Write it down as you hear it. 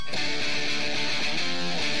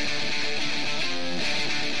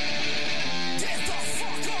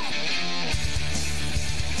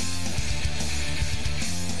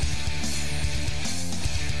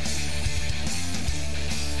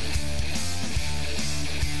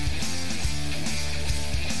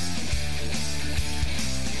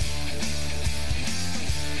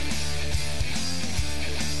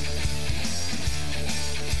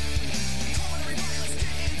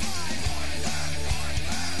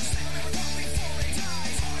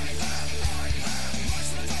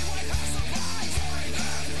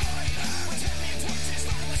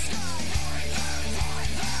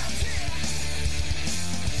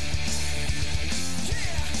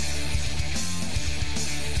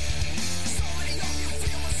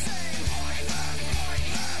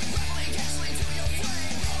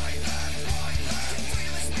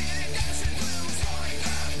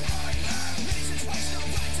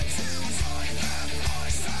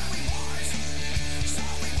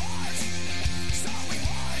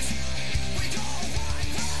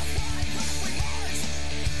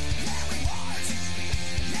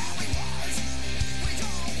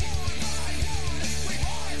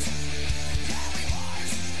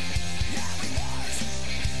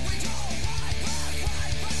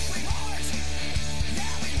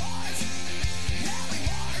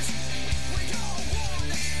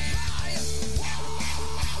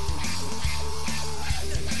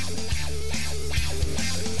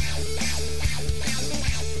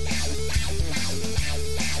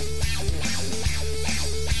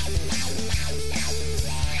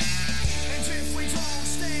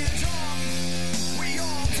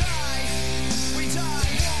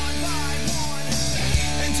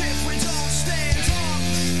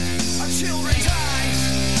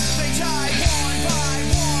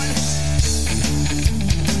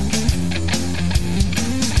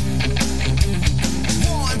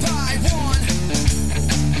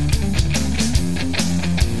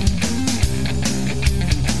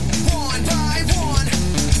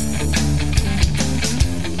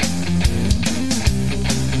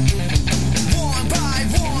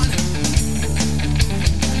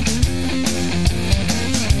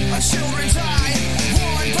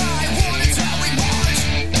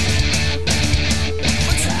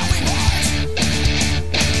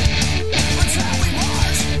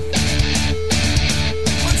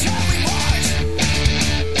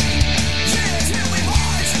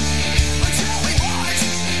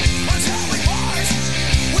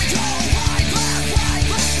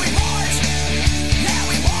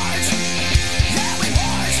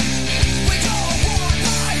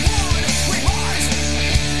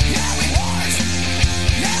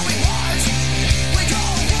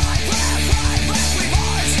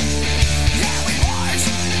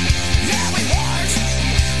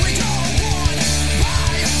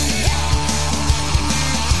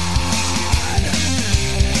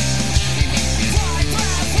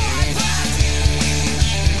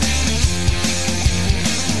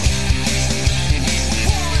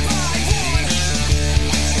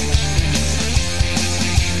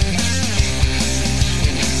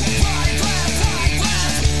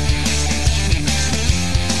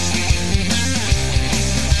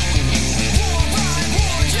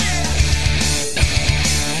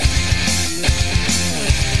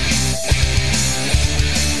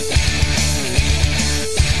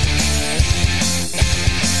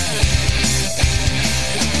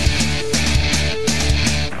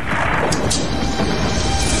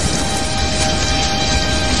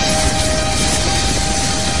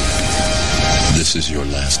This is your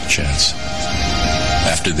last chance.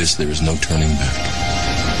 After this, there is no turning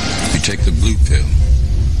back. You take the blue pill.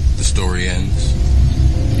 The story ends.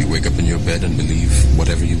 You wake up in your bed and believe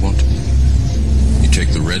whatever you want. You take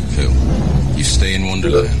the red pill. You stay in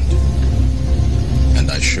Wonderland.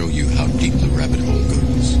 And I show you how deep the rabbit hole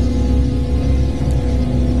goes.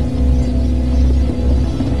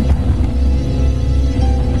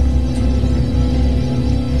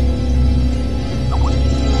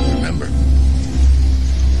 Remember,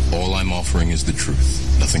 all I'm offering is the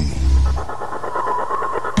truth, nothing more.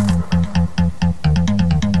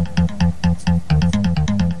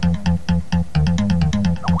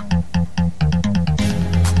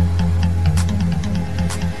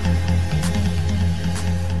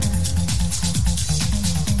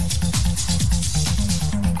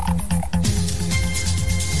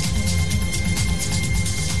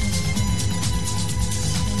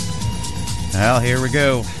 Well, here we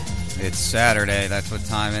go. It's Saturday. That's what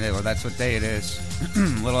time it is, or that's what day it is. A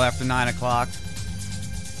little after 9 o'clock.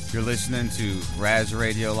 You're listening to Raz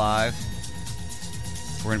Radio Live.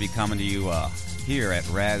 We're going to be coming to you here at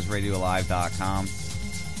RazRadioLive.com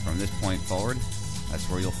from this point forward. That's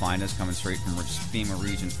where you'll find us, coming straight from FEMA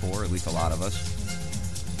Region 4, at least a lot of us.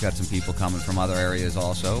 Got some people coming from other areas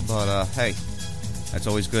also, but hey, that's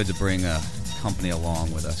always good to bring company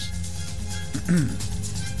along with us.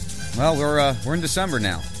 Well, we're in December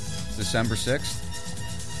now. It's December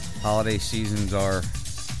 6th. Holiday seasons are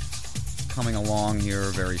coming along here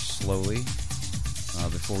very slowly.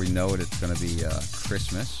 Before we know it, it's going to be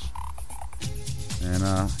Christmas. And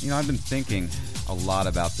I've been thinking a lot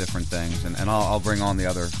about different things, and I'll bring on the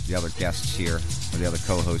other guests here, or the other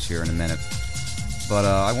co-hosts here in a minute. But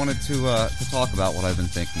I wanted to talk about what I've been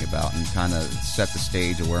thinking about and kind of set the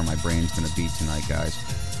stage of where my brain's going to be tonight, guys.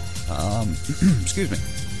 Excuse me.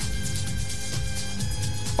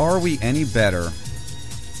 Are we any better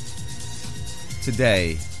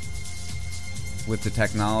today with the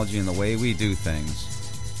technology and the way we do things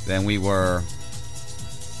than we were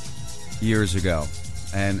years ago?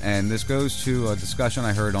 And this goes to a discussion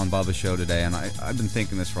I heard on Bubba's show today, and I've been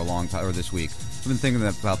thinking this for a long time, or this week. I've been thinking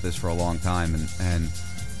about this for a long time, and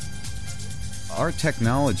our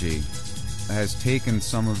technology has taken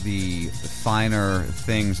some of the finer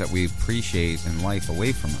things that we appreciate in life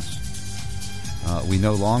away from us. We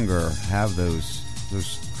no longer have those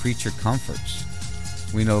creature comforts.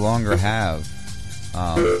 We no longer have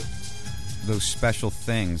those special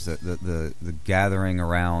things that the gathering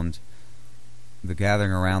around the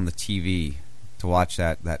TV to watch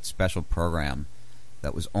that special program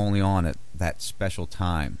that was only on at that special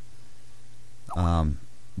time.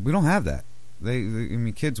 We don't have that.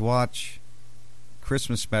 Kids watch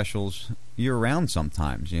Christmas specials year round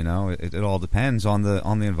sometimes. It all depends on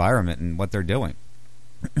the environment and what they're doing.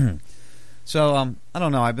 So I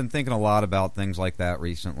don't know, I've been thinking a lot about things like that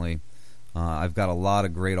recently. I've got a lot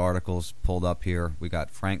of great articles pulled up here. We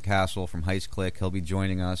got Frank Castle from Heist Click. He'll be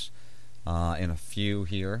joining us in a few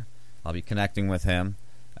here. I'll be connecting with him,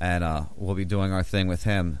 and we'll be doing our thing with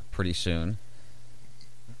him pretty soon.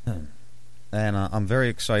 And I'm very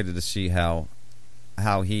excited to see how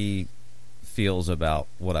he feels about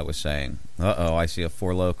what I was saying. I see a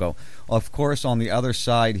Four Loco. Of course, on the other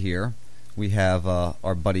side here, we have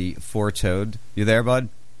our buddy Four Toad. You there, bud?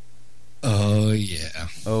 Oh, yeah.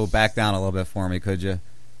 Oh, back down a little bit for me, could you?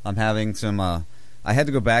 I'm having some... I had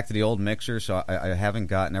to go back to the old mixer, so I haven't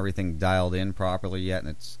gotten everything dialed in properly yet, and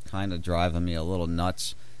it's kind of driving me a little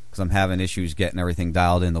nuts because I'm having issues getting everything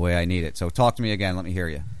dialed in the way I need it. So talk to me again. Let me hear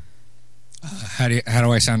you. How do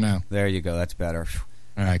I sound now? There you go. That's better.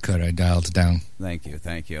 All right, good. I dialed it down. Thank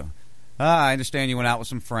you. I understand you went out with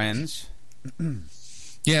some friends.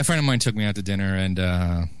 Yeah, a friend of mine took me out to dinner, and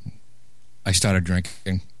I started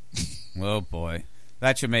drinking. Oh, boy.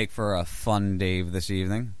 That should make for a fun day this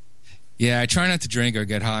evening. Yeah, I try not to drink or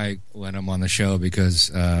get high when I'm on the show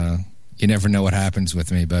because you never know what happens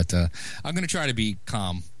with me, but I'm going to try to be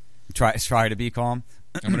calm. Try to be calm?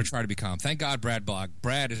 I'm going to try to be calm. Thank God Brad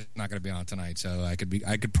is not going to be on tonight, so I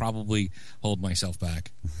could probably hold myself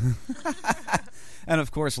back. And,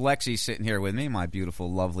 of course, Lexi's sitting here with me, my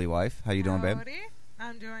beautiful, lovely wife. How you doing, babe? Howdy.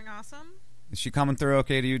 I'm doing awesome. Is she coming through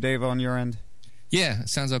okay to you, Dave, on your end? Yeah, it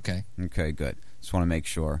sounds okay. Okay, good. Just want to make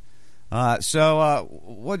sure. So,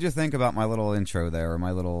 what'd you think about my little intro there, or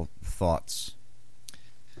my little thoughts?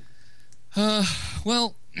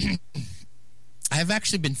 Well, I've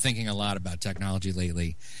actually been thinking a lot about technology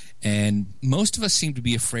lately, and most of us seem to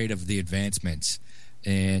be afraid of the advancements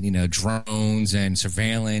and, drones and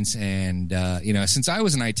surveillance. And, since I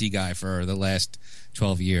was an IT guy for the last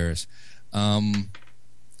 12 years,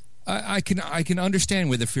 I can understand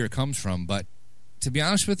where the fear comes from, but to be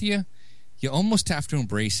honest with you, you almost have to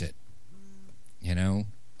embrace it.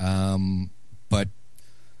 But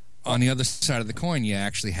on the other side of the coin, you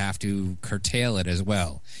actually have to curtail it as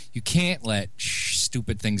well. You can't let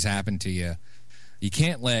stupid things happen to you. You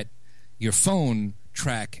can't let your phone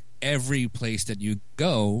track every place that you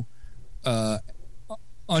go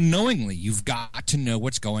unknowingly. You've got to know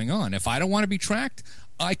what's going on. If I don't want to be tracked,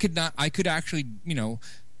 I could actually,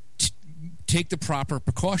 take the proper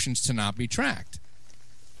precautions to not be tracked.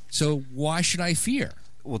 So why should I fear?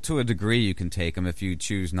 Well, to a degree, you can take them if you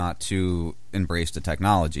choose not to embrace the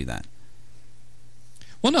technology then.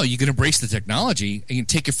 Well, no, you can embrace the technology and you can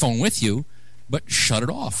take your phone with you, but shut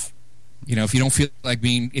it off. If you don't feel like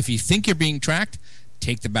if you think you're being tracked,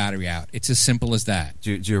 take the battery out. It's as simple as that.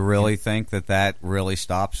 Do you really think that really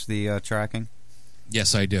stops the tracking?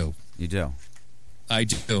 Yes, I do. You do? I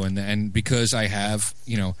do, and because I have,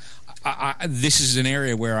 this is an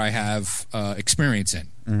area where I have experience in.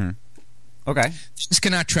 Mm-hmm. Okay. Things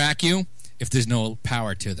cannot track you if there's no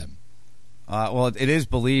power to them. Well, it is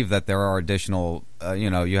believed that there are additional,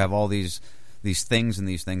 you have all these things and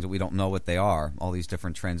these things that we don't know what they are, all these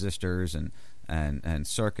different transistors and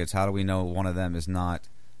circuits. How do we know one of them is not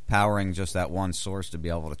powering just that one source to be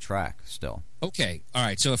able to track still? Okay. All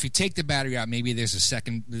right. So if you take the battery out, maybe there's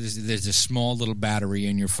a small little battery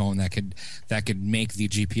in your phone that could make the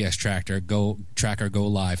GPS tracker go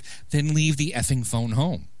live. Then leave the effing phone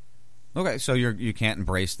home. Okay, so you can't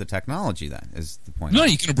embrace the technology then, is the point. No,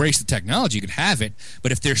 you can embrace the technology. You can have it.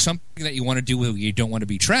 But if there's something that you want to do where you don't want to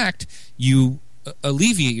be tracked, you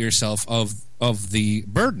alleviate yourself of the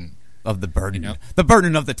burden. Of the burden. The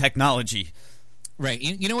burden of the technology. Right.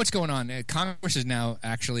 You know what's going on? Congress is now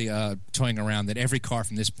actually toying around that every car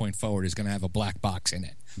from this point forward is going to have a black box in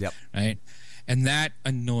it. Yep. Right? And that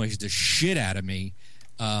annoys the shit out of me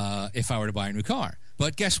if I were to buy a new car.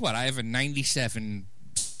 But guess what? I have a 97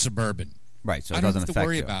 Suburban. Right, so it I don't doesn't have to affect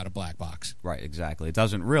worry you. About a black box. Right, exactly. It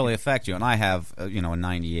doesn't really affect you. And I have, a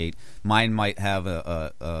 98. Mine might have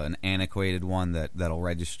an antiquated one that'll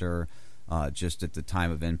register just at the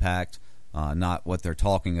time of impact, not what they're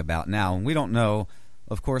talking about now. And we don't know.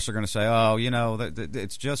 Of course, they're going to say, "Oh,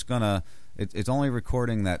 it's just gonna. It's only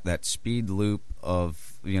recording that speed loop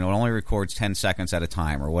of, it only records 10 seconds at a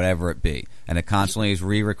time or whatever it be, and it constantly is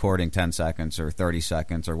re-recording 10 seconds or 30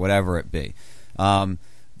 seconds or whatever it be."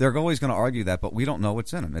 They're always going to argue that, but we don't know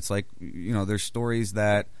what's in them. It's like, there's stories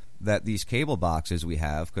that these cable boxes we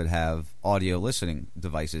have could have audio listening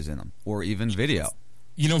devices in them, or even video.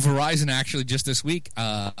 Verizon actually just this week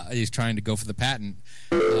is trying to go for the patent.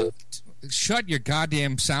 Shut your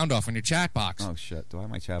goddamn sound off on your chat box. Oh, shit. Do I have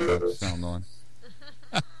my chat box sound on?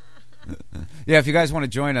 Yeah, if you guys want to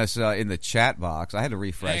join us in the chat box, I had to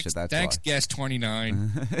refresh it. Thanks, guest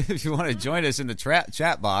 29. If you want to join us in the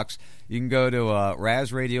chat box, you can go to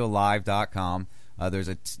razradiolive.com. There's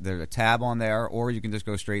a tab on there, or you can just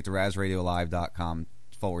go straight to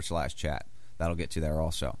razradiolive.com/chat. That'll get you there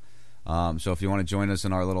also. So if you want to join us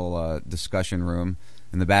in our little discussion room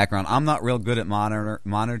in the background, I'm not real good at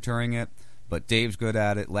monitoring it, but Dave's good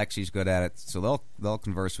at it, Lexi's good at it, so they'll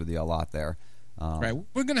converse with you a lot there. Right,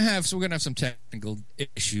 we're gonna have some technical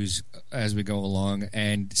issues as we go along,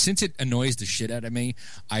 and since it annoys the shit out of me,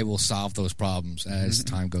 I will solve those problems as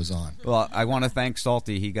time goes on. Well, I want to thank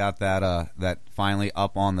Salty. He got that finally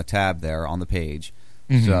up on the tab there on the page.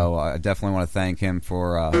 Mm-hmm. So I definitely want to thank him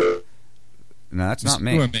for. No, that's not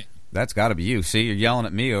me. That's got to be you. See, you're yelling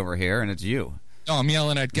at me over here, and it's you. No, I'm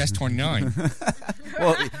yelling at guest 29.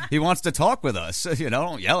 Well, he wants to talk with us.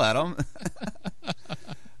 Don't yell at him.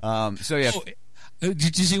 So yeah.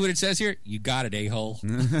 Did you see what it says here? You got it, a-hole.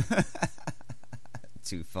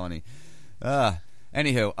 Too funny.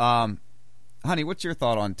 Anywho, honey, what's your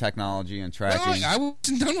thought on technology and tracking? No, I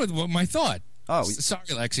wasn't done with my thought. Oh, sorry,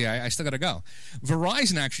 Lexi. I still got to go.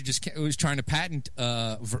 Verizon actually was trying to patent.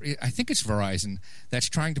 I think it's Verizon that's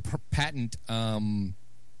trying to patent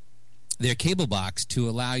their cable box to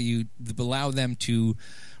allow them to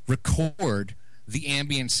record the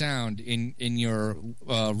ambient sound in your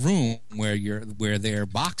room where their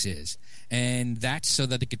box is, and that's so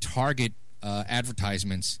that they could target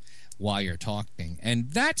advertisements while you're talking,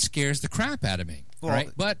 and that scares the crap out of me. Well, right,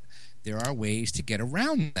 but there are ways to get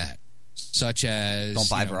around that, such as don't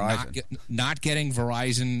buy Verizon, not getting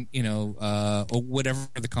Verizon, or whatever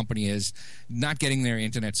the company is, not getting their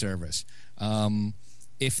internet service.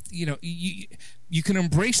 If you can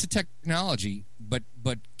embrace the technology, but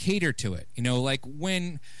cater to it. Like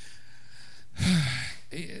when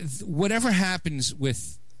whatever happens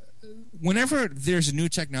whenever there's a new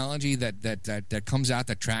technology that comes out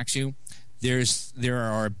that tracks you, there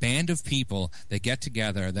are a band of people that get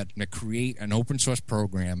together that create an open source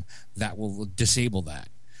program that will disable that.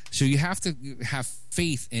 So you have to have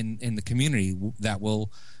faith in the community that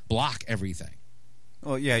will block everything.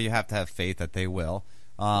 Well, yeah, you have to have faith that they will.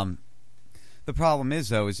 The problem is,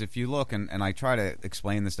 though, is if you look, and I try to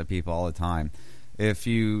explain this to people all the time, if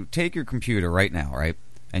you take your computer right now, right,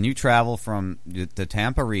 and you travel from the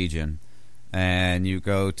Tampa region and you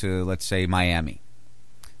go to, let's say, Miami,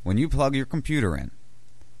 when you plug your computer in,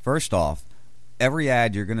 first off, every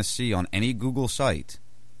ad you're going to see on any Google site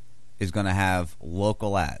is going to have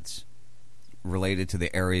local ads related to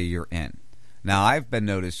the area you're in. Now, I've been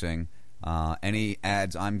noticing any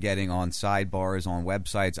ads I'm getting on sidebars on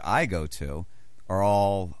websites I go to are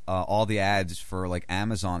all the ads for like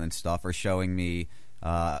Amazon and stuff are showing me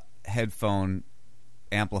headphone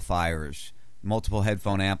amplifiers, multiple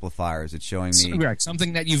headphone amplifiers. It's showing me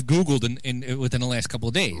something that you've Googled in within the last couple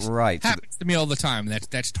of days. Right, happens to me all the time.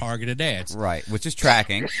 That's targeted ads. Right, which is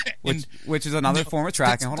tracking, which is another form of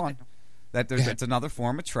tracking. Hold on, that's another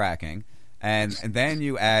form of tracking, and then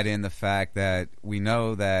you add in the fact that we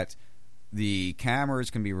know that the cameras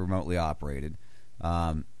can be remotely operated.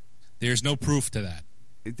 There's no proof to that.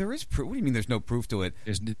 There is proof. What do you mean? There's no proof to it?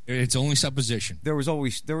 It's only supposition. There was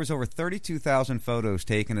over 32,000 photos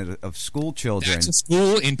taken of school children. That's a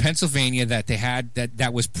school in Pennsylvania that they had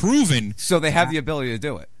that was proven. So they have the ability to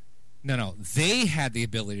do it. No, they had the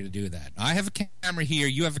ability to do that. I have a camera here.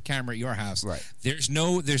 You have a camera at your house. Right. There's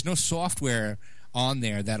no software on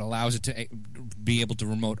there that allows it to be able to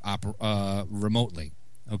remotely.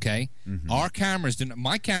 Okay, Our cameras didn't.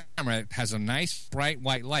 My camera has a nice bright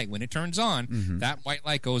white light. When it turns on, that white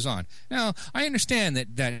light goes on. Now, I understand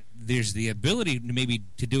that there's the ability to maybe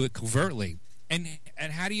to do it covertly, and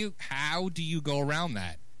how do you go around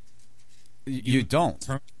that? You don't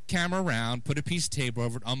turn the camera around, put a piece of tape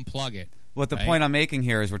over it, unplug it. What the point I'm making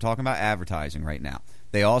here is we're talking about advertising right now.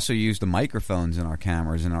 They also use the microphones in our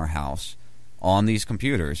cameras in our house on these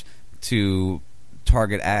computers to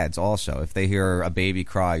target ads also. If they hear a baby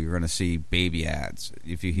cry, you're going to see baby ads.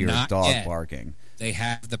 If you hear a dog barking. They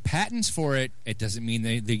have the patents for it. It doesn't mean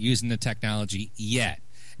they're using the technology yet.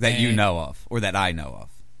 That you know of, or that I know of.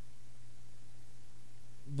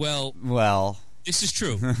 Well, this is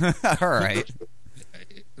true. All right.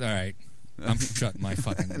 All right. I'm shutting my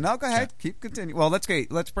fucking... No, go ahead. Keep continuing. Well, let's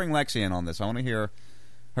bring Lexi in on this. I want to hear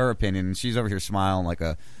her opinion. And she's over here smiling like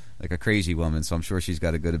a crazy woman, so I'm sure she's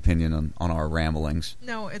got a good opinion on our ramblings.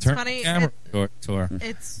 No, it's funny.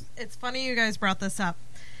 It's funny you guys brought this up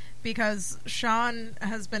because Sean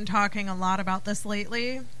has been talking a lot about this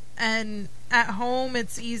lately, and at home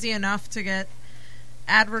it's easy enough to get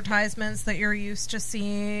advertisements that you're used to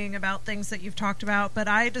seeing about things that you've talked about, but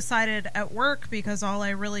I decided at work, because all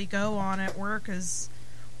I really go on at work is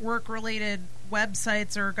work-related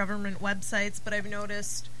websites or government websites, but I've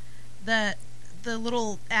noticed that the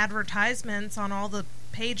little advertisements on all the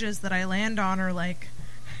pages that I land on are like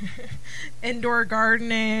indoor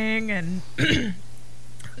gardening and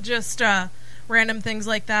just random things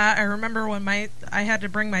like that. I remember when I had to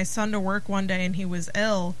bring my son to work one day and he was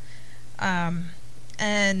ill,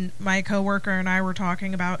 and my coworker and I were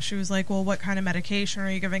talking about, she was like, well, what kind of medication are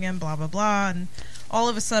you giving him, blah, blah, blah, and all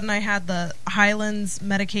of a sudden I had the Highlands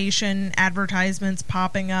medication advertisements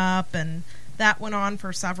popping up, and that went on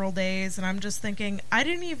for several days, and I'm just thinking, I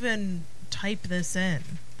didn't even type this in.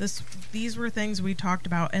 These were things we talked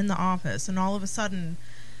about in the office, and all of a sudden,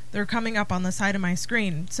 they're coming up on the side of my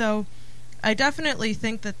screen. So, I definitely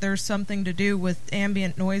think that there's something to do with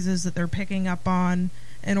ambient noises that they're picking up on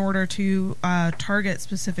in order to target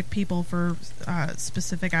specific people for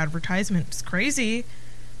specific advertisements. It's crazy.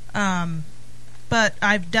 But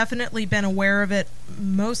I've definitely been aware of it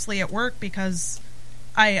mostly at work because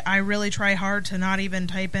I really try hard to not even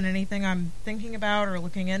type in anything I'm thinking about or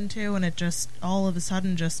looking into, and it just all of a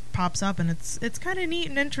sudden just pops up, and it's kind of neat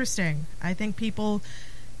and interesting. I think people,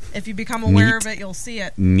 if you become aware of it, you'll see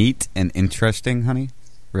it. Neat and interesting, honey?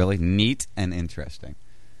 Really? Neat and interesting.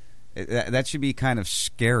 That should be kind of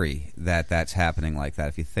scary that that's happening like that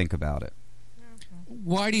if you think about it.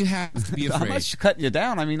 Why do you have to be afraid? I'm not cutting you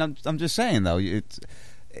down. I mean, I'm just saying though. It's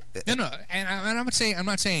no, and I'm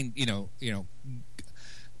not saying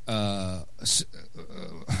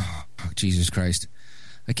Jesus Christ,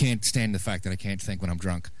 I can't stand the fact that I can't think when I'm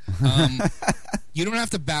drunk. You don't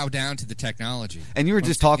have to bow down to the technology. And you were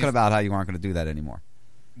just talking about how you aren't going to do that anymore.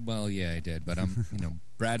 Well, yeah, I did, but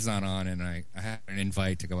Brad's not on, and I had an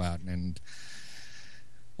invite to go out, and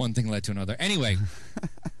one thing led to another. Anyway,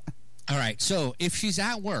 all right. So if she's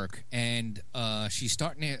at work and she's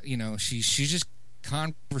starting to, she's just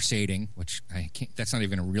conversating, which I can't, that's not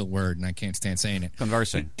even a real word, and I can't stand saying it.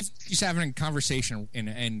 Conversing. If she's having a conversation,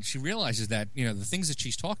 and she realizes that the things that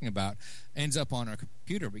she's talking about ends up on her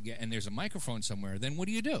computer, and there's a microphone somewhere. Then what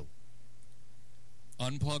do?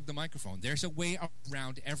 Unplug the microphone. There's a way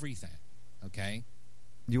around everything. Okay,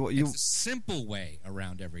 it's a simple way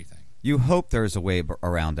around everything. You hope there's a way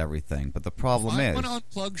around everything, but the problem is, if I want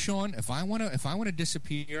to unplug, Sean, if I want to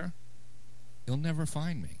disappear, you'll never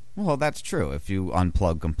find me. Well, that's true. If you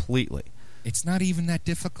unplug completely, it's not even that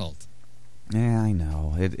difficult. Yeah, I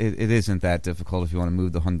know. It isn't that difficult if you want to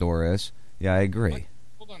move to Honduras. Yeah, I agree.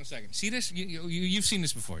 Hold on a second. See this? You've seen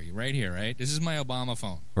this before. You right here, right? This is my Obama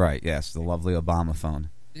phone. Right. Yes, the lovely Obama phone.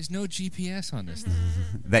 There's no GPS on this thing.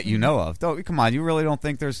 That you know of. Don't, come on, you really don't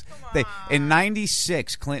think there's... in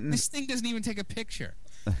 96, Clinton... This thing doesn't even take a picture.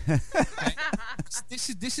 This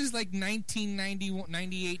is like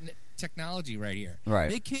 1998 technology right here. Right.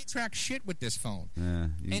 They can't track shit with this phone. Yeah,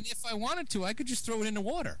 and if I wanted to, I could just throw it in the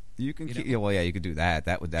water. You can keep, well, yeah, you could do that.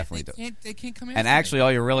 That would definitely They can't come in. And actually, all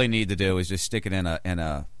you really need to do is just stick it in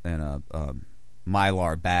a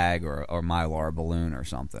Mylar bag or Mylar balloon or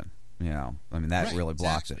something. I mean, that really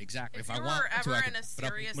blocks it. Exactly. If you were ever in a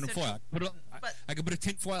serious situation, I could put a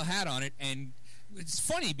tinfoil hat on it, and it's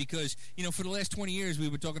funny because for the last 20 years we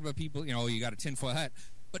were talking about people. You got a tinfoil hat,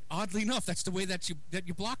 but oddly enough, that's the way that you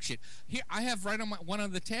block shit. Here, I have right on one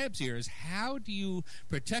of the tabs here is how do you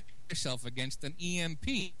protect yourself against an EMP?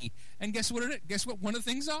 And guess what? Guess what? One of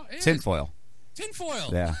the things is tinfoil. Tinfoil.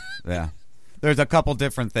 Yeah, yeah. There's a couple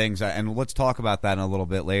different things, and let's talk about that in a little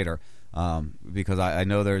bit later. Because I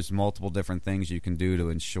know there's multiple different things you can do to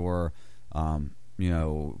ensure, and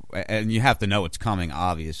you have to know it's coming,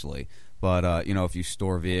 obviously. But, if you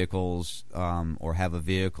store vehicles or have a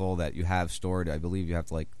vehicle that you have stored, I believe you have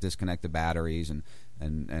to, disconnect the batteries. And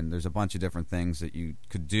there's a bunch of different things that you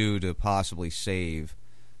could do to possibly save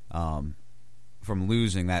from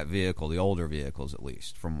losing that vehicle, the older vehicles at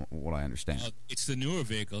least, from what I understand. It's the newer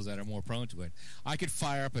vehicles that are more prone to it. I could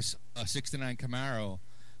fire up a 69 Camaro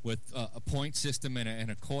with a point system and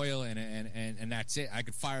a coil and that's it. I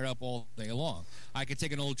could fire it up all day long. I could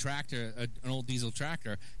take an old tractor, an old diesel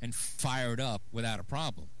tractor, and fire it up without a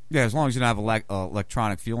problem. Yeah, as long as you don't have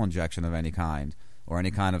electronic fuel injection of any kind or any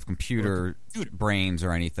kind of computer brains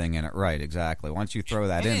or anything in it. Right, exactly. Once you throw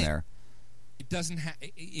that in there, it doesn't.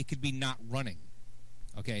 It could be not running.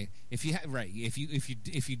 Okay, if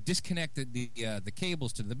you disconnect the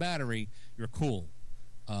cables to the battery, you're cool.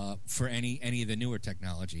 For any of the newer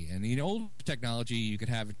technology, and the old technology, you could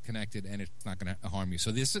have it connected and it's not going to harm you. So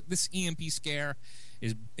this EMP scare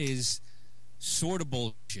is sort of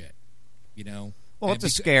bullshit, Well, it's a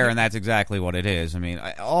scare, and that's exactly what it is. I mean,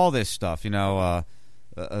 all this stuff,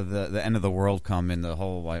 the end of the world come in the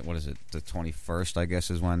whole, what is it, the 21st, I guess,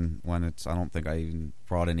 is when it's, I don't think I even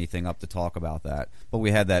brought anything up to talk about that. But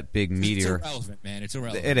we had that big meteor. It's irrelevant, man. It's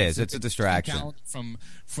irrelevant. It is. It's a distraction. From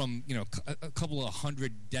a couple of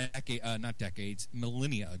hundred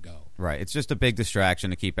millennia ago. Right. It's just a big distraction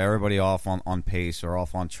to keep everybody off on pace or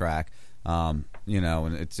off on track. And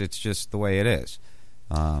it's just the way it is.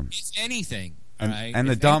 It's anything, all right? And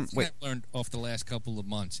the dumb... I've learned off the last couple of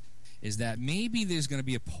months is that maybe there's going to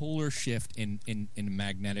be a polar shift in the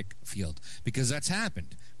magnetic field, because that's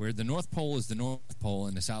happened, where the North Pole is the North Pole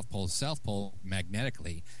and the South Pole is the South Pole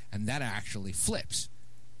magnetically, and that actually flips.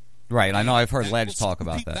 Right, I know I've heard Ledge talk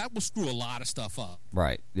about that. That will screw a lot of stuff up.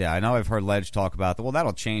 Right, yeah, I know I've heard Ledge talk about that. Well,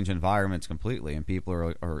 that'll change environments completely, and people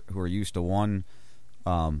who are used to one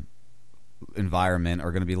environment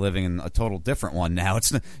are going to be living in a total different one now.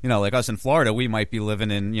 It's like us in Florida, we might be living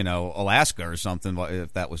in Alaska or something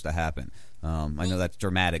if that was to happen. I know that's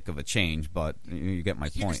dramatic of a change, but you get my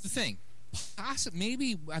point. Here's the thing: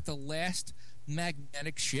 maybe at the last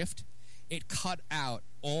magnetic shift, it cut out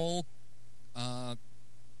all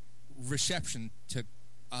reception to.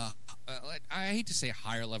 I hate to say a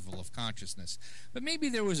higher level of consciousness, but maybe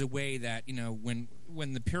there was a way that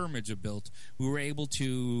when the pyramids are built, we were able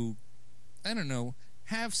to, I don't know,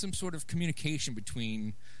 have some sort of communication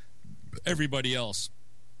between everybody else.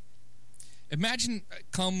 Imagine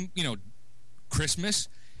come, Christmas,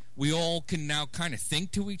 we all can now kind of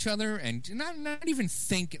think to each other and not even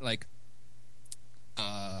think like,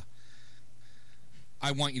 I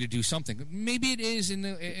want you to do something. Maybe it is in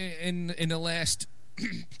the last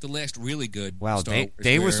the last really good. Wow,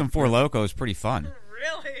 Day with some Four Loco is pretty fun.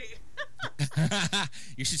 Really?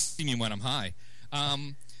 You should see me when I'm high.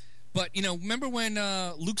 But remember when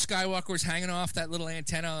Luke Skywalker was hanging off that little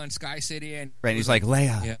antenna on Sky City, and right, he's like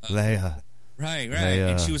Leia, Leia. Right,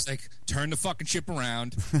 Leia. And she was like, "Turn the fucking ship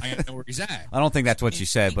around. I gotta know where he's at." I don't think that's what she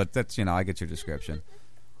said, but that's I get your description.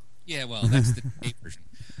 Yeah, well, that's the tape version.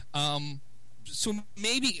 So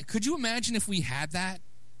maybe, could you imagine if we had that?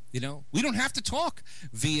 You know, we don't have to talk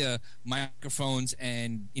via microphones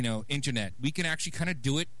and, internet. We can actually kind of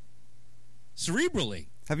do it cerebrally.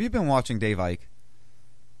 Have you been watching Dave Icke?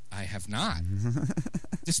 I have not.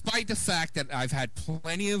 Despite the fact that I've had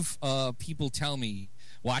plenty of people tell me,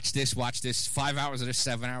 watch this, 5 hours of this,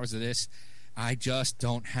 7 hours of this. I just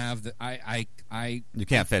don't have the... You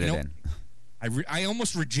can't fit it in. I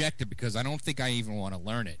almost reject it because I don't think I even want to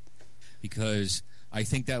learn it. Because I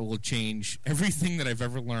think that will change everything that I've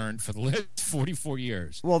ever learned for the last 44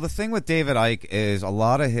 years. Well, the thing with David Icke is a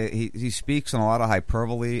lot of he speaks in a lot of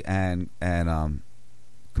hyperbole and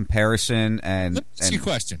comparison and... Let me ask you a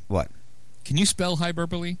question. What? Can you spell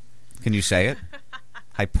hyperbole? Can you say it?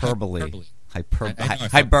 Hyperbole.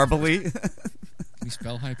 Hyperbole. Can you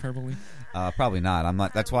spell hyperbole? Probably not. I'm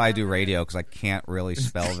not. That's why I do radio, because I can't really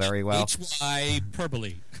spell very well.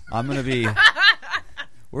 Hyperbole. I'm going to be...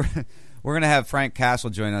 We're going to have Frank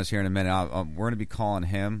Castle join us here in a minute. We're going to be calling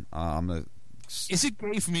him. I'm going to... Is it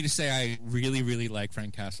gay for me to say I really, really like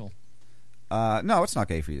Frank Castle? No, it's not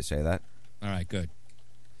gay for you to say that. All right, good.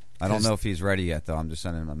 I don't know if he's ready yet, though. I'm just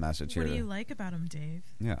sending him a message here. What do you like about him, Dave?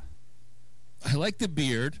 Yeah. I like the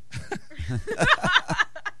beard.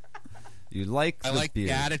 You like the beard. I like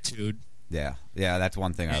the attitude. Yeah, that's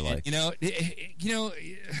one thing I like.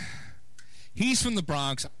 He's from the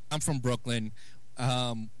Bronx. I'm from Brooklyn.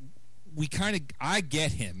 I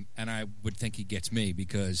get him, and I would think he gets me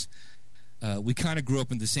because we kind of grew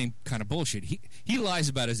up in the same kind of bullshit. He lies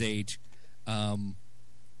about his age.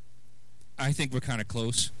 I think we're kind of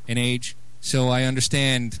close in age, so I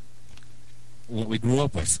understand what we grew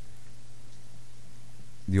up with.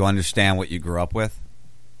 You understand what you grew up with?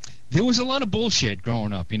 There was a lot of bullshit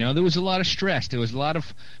growing up, There was a lot of stress. There was a lot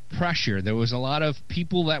of pressure. There was a lot of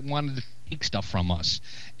people that wanted to take stuff from us.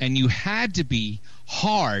 And you had to be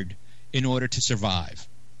hard in order to survive,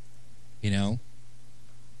 Hold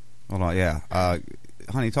on, yeah.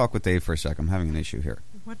 Honey, talk with Dave for a second. I'm having an issue here.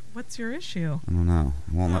 What's your issue? I don't know.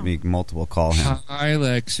 It won't let me multiple call him. Hi,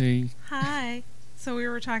 Lexi. Hi. So we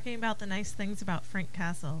were talking about the nice things about Frank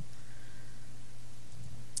Castle.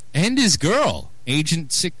 And his girl,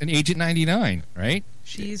 Agent 99, right?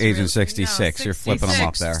 She's Agent 66. No, You're flipping them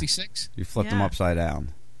up there. 66? You flipped them upside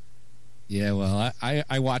down. Yeah, well,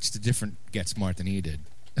 I watched a different Get Smart than he did.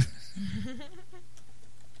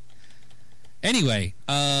 Anyway,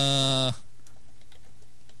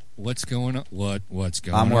 what's going on? What's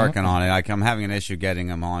going on? I'm working on it. I'm having an issue getting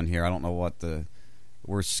him on here. I don't know what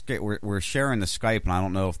we're sharing the Skype, and I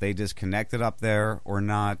don't know if they disconnected up there or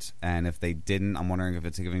not. And if they didn't, I'm wondering if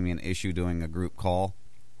it's giving me an issue doing a group call.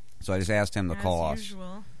 So I just asked him to call us.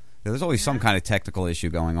 There's always some kind of technical issue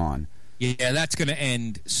going on. Yeah, that's going to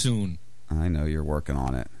end soon. I know you're working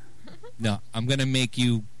on it. No, I'm going to make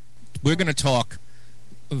you... We're going to talk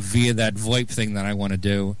via that VoIP thing that I want to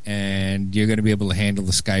do, and you're going to be able to handle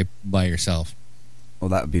the Skype by yourself. Well,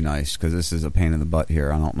 that would be nice, because this is a pain in the butt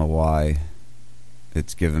here. I don't know why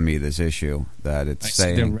it's giving me this issue that it's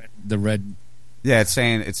saying... The red... Yeah, it's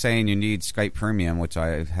saying you need Skype Premium, which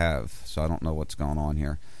I have, so I don't know what's going on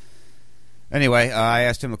here. Anyway, I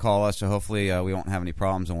asked him to call us, so hopefully we won't have any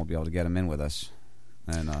problems and we'll be able to get him in with us.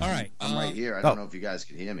 And, all right. I'm right here. I don't know if you guys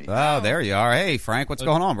can hear me. Oh, there you are. Hey, Frank, what's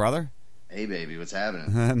going on, brother? Hey, baby, what's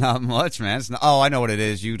happening? Not much, man. I know what it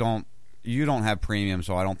is. You don't have premium,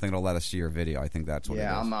 so I don't think it'll let us see your video. I think that's what it is.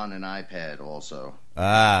 Yeah, I'm on an iPad also.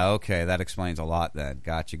 Okay. That explains a lot then.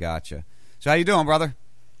 Gotcha. So how you doing, brother?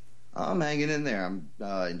 I'm hanging in there. I'm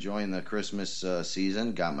enjoying the Christmas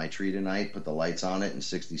season. Got my tree tonight, put the lights on it, and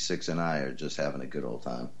 66 and I are just having a good old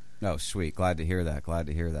time. Oh, sweet. Glad to hear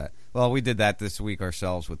that. Well, we did that this week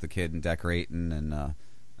ourselves with the kid and decorating, and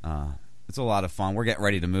it's a lot of fun. We're getting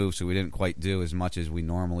ready to move, so we didn't quite do as much as we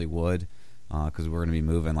normally would because we're going to be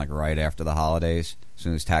moving like right after the holidays, as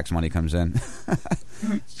soon as tax money comes in.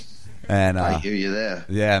 And I hear you there.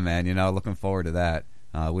 Yeah, man. Looking forward to that.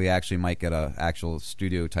 We actually might get a actual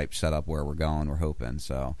studio type setup where we're going. We're hoping.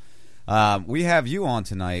 So we have you on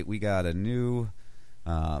tonight. We got a new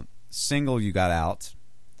single you got out.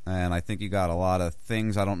 And I think you got a lot of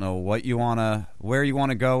things. I don't know where you want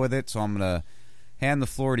to go with it. So I'm going to hand the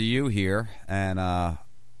floor to you here, and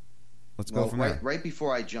let's go from there. Right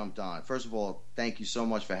before I jumped on, first of all, thank you so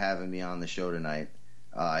much for having me on the show tonight.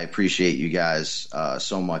 I appreciate you guys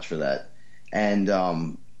so much for that. And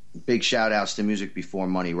big shout outs to Music Before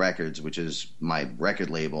Money Records, which is my record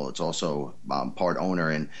label. It's also part owner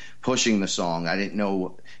and pushing the song. I didn't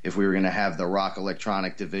know if we were going to have the rock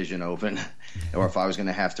electronic division open or if I was going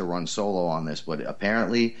to have to run solo on this, but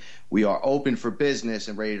apparently we are open for business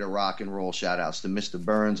and ready to rock and roll. Shout outs to Mr.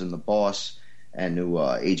 Burns and the Boss and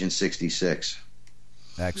to Agent 66.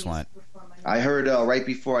 Excellent. I heard right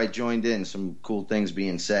before I joined in some cool things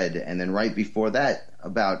being said, and then right before that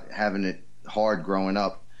about having it hard growing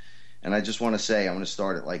up. And I just want to say, I'm going to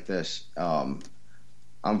start it like this.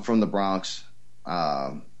 I'm from the Bronx,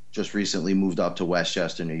 just recently moved up to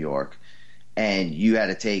Westchester, New York, and you had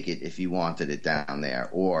to take it if you wanted it down there,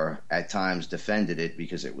 or at times defended it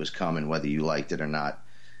because it was coming, whether you liked it or not.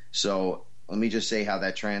 So let me just say how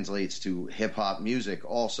that translates to hip-hop music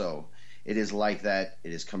also. It is like that.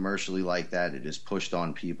 It is commercially like that. It is pushed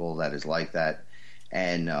on people that is like that.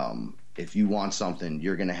 And if you want something,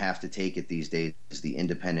 you're going to have to take it these days as the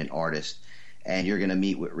independent artist. And you're going to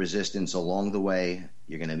meet with resistance along the way.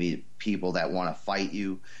 You're going to meet people that want to fight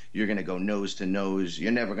you. You're going to go nose to nose.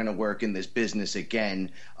 You're never going to work in this business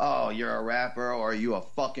again. Oh, you're a rapper or are you a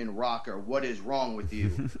fucking rocker? What is wrong with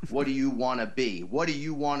you? What do you want to be? What do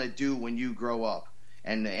you want to do when you grow up?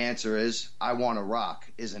 And the answer is, I want to rock,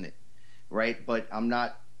 isn't it? Right? But I'm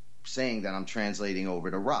not saying that I'm translating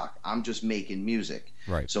over to rock. I'm just making music.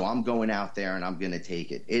 Right. So I'm going out there and I'm going to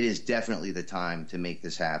take it. It is definitely the time to make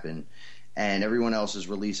this happen. And everyone else is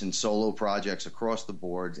releasing solo projects across the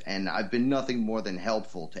board, and I've been nothing more than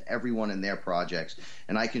helpful to everyone in their projects.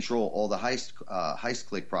 And I control all the Heist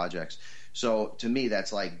Click projects. So to me,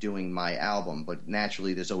 that's like doing my album, but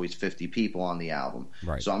naturally there's always 50 people on the album.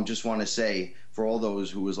 Right. So I'm just want to say, for all those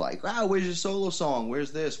who was like, where's your solo song?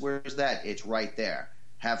 Where's this? Where's that? It's right there.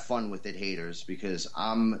 Have fun with it, haters, because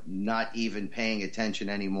I'm not even paying attention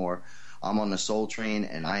anymore. I'm on the Soul Train,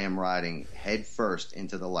 and I am riding head first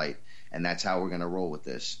into the light, and that's how we're going to roll with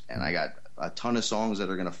this. And I got a ton of songs that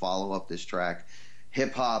are going to follow up this track.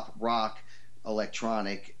 Hip-hop, rock,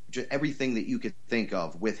 electronic, just everything that you could think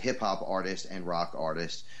of with hip-hop artists and rock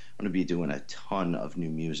artists. I'm going to be doing a ton of new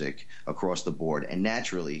music across the board. And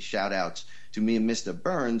naturally, shout-outs to me and Mr.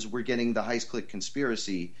 Burns. We're getting the Heist Click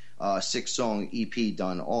Conspiracy 6-song EP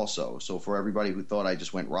done also. So for everybody who thought I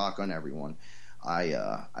just went rock on everyone,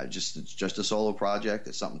 it's just a solo project.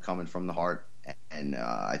 It's something coming from the heart, and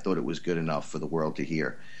I thought it was good enough for the world to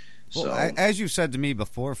hear. Well, so, as you said to me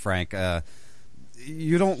before, Frank,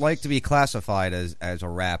 you don't like to be classified as a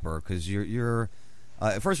rapper because you're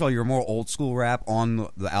first of all, you're more old school rap on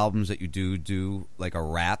the albums that you do like a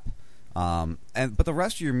rap, but the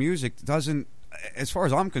rest of your music doesn't, as far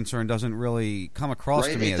as I'm concerned, doesn't really come across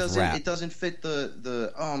to me as rap. It doesn't fit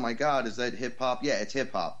the oh my God, is that hip hop? Yeah, it's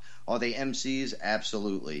hip hop. Are they MCs?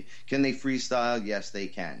 Absolutely. Can they freestyle? Yes, they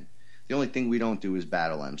can. The only thing we don't do is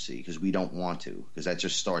battle MC because we don't want to, because that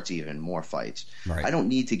just starts even more fights. Right. I don't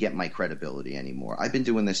need to get my credibility anymore. I've been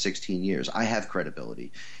doing this 16 years. I have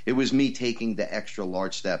credibility. It was me taking the extra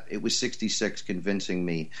large step. It was 66 convincing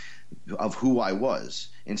me of who I was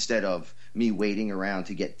instead of me waiting around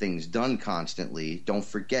to get things done constantly. Don't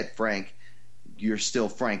forget, Frank, you're still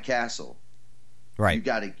Frank Castle. Right.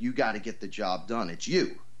 You gotta get the job done. It's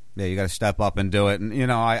you. Yeah, you got to step up and do it.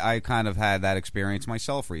 And, I kind of had that experience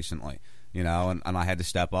myself recently, and I had to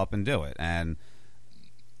step up and do it. And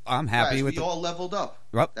I'm happy with we all leveled up.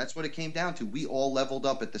 Yep. That's what it came down to. We all leveled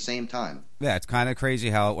up at the same time. Yeah, it's kind of crazy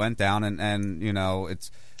how it went down. And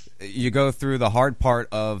it's you go through the hard part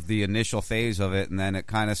of the initial phase of it, and then it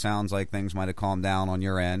kind of sounds like things might have calmed down on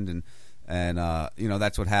your end. And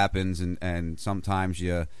that's what happens. And sometimes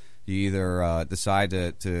you either decide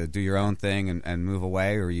to do your own thing and move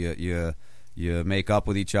away, or you make up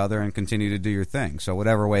with each other and continue to do your thing. So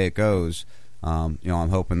whatever way it goes, I'm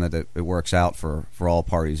hoping that it works out for all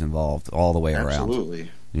parties involved all the way around.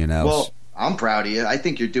 Absolutely. Well, I'm proud of you. I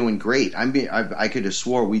think you're doing great. I could have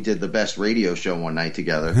swore we did the best radio show one night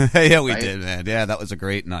together. Yeah, we did, man. Yeah, that was a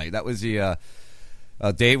great night. That was the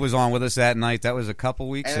Dave was on with us that night. That was a couple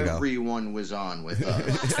weeks ago. Everyone was on with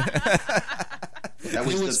us. That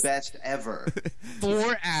was the best ever.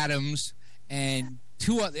 4 Adams and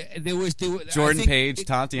 2 other. There was Jordan Page,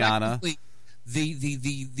 Tatiana.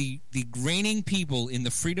 The reigning people in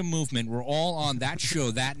the freedom movement were all on that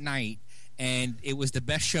show that night, and it was the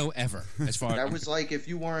best show ever. As far that was like, if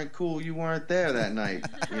you weren't cool, you weren't there that night.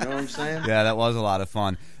 You know what I'm saying? Yeah, that was a lot of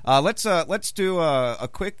fun. Let's do a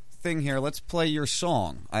quick thing here. Let's play your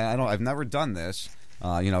song. I've never done this.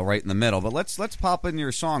 Right in the middle. But let's pop in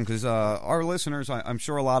your song because our listeners, I'm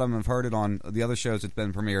sure a lot of them have heard it on the other shows it's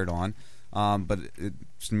been premiered on, but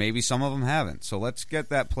maybe some of them haven't. So let's get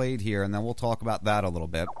that played here, and then we'll talk about that a little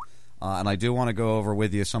bit. and I do want to go over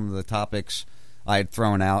with you some of the topics I had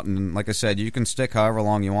thrown out. And like I said, you can stick however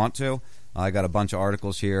long you want to. I got a bunch of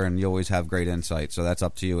articles here, and you always have great insight, so that's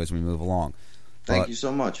up to you as we move along. Thank you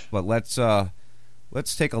so much. But let's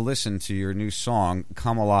take a listen to your new song,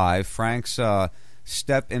 Come Alive. Frank's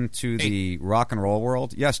step into the rock and roll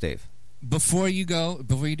world. Yes, Dave. Before you do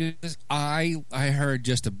this, I heard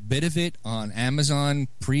just a bit of it on Amazon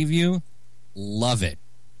Preview. Love it.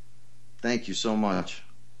 Thank you so much.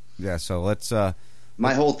 Yeah, so let's.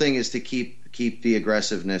 My whole thing is to keep the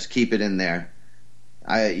aggressiveness, keep it in there.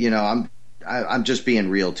 I'm just being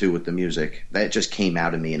real too with the music. That just came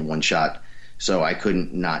out of me in one shot, so I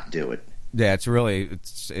couldn't not do it. Yeah,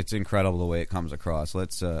 it's incredible the way it comes across.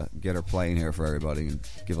 Let's get her playing here for everybody and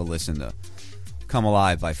give a listen to Come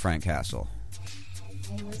Alive by Frank Castle.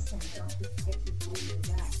 Hey, listen, don't be scared to do your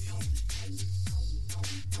best.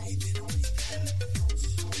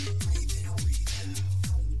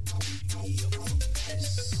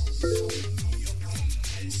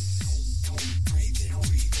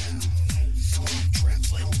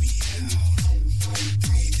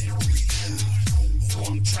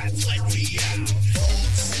 Trapped, let me out.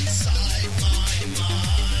 Thoughts inside my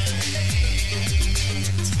mind,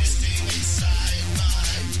 twisting inside my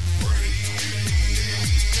brain.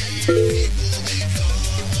 People, they come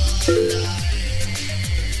alive,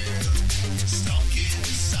 stuck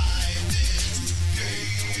inside this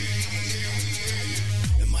game.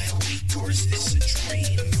 Am I awake or is this a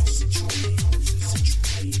dream?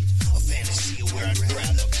 A fantasy where I'd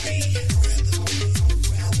rather be.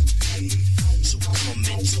 Come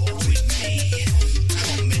and talk with me.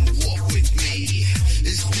 Come and walk with me.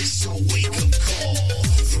 Is this a wake-up call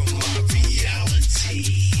from my reality?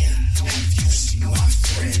 Have you seen my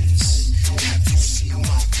friends? Have you seen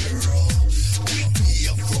my girl? Wake me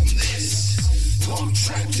up from this. I'm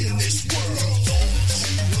trapped in this world. Thought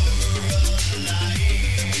you were alive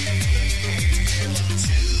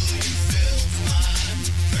until you felt my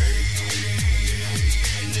pain.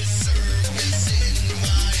 The circus in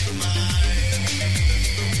my mind.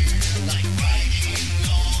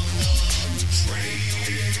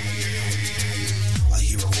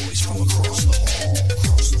 From across the hall,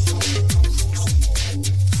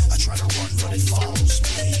 I try to run, but it follows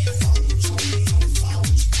me.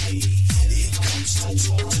 It comes to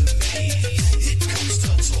talk to me. It comes to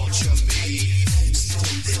torture me. Still,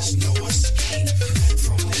 there's no escape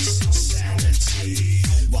from this insanity.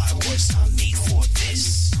 Why was I made for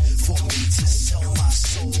this? For me to sell my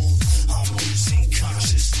soul? I'm losing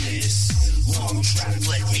consciousness. I'm trapped,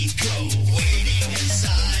 let me go. Waiting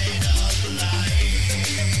inside a life.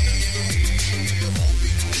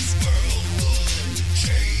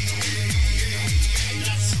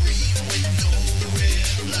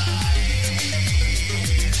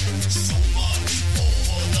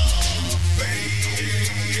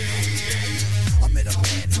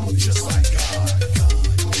 Just like God.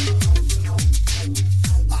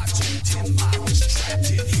 I told him I was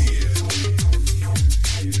trapped in here.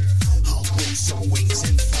 I'll grow some wings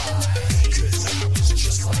and fly, 'cause I was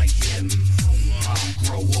just like him. I'll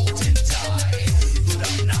grow old and die, but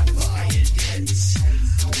I'm not buying it.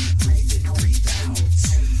 Breathe in, breathe out.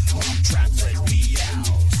 I'm trapped, let me out.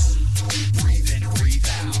 Breathe in, breathe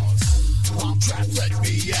out. I'm trapped, let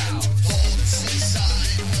me out. Thoughts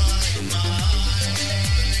inside my mind.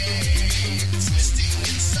 Twisting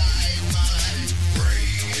inside my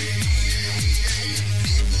brain.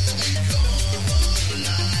 People, they come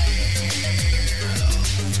alive.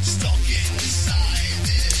 Stuck inside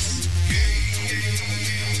this game.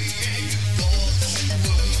 You thought you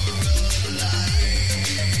were alive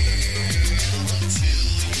until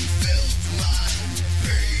you felt my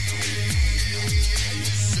pain.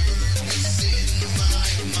 The circus in my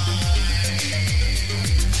mind,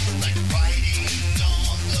 like riding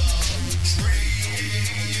on the train,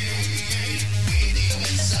 waiting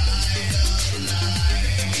inside a line,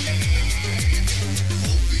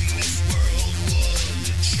 hoping this world would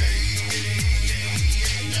change.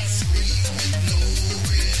 I scream with no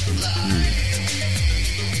reply.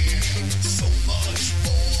 So much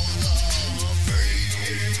for the pain.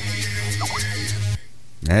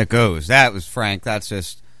 There it goes. That was Frank. That's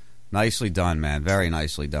just nicely done, man. Very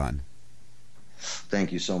nicely done.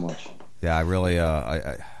 Thank you so much. Yeah, I really,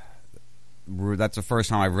 that's the first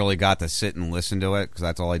time I really got to sit and listen to it, because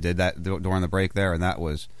that's all I did during the break there, and that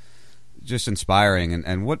was just inspiring.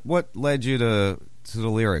 And what led you to the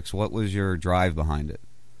lyrics? What was your drive behind it?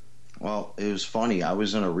 Well, it was funny. I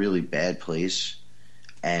was in a really bad place,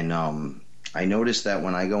 and I noticed that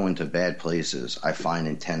when I go into bad places, I find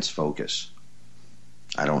intense focus.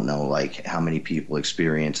 I don't know like how many people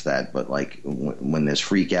experience that, but like when there's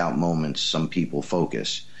freak out moments, some people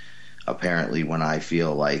focus. Apparently, when I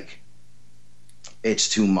feel like it's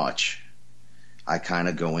too much, I kind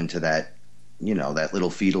of go into that, that little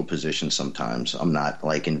fetal position sometimes. I'm not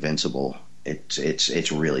like invincible.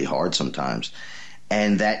 It's really hard sometimes.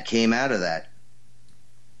 And that came out of that.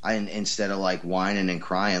 Instead of like whining and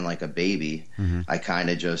crying like a baby, I kind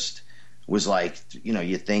of just was like,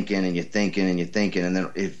 you're thinking and you're thinking and you're thinking, and then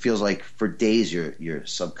it feels like for days your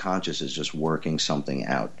subconscious is just working something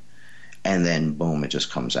out, and then boom, it just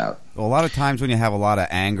comes out. Well, a lot of times when you have a lot of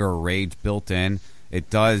anger or rage built in, it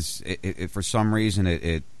does. It for some reason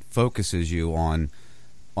it focuses you on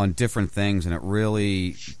different things, and it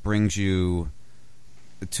really brings you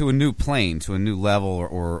to a new plane, to a new level,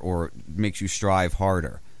 or makes you strive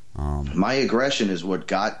harder. My aggression is what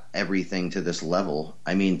got everything to this level.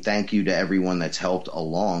 I mean, thank you to everyone that's helped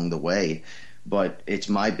along the way, but it's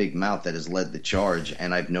my big mouth that has led the charge,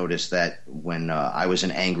 and I've noticed that when I was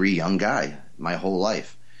an angry young guy my whole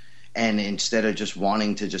life, and instead of just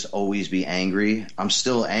wanting to just always be angry, I'm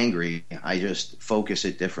still angry. I just focus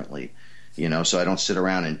it differently, so I don't sit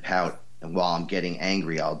around and pout, and while I'm getting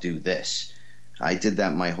angry, I'll do this. I did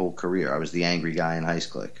that my whole career. I was the angry guy in Ice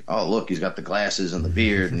Click. Oh, look, he's got the glasses and the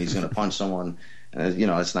beard, and he's going to punch someone.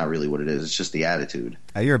 That's not really what it is. It's just the attitude.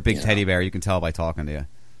 You're a big teddy bear. You can tell by talking to you.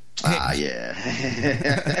 Yeah.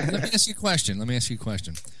 Let me ask you a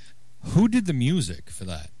question. Who did the music for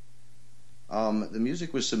that? The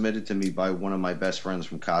music was submitted to me by one of my best friends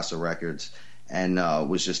from Casa Records, and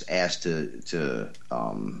was just asked to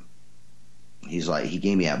he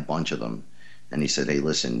gave me a bunch of them, and he said, hey,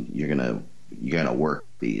 listen, you're gonna work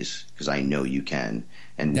these because I know you can.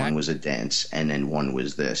 And one was a dance, and then one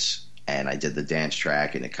was this, and I did the dance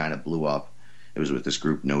track, and it kind of blew up. It was with this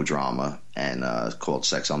group, No Drama, and called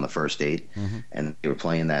Sex on the First Date, and they were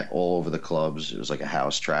playing that all over the clubs. It was like a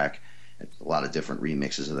house track, a lot of different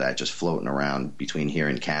remixes of that just floating around between here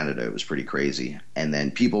and Canada. It was pretty crazy. And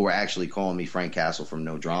then people were actually calling me Frank Castle from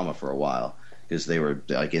No Drama for a while because they were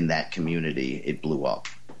like in that community. It blew up.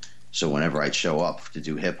 So whenever I'd show up to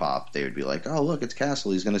do hip-hop, they would be like, oh, look, it's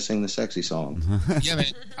Castle. He's going to sing the sexy song. Yeah, man.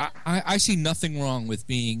 I see nothing wrong with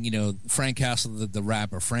being, Frank Castle the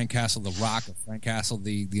rapper, Frank Castle the rocker, Frank Castle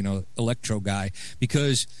the, electro guy,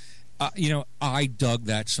 because, I dug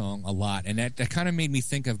that song a lot. And that kind of made me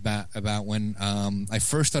think about when I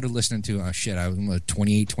first started listening to, I was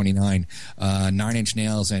 28, 29, 9 Inch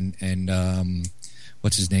Nails and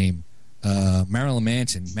what's his name? Marilyn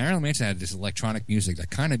Manson. Marilyn Manson had this electronic music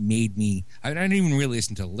that kind of made me. I didn't even really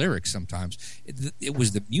listen to the lyrics sometimes. It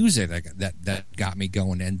was the music that got me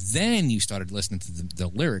going, and then you started listening to the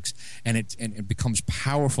lyrics, and it becomes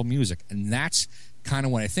powerful music, and that's kind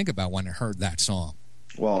of what I think about when I heard that song.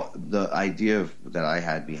 Well, the idea that I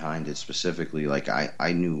had behind it specifically, like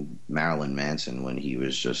I knew Marilyn Manson when he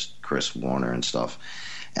was just Chris Warner and stuff,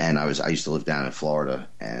 and I used to live down in Florida,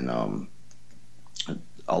 and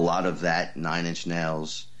a lot of that, 9 Inch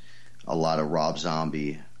Nails, a lot of Rob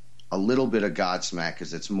Zombie, a little bit of Godsmack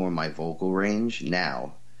because it's more my vocal range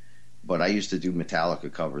now. But I used to do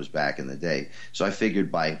Metallica covers back in the day. So I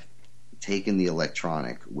figured by taking the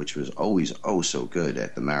electronic, which was always so good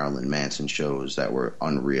at the Marilyn Manson shows that were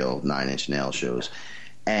unreal, 9 Inch Nails shows,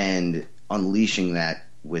 and unleashing that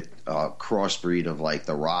with a crossbreed of like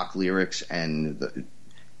the rock lyrics and the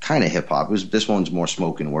kind of hip-hop. This one's more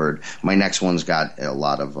spoken word. My next one's got a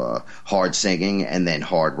lot of hard singing and then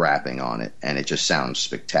hard rapping on it, and it just sounds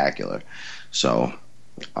spectacular. So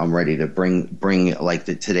I'm ready to bring like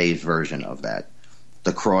today's version of that,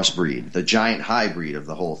 the crossbreed, the giant hybrid of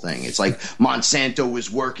the whole thing. It's like Monsanto is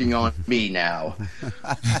working on me now.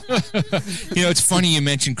 It's funny you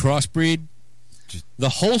mentioned crossbreed. The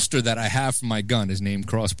holster that I have for my gun is named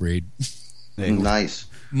Crossbreed. Nice.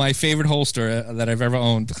 My favorite holster that I've ever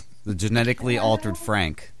owned. The genetically altered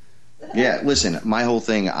Frank. Yeah, listen, my whole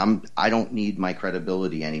thing, I don't need my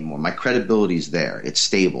credibility anymore. My credibility's there. It's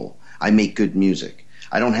stable. I make good music.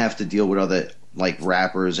 I don't have to deal with other like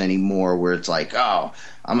rappers anymore where it's like, oh,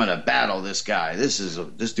 I'm going to battle this guy.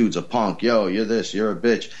 This dude's a punk. Yo, you're this, you're a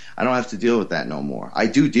bitch. I don't have to deal with that no more. I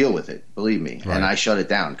do deal with it, believe me, right. And I shut it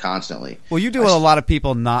down constantly. Well, you do with a lot of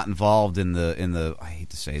people not involved in the I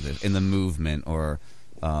hate to say this, in the movement or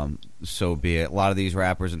so be it. A lot of these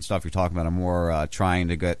rappers and stuff you're talking about are more trying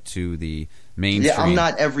to get to the mainstream. Yeah, I'm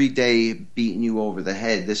not every day beating you over the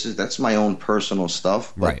head. That's my own personal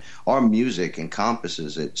stuff, but right. Our music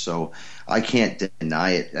encompasses it, so I can't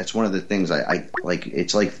deny it. That's one of the things I like.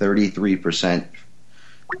 It's like 33%,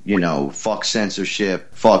 fuck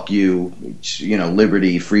censorship, fuck you,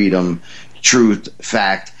 liberty, freedom, truth,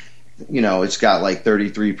 fact. it's got like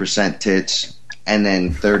 33% tits and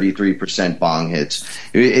then 33% bong hits.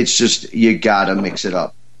 It's just, you gotta mix it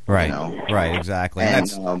up. Right, you know? Right, exactly.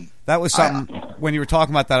 And, that was something, when you were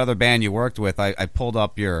talking about that other band you worked with, I pulled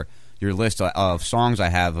up your list of songs I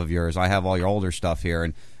have of yours. I have all your older stuff here,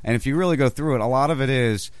 and if you really go through it, a lot of it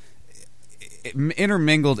is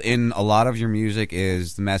intermingled in a lot of your music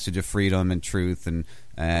is the message of freedom and truth and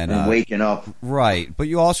waking up. Right, but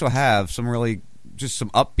you also have some really just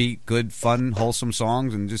some upbeat, good, fun, wholesome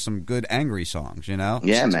songs and just some good angry songs, Yeah,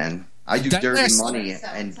 man. I do Dirty Money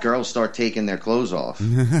and girls start taking their clothes off.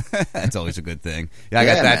 That's always a good thing. Yeah, I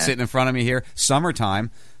got that man. sitting in front of me here.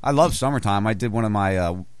 Summertime. I love Summertime. I did one of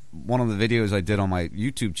the videos I did on my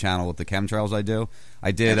YouTube channel with the chemtrails I do.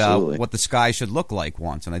 I did what the sky should look like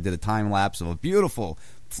once, and I did a time lapse of a beautiful,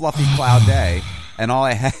 fluffy cloud day, and all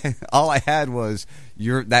I had was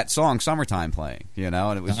that song "Summertime" playing, and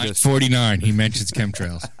it was just 49. He mentions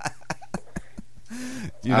chemtrails.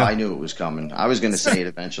 I knew it was coming. I was going to say it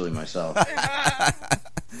eventually myself.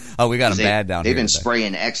 Oh, we got them bad down here. They've been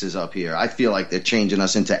spraying X's up here. I feel like they're changing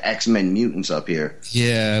us into X-Men mutants up here.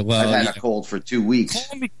 Yeah, well, I've had a cold for 2 weeks.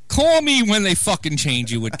 Call me when they fucking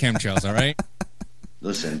change you with chemtrails, all right?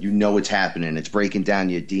 Listen, you know it's happening. It's breaking down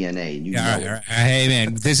your DNA, and you know it. All right. Hey,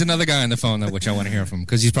 man, there's another guy on the phone, though, which I want to hear from,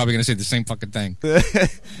 because he's probably going to say the same fucking thing.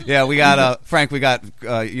 Yeah, we got, Frank, we got,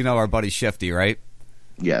 our buddy Shifty, right?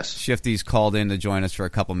 Yes. Shifty's called in to join us for a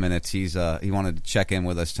couple minutes. He wanted to check in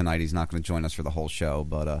with us tonight. He's not going to join us for the whole show,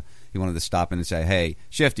 but he wanted to stop in and say, hey,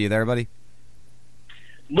 Shifty, you there, buddy?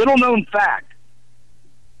 Little known fact.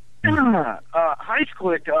 Heist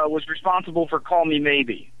Click was responsible for Call Me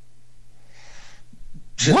Maybe.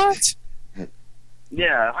 What?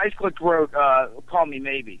 Yeah, Heist Click wrote Call Me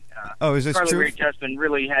Maybe. Is this Carly true? Rae Jepsen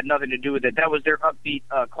really had nothing to do with it. That was their upbeat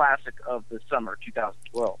classic of the summer,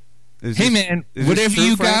 2012. Hey, man, whatever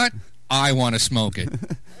you got, I want to smoke it.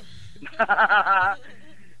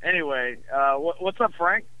 Anyway, what's up,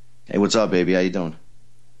 Frank? Hey, what's up, baby? How you doing?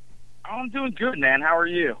 I'm doing good, man. How are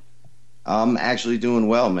you? I'm actually doing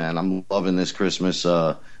well, man. I'm loving this Christmas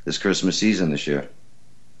season this year.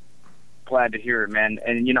 Glad to hear it, man.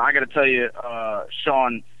 And, I got to tell you,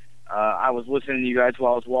 Sean, I was listening to you guys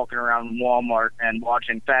while I was walking around Walmart and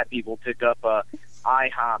watching fat people pick up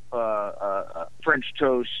IHOP French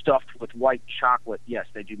toast stuffed with white chocolate. Yes,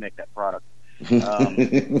 they do make that product.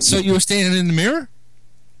 So you were standing in the mirror?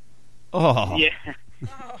 Oh. Yeah.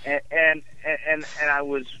 And I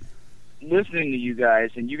was listening to you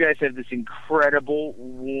guys, and you guys have this incredible,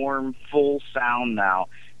 warm, full sound now.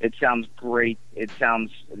 It sounds great. It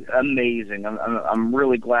sounds amazing. I'm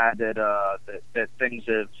really glad that things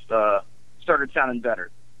have started sounding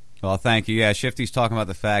better. Well, thank you. Yeah, Shifty's talking about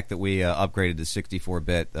the fact that we upgraded to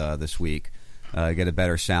 64-bit this week, get a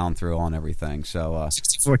better sound through on everything. So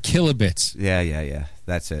 64 kilobits. Yeah.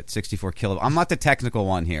 That's it. 64 kilobits. I'm not the technical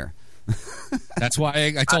one here. That's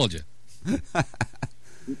why I told you.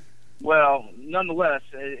 Well, nonetheless,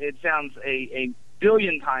 it sounds a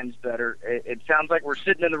billion times better. It sounds like we're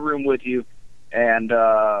sitting in the room with you, and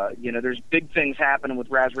there's big things happening with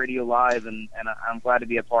Raz Radio Live, and I'm glad to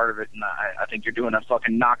be a part of it. And I think you're doing a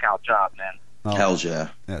fucking knockout job, man. Oh, Hells yeah.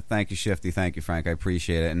 Thank you, Shifty. Thank you, Frank. I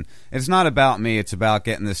appreciate it. And it's not about me. It's about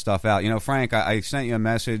getting this stuff out. Frank, I sent you a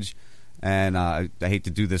message, and I hate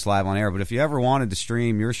to do this live on air, but if you ever wanted to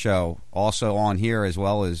stream your show also on here as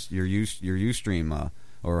well as your Ustream,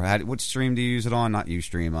 what stream do you use it on? Not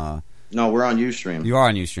Ustream. No, we're on Ustream. You are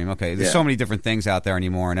on Ustream. Okay. There's so many different things out there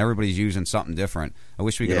anymore, and everybody's using something different. I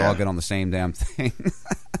wish we could all get on the same damn thing.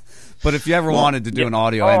 But if you ever wanted to do an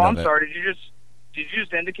audio end of it. I'm sorry. Did you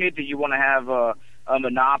just indicate that you want to have a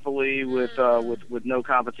monopoly with no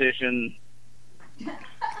competition?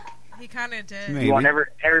 He kind of did. Maybe. You want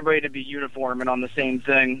everybody to be uniform and on the same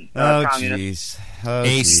thing. Oh, jeez.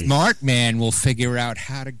 A smart man will figure out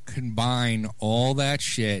how to combine all that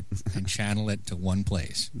shit and channel it to one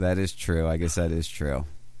place. That is true. I guess that is true.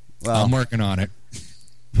 Well, I'm working on it.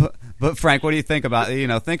 But Frank, what do you think about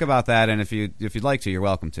think about that? And if you'd like to, you're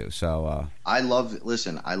welcome to. So I love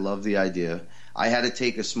the idea. I had to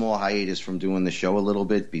take a small hiatus from doing the show a little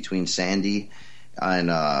bit between Sandy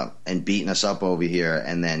and beating us up over here,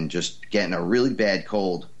 and then just getting a really bad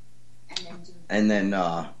cold, and then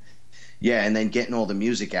getting all the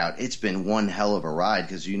music out. It's been one hell of a ride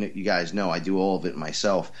because you guys know I do all of it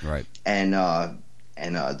myself, right? And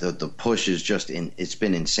the push is it's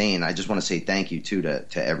been insane. I just want to say thank you too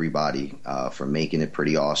to everybody for making it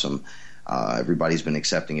pretty awesome. Everybody's been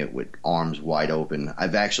accepting it with arms wide open.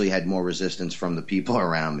 I've actually had more resistance from the people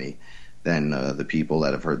around me than the people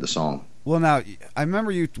that have heard the song. Well, now, I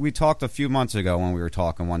remember we talked a few months ago when we were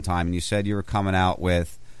talking one time, and you said you were coming out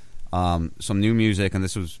with some new music, and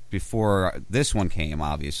this was before this one came,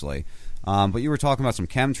 obviously. But you were talking about some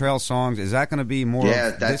chemtrail songs. Is that going to be more?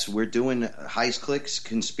 Yeah, we're doing Heist Clicks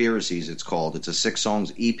Conspiracies. It's called. It's a 6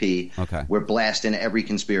 songs EP. Okay, we're blasting every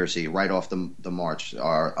conspiracy right off the march.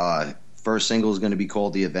 Our first single is going to be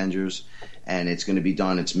called The Avengers, and it's going to be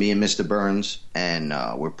done. It's me and Mr. Burns, and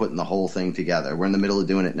we're putting the whole thing together. We're in the middle of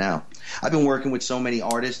doing it now. I've been working with so many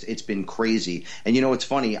artists. It's been crazy. And you know what's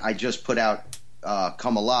funny? I just put out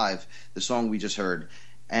Come Alive, the song we just heard,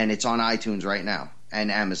 and it's on iTunes right now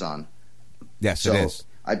and Amazon. Yes, so it is.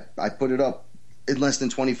 I put it up in less than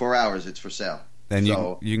 24 hours. It's for sale. And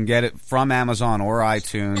you can get it from Amazon or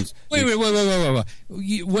iTunes. Wait.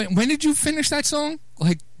 When did you finish that song?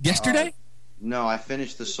 Like yesterday? No, I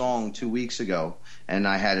finished the song 2 weeks ago, and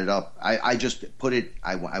I had it up. I just put it.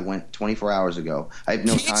 I went 24 hours ago. I have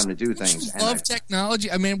no time to do things. You love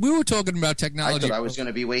technology. I mean, we were talking about technology. I thought I was going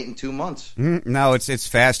to be waiting 2 months. No, it's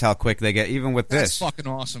fast how quick they get. Even with That's this, fucking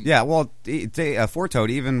awesome. Yeah, well, Four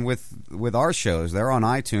Toed, even with our shows, they're on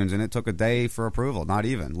iTunes, and it took a day for approval. Not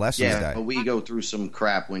even less than a day. But we go through some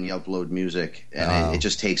crap when you upload music, and it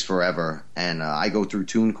just takes forever. And I go through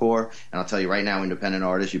TuneCore, and I'll tell you right now, independent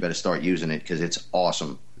artists, you better start using it because it's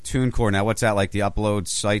awesome. TuneCore. Now, what's that, like the upload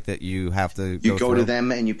site that you have to go to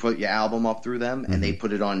them and you put your album up through them, and they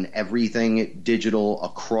put it on everything digital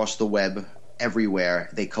across the web, everywhere.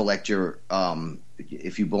 They collect your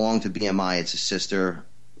if you belong to BMI, it's a sister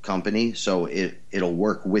company, so it'll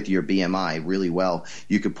work with your BMI really well.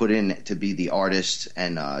 You could put in to be the artist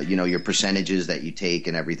and your percentages that you take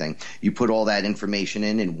and everything. You put all that information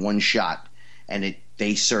in one shot, and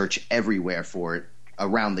they search everywhere for it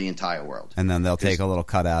around the entire world. And then they'll take a little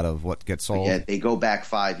cut out of what gets sold. Yeah, they go back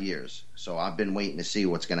 5 years. So I've been waiting to see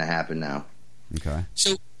what's going to happen now. Okay.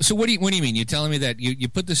 So what do you mean? You're telling me that you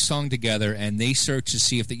put this song together and they search to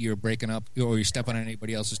see if that you're breaking up or you're stepping on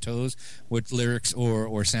anybody else's toes with lyrics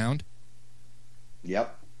or sound?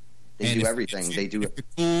 Yep. They do everything. They do it. If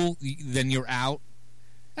you're cool, then you're out.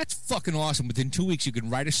 That's fucking awesome. Within 2 weeks, you can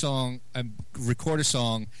write a song, record a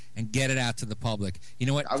song, and get it out to the public. You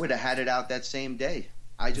know what? I would have had it out that same day.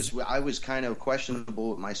 I was kind of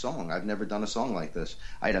questionable with my song. I've never done a song like this.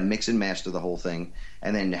 I had to mix and master the whole thing,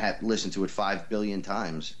 and then listen to it 5 billion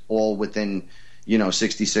times, all within.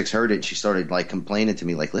 66 heard it. She started complaining to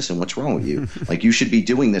me, listen, what's wrong with you? You should be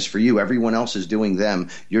doing this for you. Everyone else is doing them.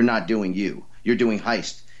 You're not doing you. You're doing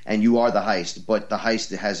Heist. And you are the Heist, but the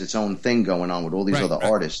Heist has its own thing going on with all these other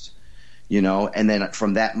artists, and then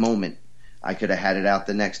from that moment, I could have had it out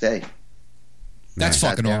the next day. That's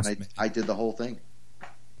fucking awesome. I did the whole thing.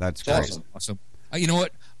 That's awesome. You know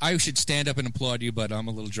what? I should stand up and applaud you, but I'm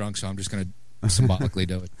a little drunk, so I'm just going to symbolically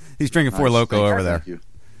do it. He's drinking Four Loco over there.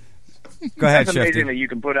 Go ahead, It's Shifty. amazing that you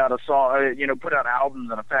can put out a song, put out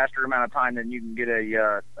albums in a faster amount of time than you can get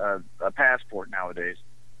a passport nowadays.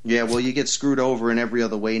 Yeah, well, you get screwed over in every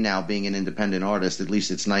other way now being an independent artist. At least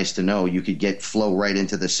it's nice to know you could flow right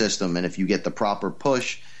into the system, and if you get the proper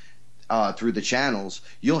push through the channels,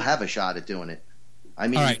 you'll have a shot at doing it. I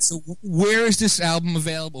mean, all right, so where is this album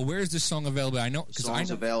available? Where is this song available? I know the song's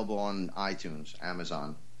available on iTunes,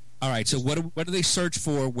 Amazon. All right, so what do they search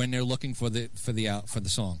for when they're looking for the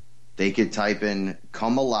song? They could type in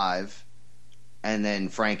 "Come Alive" and then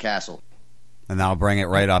Frank Castle. And I'll bring it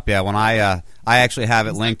right up. Yeah, when I actually have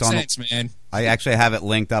it linked on. Man. I actually have it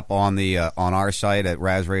linked up on the on our site at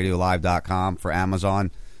razradiolive.com for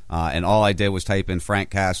Amazon, and all I did was type in Frank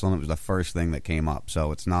Castle, and it was the first thing that came up.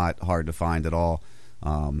 So it's not hard to find at all.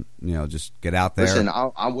 Just get out there. Listen,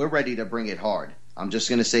 we're ready to bring it hard. I'm just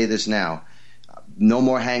going to say this now: no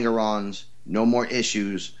more hanger-ons, no more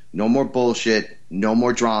issues. No more bullshit, no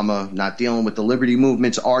more drama, not dealing with the Liberty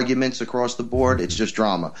Movement's arguments across the board. It's just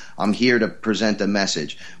drama. I'm here to present a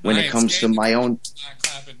message. When it comes to my own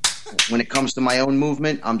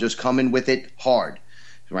movement, I'm just coming with it hard.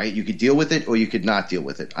 Right? You could deal with it or you could not deal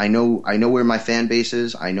with it. I know where my fan base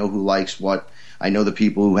is. I know who likes what. I know the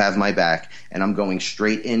people who have my back, and I'm going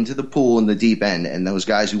straight into the pool in the deep end. And those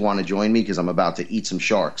guys who want to join me because I'm about to eat some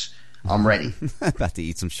sharks, I'm ready. About to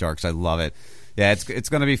eat some sharks. I love it. Yeah, it's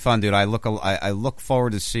going to be fun, dude. I look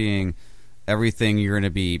forward to seeing everything you're going to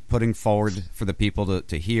be putting forward for the people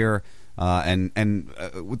to hear. And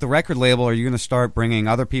with the record label, are you going to start bringing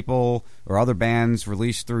other people or other bands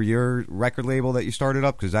released through your record label that you started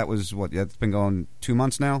up? Because that was it's been going 2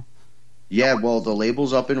 months now. Yeah, well, the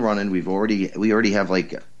label's up and running. We already have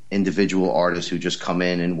individual artists who just come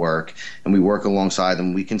in and work, and we work alongside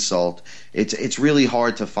them. We consult. It's really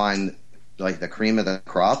hard to find like the cream of the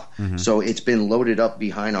crop. So it's been loaded up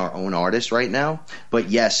behind our own artists right now. But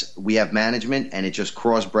yes, we have management, and it just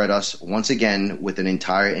crossbred us once again with an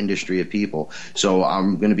entire industry of people. So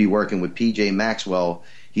I'm going to be working with PJ Maxwell.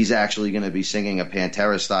 He's actually going to be singing a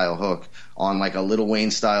Pantera style hook on like a Lil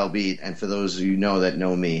Wayne style beat. And for those of you that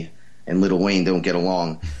know me and Lil Wayne don't get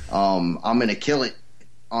along, I'm going to kill it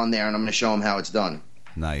on there, and I'm going to show him how it's done.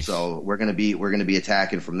 Nice. So we're gonna be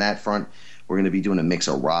attacking from that front. We're gonna be doing a mix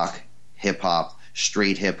of rock, hip hop,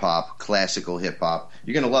 straight hip hop, classical hip hop.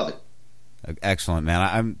 You're gonna love it. Excellent,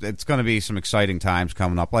 man. It's going to be some exciting times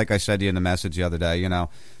coming up. Like I said to you in the message the other day, you know,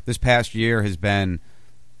 this past year has been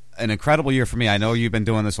an incredible year for me. I know you've been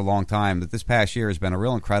doing this a long time, but this past year has been a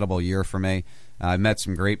real incredible year for me. I've met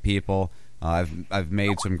some great people. I've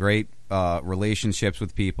made some great relationships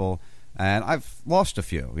with people. And I've lost a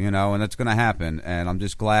few, you know, and it's going to happen. And I'm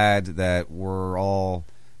just glad that we're all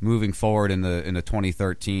moving forward in the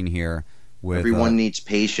 2013 here. With everyone needs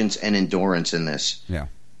patience and endurance in this. Yeah,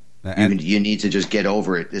 and you need to just get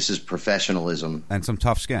over it. This is professionalism and some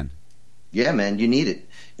tough skin. Yeah, man, you need it.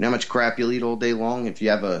 You know how much crap you'll eat all day long? If you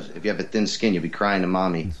have a thin skin, you'll be crying to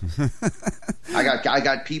mommy. I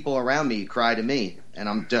got people around me cry to me, and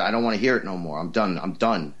I don't want to hear it no more. I'm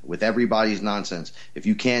done with everybody's nonsense. If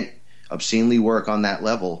you can't obscenely work on that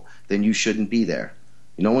level, then you shouldn't be there.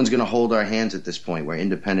 No one's going to hold our hands at this point. We're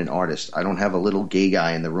independent artists. I don't have a little gay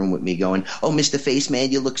guy in the room with me going, "Oh, Mr. Face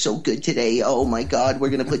Man, you look so good today. Oh, my God, we're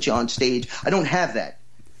going to put you on stage." I don't have that.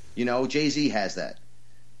 You know, Jay-Z has that.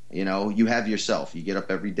 You know, you have yourself. You get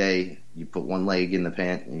up every day, you put one leg in the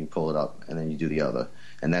pant, and you pull it up, and then you do the other.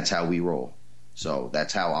 And that's how we roll. So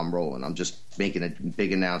that's how I'm rolling. I'm just making a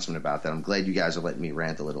big announcement about that. I'm glad you guys are letting me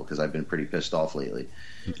rant a little because I've been pretty pissed off lately.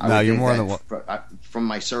 No, you're more than what. From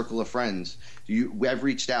my circle of friends, I've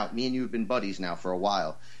reached out. Me and you have been buddies now for a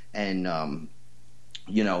while, and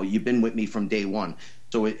you know, you've been with me from day one.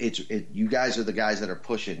 So you guys are the guys that are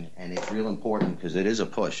pushing, and it's real important because it is a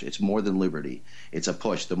push. It's more than liberty. It's a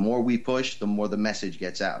push. The more we push, the more the message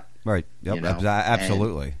gets out. Right. Yep. You know?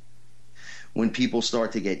 Absolutely. And when people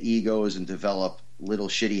start to get egos and develop little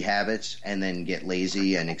shitty habits and then get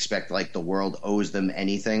lazy and expect like the world owes them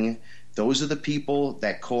anything, those are the people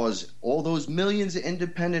that cause all those millions of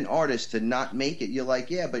independent artists to not make it. You're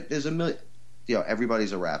like, yeah, but there's a million. You know,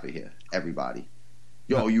 everybody's a rapper here. Everybody.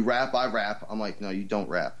 Yo, you rap, I rap. I'm like, no, you don't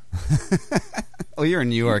rap. Oh, you're in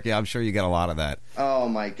New York. Yeah, I'm sure you get a lot of that. Oh,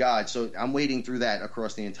 my God. So I'm wading through that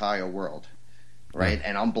across the entire world. Right,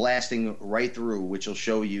 and I'm blasting right through, which will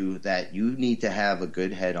show you that you need to have a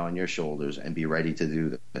good head on your shoulders and be ready to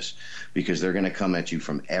do this, because they're going to come at you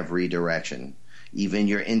from every direction. Even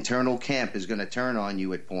your internal camp is going to turn on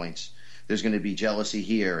you at points. There's going to be jealousy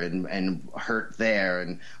here and hurt there,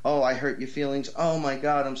 and, oh, I hurt your feelings. Oh, my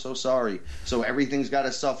God, I'm so sorry. So everything's got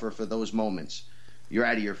to suffer for those moments. You're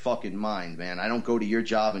out of your fucking mind, man. I don't go to your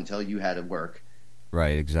job and tell you how to work.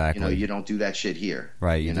 Right, exactly. You know, you don't do that shit here.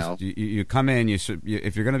 Right, you come in. If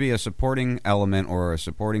you're going to be a supporting element or a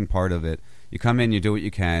supporting part of it, you come in, you do what you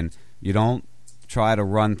can. You don't try to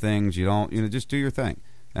run things. You don't, just do your thing.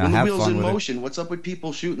 When the have wheel's fun in with motion, what's up with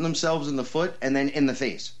people shooting themselves in the foot and then in the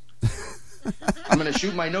face? I'm going to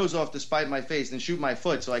shoot my nose off to spite my face and shoot my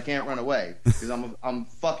foot so I can't run away because I'm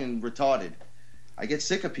fucking retarded. I get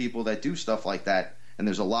sick of people that do stuff like that. And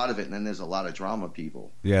there's a lot of it, and then there's a lot of drama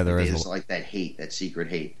people. Yeah, there is. It's like that hate, that secret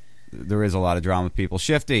hate. There is a lot of drama people.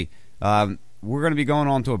 Shifty, we're going to be going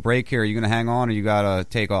on to a break here. Are you going to hang on, or you got to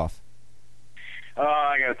take off?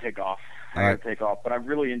 I got to take off. All right. But I've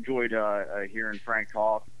really enjoyed hearing Frank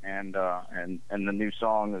talk, and the new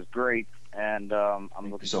song is great. And I'm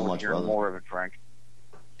looking forward to hearing more of it, Frank.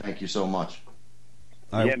 Thank you so much.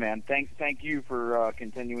 Right. Yeah, man. Thank you for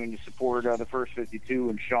continuing to support the First 52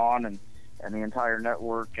 and Sean and the entire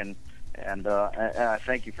network, and I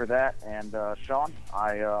thank you for that. And Sean,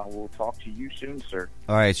 I will talk to you soon, sir.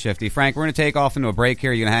 All right, Shifty. Frank, we're going to take off into a break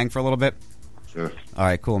here. You going to hang for a little bit? Sure. All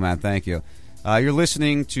right, cool, man. Thank you. You're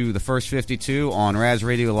listening to the First 52 on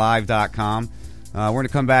RazRadioLive.com. We're going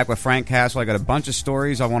to come back with Frank Castle. I got a bunch of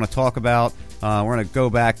stories I want to talk about. We're going to go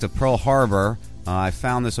back to Pearl Harbor. I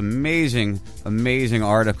found this amazing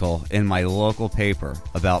article in my local paper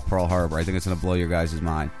about Pearl Harbor. I think it's going to blow your guys'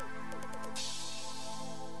 mind.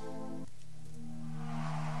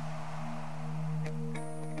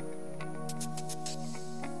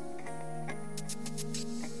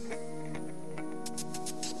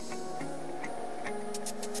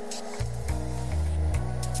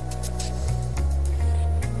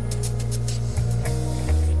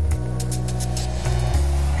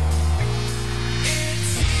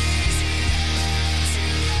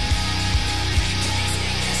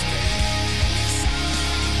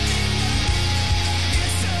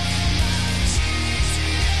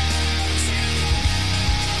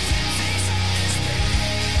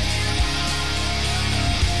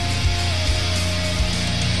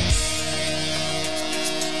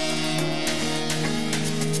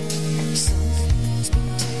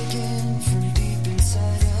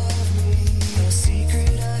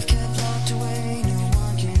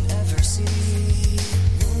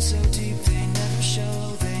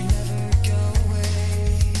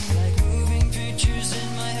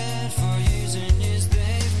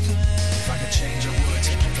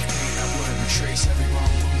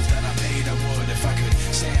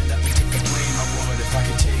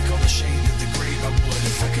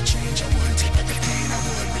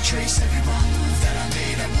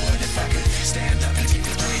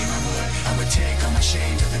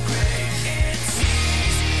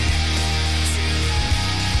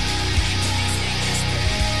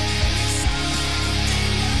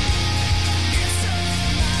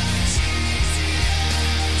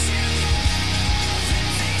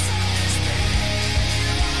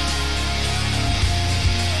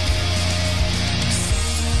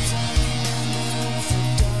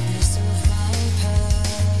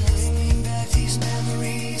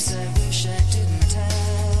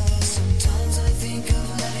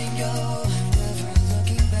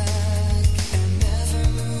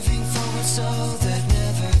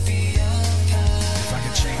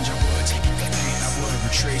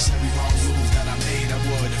 trace every wrong move that I made, I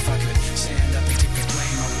would. If I could stand up and take the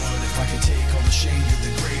blame, I would. If I could take all the shame to the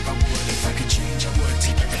grave, I would. If I could change, I would.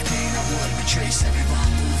 Take back the pain, I would. Retrace every wrong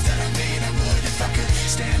move that I made, I would. If I could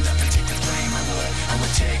stand up and take the blame, I would. I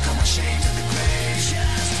would take all my shame to the grave.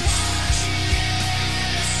 Just watch the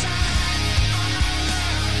inside on all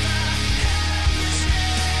of the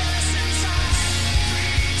helplessness inside,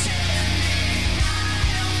 pretending I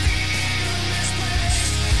don't feel this place.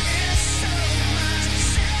 It's so much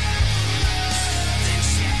simpler than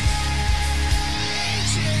change.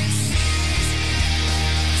 It's easy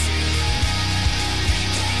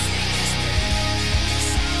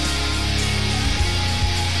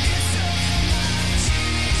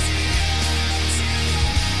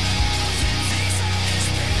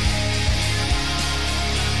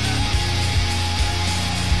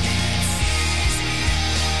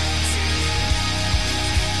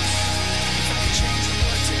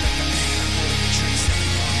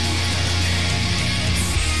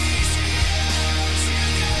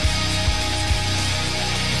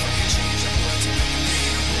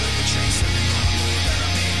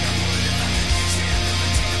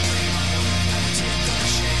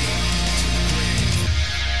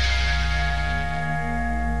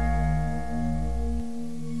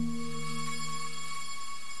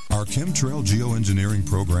Are chemtrail geoengineering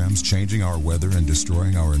programs changing our weather and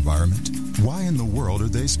destroying our environment? Why in the world are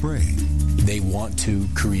they spraying? They want to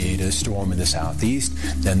create a storm in the southeast,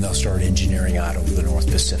 then they'll start engineering out over the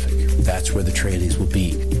North Pacific. That's where the tradies will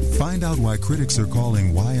be. Find out why critics are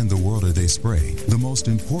calling Why in the World Are They Spraying the most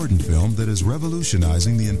important film that is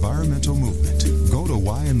revolutionizing the environmental movement. Go to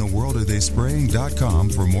whyintheworldaretheyspraying.com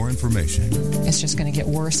for more information. It's just going to get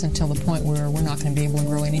worse until the point where we're not going to be able to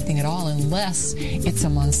grow anything at all unless it's a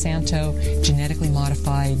Monsanto genetically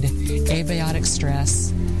modified, abiotic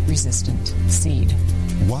stress resistant seed.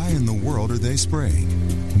 Why in the World Are They Spraying?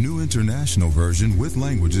 New international version with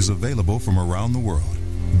languages available from around the world.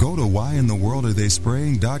 Go to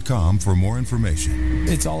whyintheworldaretheyspraying.com for more information.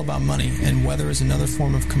 It's all about money, and weather is another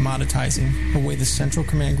form of commoditizing, a way the Central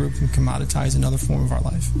Command Group can commoditize another form of our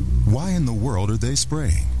life. Why in the world are they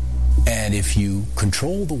spraying? And if you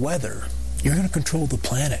control the weather, you're going to control the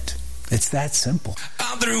planet. It's that simple.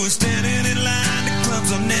 I'm through with standing in line. The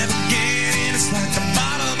clubs I'll never get in. It's like the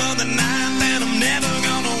bottom of the ninth, and I'm never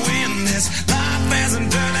gonna win this. Life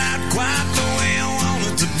hasn't turned out quite the way I want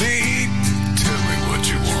it to be. Tell me what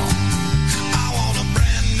you want. I want a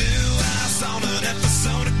brand new house on an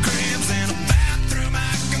episode of Cribs, and a bathroom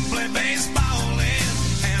I can play baseball in,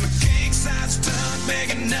 and a king-size tub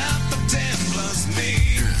big enough for 10 plus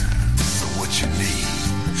me. So what you need?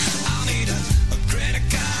 I'll need a credit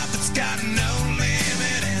card that's got no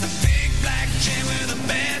limit, and a big black chain with a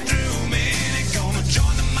bedroom in it. Gonna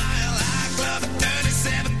join the Mile High Club at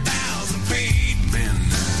 37,000 feet. Been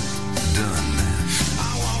done that.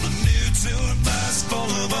 I want a new tour bus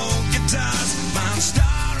full of old guitars. Find a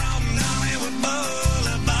star on Hollywood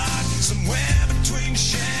Boulevard. Somewhere between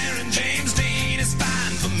Cher and James Dean is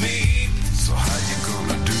fine for me. So how you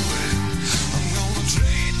gonna do it? I'm gonna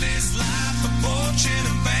trade this life for fortune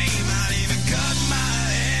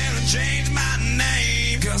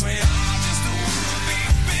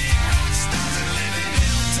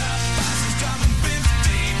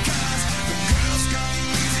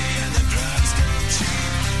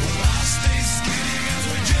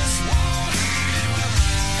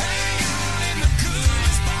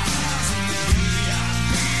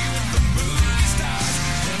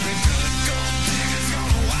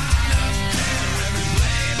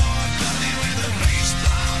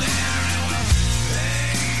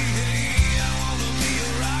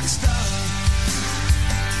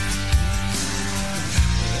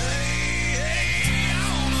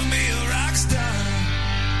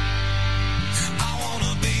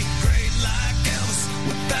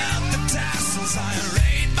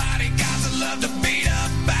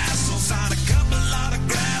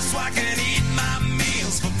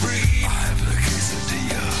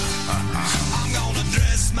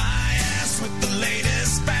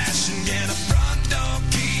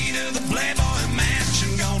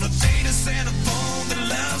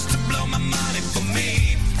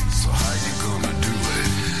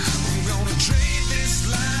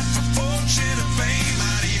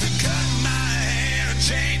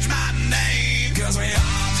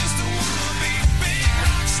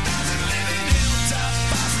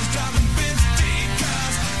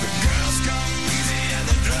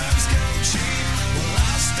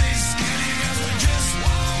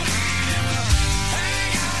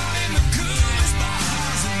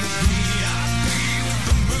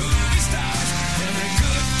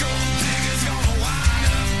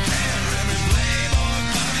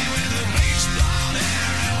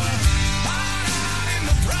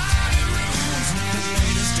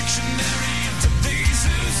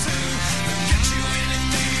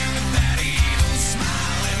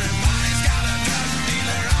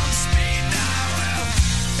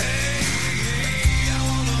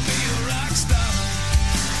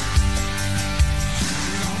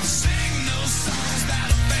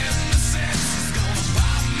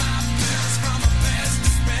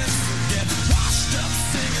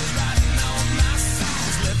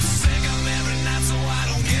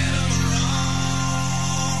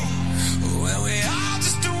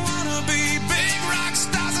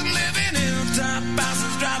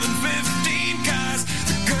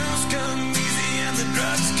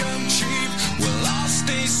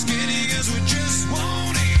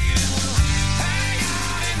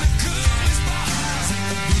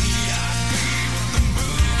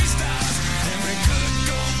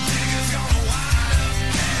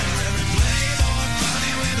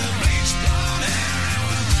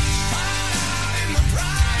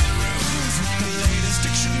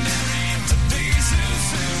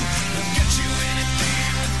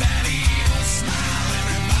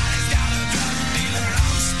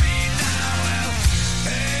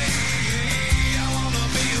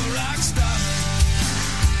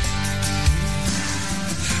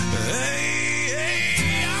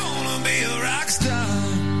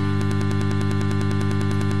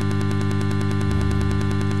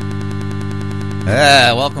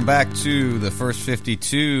Welcome back to the First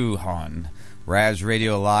 52 on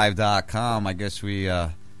RazRadioLive.com. I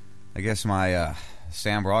guess my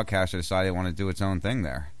Sam broadcaster decided it wanted to do its own thing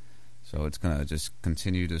there. So it's going to just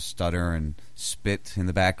continue to stutter and spit in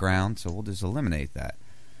the background, so we'll just eliminate that.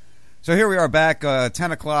 So here we are back,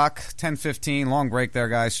 10 o'clock, 10:15, long break there,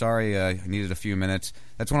 guys. Sorry, I needed a few minutes.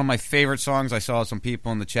 That's one of my favorite songs. I saw some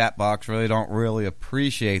people in the chat box don't really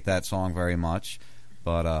appreciate that song very much,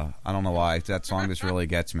 but I don't know why. That song just really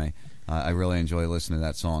gets me. I really enjoy listening to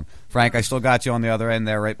that song. Frank, I still got you on the other end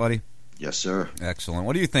there, right, buddy? Yes, sir. Excellent.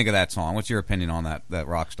 What do you think of that song? What's your opinion on that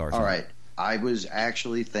Rockstar song? All right. I was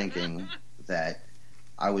actually thinking that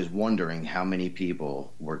I was wondering how many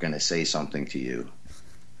people were going to say something to you,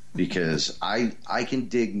 because I can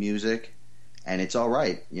dig music and it's all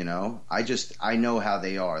right, you know. I know how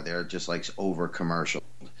they are. They're just like over commercial.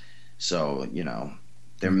 So, you know,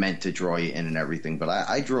 they're meant to draw you in and everything, but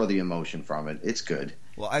I draw the emotion from it. It's good.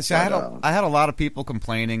 Well, I had a lot of people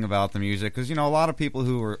complaining about the music because, you know, a lot of people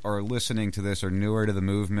who are listening to this are newer to the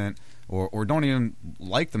movement or don't even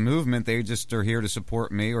like the movement. They just are here to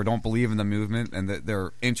support me or don't believe in the movement and that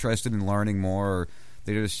they're interested in learning more, or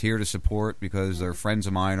they're just here to support because they're friends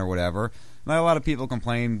of mine or whatever. And a lot of people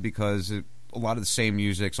complain because a lot of the same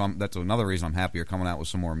music, so that's another reason I'm happy you're coming out with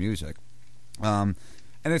some more music. And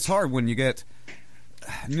it's hard when you get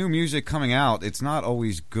new music coming out. It's not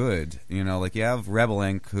always good, you know. Like you have Rebel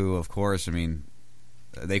Inc., who, of course, I mean,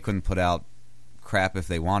 they couldn't put out crap if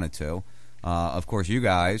they wanted to. Of course, you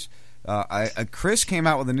guys. Chris came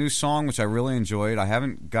out with a new song which I really enjoyed. I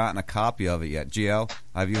haven't gotten a copy of it yet. Gio,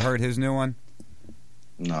 have you heard his new one?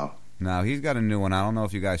 No. No, he's got a new one. I don't know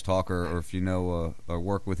if you guys talk or if you know or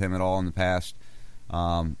work with him at all in the past. So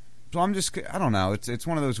I don't know. It's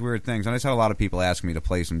one of those weird things. And I just had a lot of people ask me to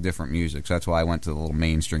play some different music, so that's why I went to the little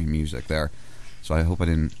mainstream music there. So I hope I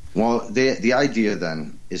didn't. Well, the idea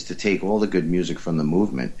then is to take all the good music from the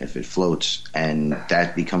movement, if it floats, and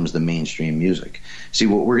that becomes the mainstream music. See,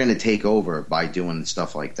 what we're going to take over by doing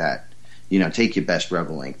stuff like that, you know, take your best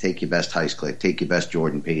Rebel Inc., take your best Heist Click, take your best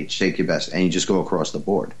Jordan Page, take your best, and you just go across the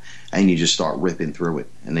board, and you just start ripping through it,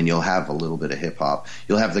 and then you'll have a little bit of hip-hop.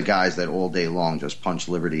 You'll have the guys that all day long just punch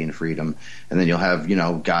liberty and freedom, and then you'll have, you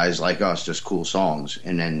know, guys like us, just cool songs,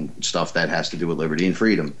 and then stuff that has to do with liberty and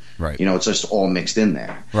freedom. Right. You know, it's just all mixed in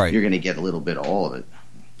there. Right. You're going to get a little bit of all of it.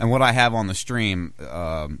 And what I have on the stream,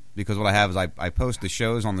 because what I have is I post the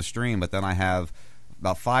shows on the stream, but then I have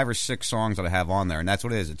about 5 or 6 songs that I have on there, and that's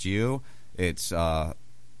what it is. It's you. It's Rebel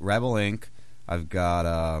Inc. I've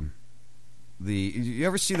got you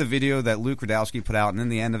ever see the video that Luke Radowski put out, and in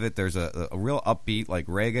the end of it there's a real upbeat, like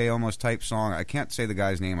reggae almost type song. I can't say the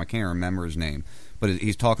guy's name. I can't remember his name. But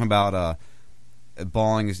he's talking about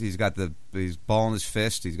balling. He's balling his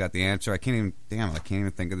fist. He's got the answer. I can't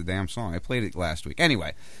even think of the damn song. I played it last week.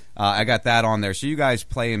 Anyway, I got that on there. So you guys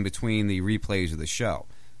play in between the replays of the show.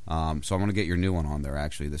 So I'm going to get your new one on there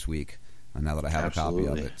actually this week. Now that I have Absolutely. a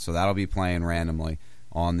copy of it, so that'll be playing randomly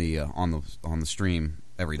on the stream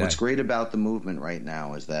every day. What's great about the movement right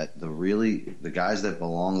now is that the guys that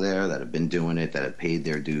belong there, that have been doing it, that have paid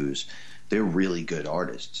their dues, they're really good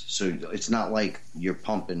artists. So it's not like you're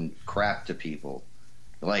pumping crap to people,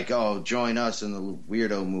 like, oh, join us in the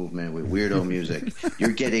weirdo movement with weirdo music.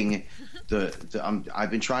 You're getting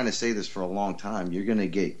I've been trying to say this for a long time. You're gonna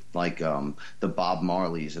get like the Bob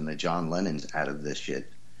Marleys and the John Lennons out of this shit.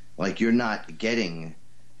 Like, you're not getting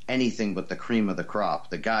anything but the cream of the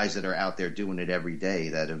crop. The guys that are out there doing it every day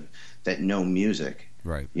that know music,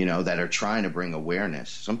 right? You know, that are trying to bring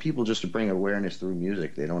awareness. Some people just bring awareness through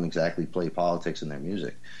music. They don't exactly play politics in their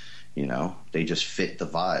music. You know, they just fit the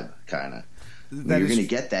vibe, kind of. You're going to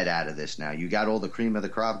get that out of this now. You got all the cream of the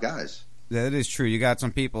crop guys. That is true. You got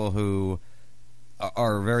some people who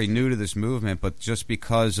are very new to this movement, but just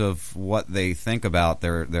because of what they think about,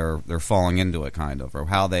 they're falling into it, kind of, or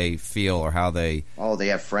how they feel, or how they. Oh, they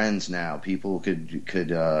have friends now. People could you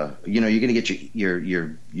know, you're going to get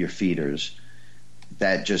your feeders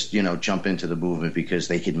that just, you know, jump into the movement because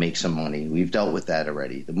they could make some money. We've dealt with that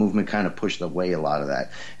already. The movement kind of pushed away a lot of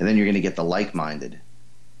that, and then you're going to get the like-minded,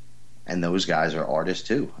 and those guys are artists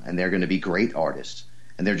too, and they're going to be great artists,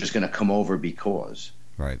 and they're just going to come over because.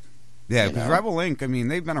 Right. Yeah, because Rebel Inc., I mean,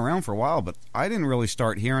 they've been around for a while, but I didn't really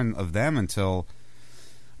start hearing of them until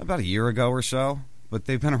about a year ago or so. But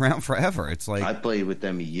they've been around forever. It's like I played with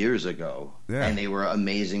them years ago, and they were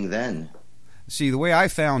amazing then. See, the way I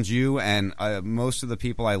found you and most of the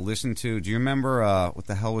people I listened to, do you remember what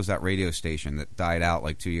the hell was that radio station that died out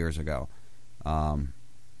like 2 years ago?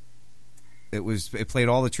 It played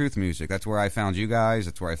all the truth music. That's where I found you guys.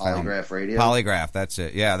 That's where I found Polygraph Radio. Polygraph. That's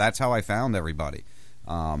it. Yeah, that's how I found everybody.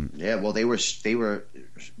 Yeah, well, they were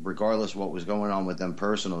regardless of what was going on with them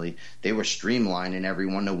personally, they were streamlining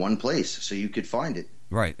everyone to one place so you could find it.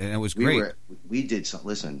 Right, and it was great. We did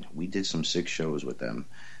some 6 shows with them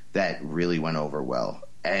that really went over well.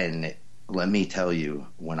 And let me tell you,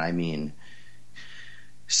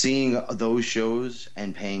 seeing those shows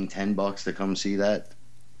and paying $10 to come see that,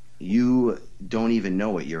 you don't even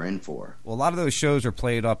know what you're in for. Well, a lot of those shows are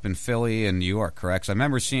played up in Philly and New York, correct? So I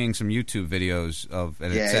remember seeing some YouTube videos of,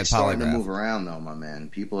 and it said it's starting to Polygraph. move around though, my man.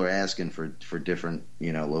 People are asking for different,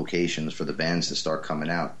 locations for the bands to start coming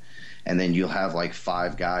out. And then you'll have like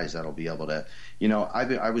 5 guys that'll be able to,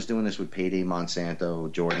 I was doing this with Payday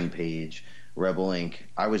Monsanto, Jordan Page, Rebel Inc.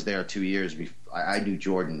 I was there 2 years before. I knew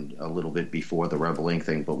Jordan a little bit before the Rebel Inc.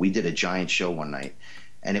 thing, but we did a giant show one night,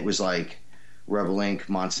 and it was like Rebel Inc.,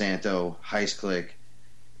 Monsanto, Heist Click,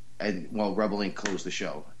 and Rebel Inc. closed the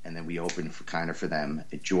show, and then we opened for them.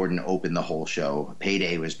 Jordan opened the whole show.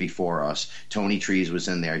 Payday was before us. Tony Trees was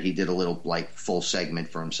in there. He did a little full segment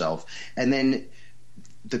for himself, and then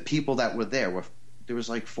the people that were there was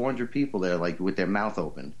like 400 people there, with their mouth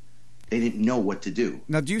open. They didn't know what to do.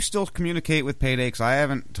 Now, do you still communicate with Payday? Because I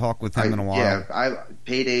haven't talked with him in a while. Yeah,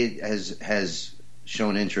 Payday has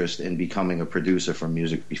shown interest in becoming a producer for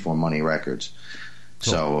Music Before Money Records.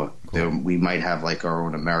 Cool. So we might have our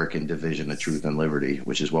own American division of Truth and Liberty,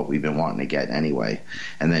 which is what we've been wanting to get anyway.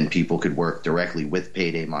 And then people could work directly with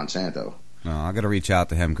Payday Monsanto. No, I got to reach out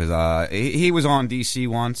to him because he was on DC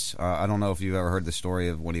once. I don't know if you've ever heard the story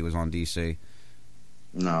of when he was on DC.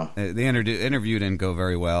 No. The interview didn't go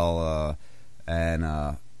very well, and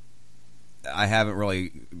I haven't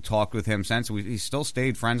really talked with him since. He still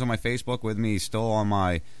stayed friends on my Facebook with me. He's still on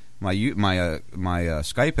my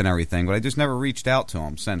Skype and everything, but I just never reached out to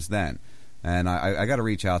him since then. And I got to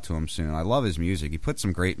reach out to him soon. I love his music. He put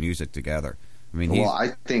some great music together. I mean,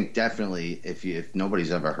 I think definitely if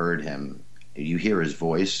nobody's ever heard him, you hear his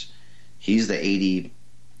voice. He's the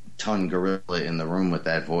 80-ton gorilla in the room with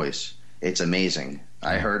that voice. It's amazing.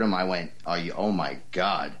 I heard him. I went, oh my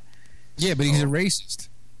God. Yeah, but he's a racist.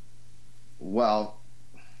 Well,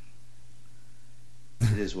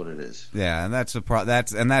 it is what it is. Yeah, and that's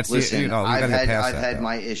Listen, I've had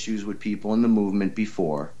my issues with people in the movement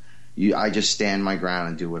before. I just stand my ground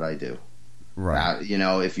and do what I do. Right.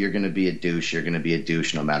 If you're going to be a douche, you're going to be a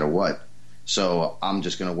douche no matter what. So I'm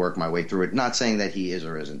just going to work my way through it. Not saying that he is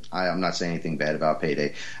or isn't. I'm not saying anything bad about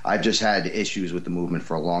Payday. I've just had issues with the movement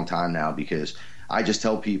for a long time now because I just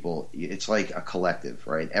tell people it's like a collective,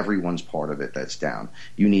 right? Everyone's part of it that's down.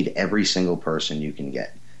 You need every single person you can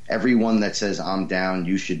get. Everyone that says I'm down,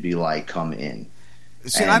 you should be like, come in.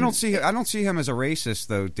 See, I don't see him as a racist,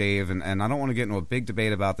 though, Dave, and I don't want to get into a big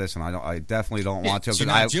debate about this, and I definitely don't want to. You're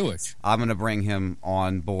not Jewish. I'm going to bring him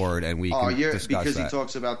on board, and we can discuss because that. he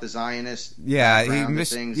talks about the Zionist. He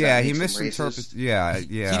misinterprets. Yeah.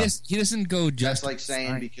 He doesn't go just. That's like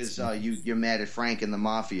saying because you're mad at Frank and the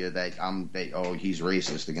mafia that he's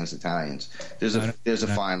racist against Italians. There's a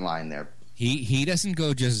fine line there. He doesn't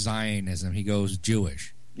go just Zionism. He goes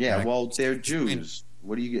Jewish. Yeah, right? Well, they're Jews.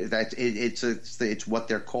 What do you? It's what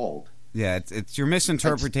they're called. Yeah, it's you're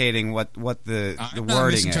misinterpreting what the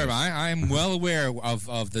wording is. I'm well aware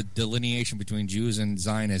of the delineation between Jews and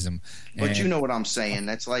Zionism. But you know what I'm saying.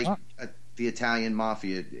 That's like the Italian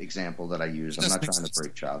mafia example that I use. I'm not trying to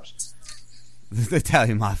break chops. The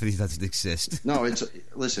Italian mafia doesn't exist. No, it's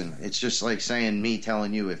just like saying me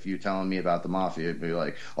telling you if you're telling me about the mafia, it'd be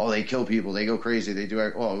like, oh, they kill people, they go crazy, they do.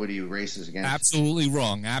 Oh, what are you racist against? Absolutely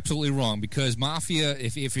wrong. Because mafia,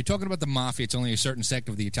 if you're talking about the mafia, it's only a certain sect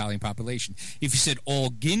of the Italian population. If you said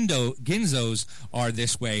all Ginzos are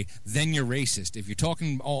this way, then you're racist. If you're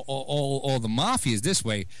talking all the mafia is this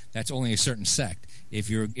way, that's only a certain sect. If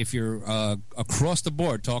you're across the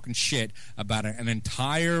board talking shit about an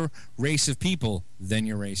entire race of people, then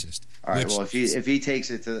you're racist. All right. Well, if he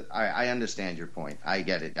takes it to, I understand your point. I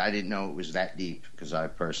get it. I didn't know it was that deep because I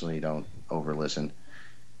personally don't over listen.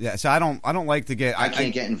 Yeah. So I don't like to get. I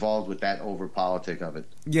can't get involved with that over politic of it.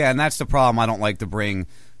 Yeah, and that's the problem. I don't like to bring.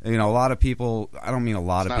 A lot of people. I don't mean a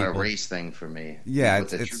lot of people. It's not a race thing for me. Yeah,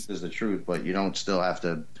 the truth is the truth, but you don't still have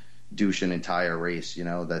to douche an entire race,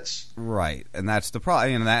 that's right, and that's the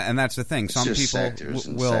problem, and that's the thing. Some people sectors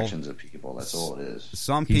and sections of people. That's all it is.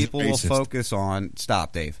 Some people will focus on.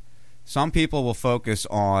 Stop, Dave. Some people will focus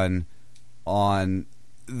on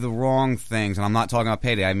the wrong things, and I'm not talking about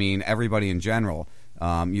Payday. I mean everybody in general.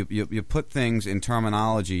 You put things in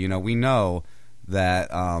terminology. We know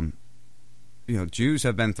that Jews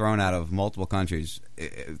have been thrown out of multiple countries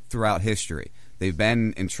throughout history. They've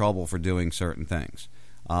been in trouble for doing certain things.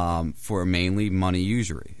 for mainly money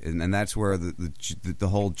usury, and that's where the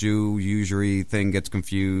whole Jew usury thing gets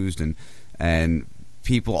confused, and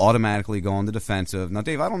people automatically go on the defensive. Now,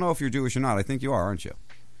 Dave, I don't know if you're Jewish or not. I think you are, aren't you?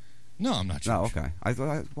 No, I'm not Jewish. Oh, okay.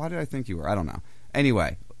 Why did I think you were? I don't know.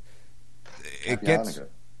 Anyway, Happy Hanukkah.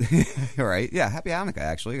 All right. Yeah, happy Hanukkah,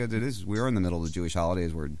 actually. It is. We're in the middle of the Jewish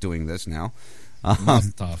holidays. We're doing this now.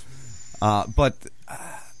 Tough. But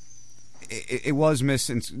it was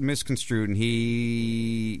misconstrued, and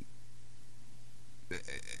he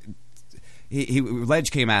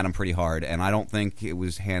Ledge came at him pretty hard, and I don't think it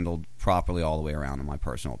was handled properly all the way around, in my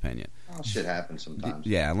personal opinion. Well, shit happens sometimes.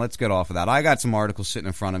 Yeah, and let's get off of that. I got some articles sitting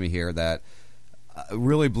in front of me here that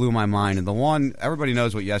really blew my mind, and the one, everybody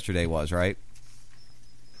knows what yesterday was, right?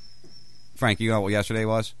 Frank, you know what yesterday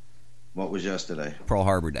was? What was yesterday? Pearl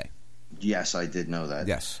Harbor Day. Yes, I did know that.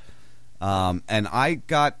 Yes. And I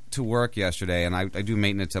got to work yesterday, and I do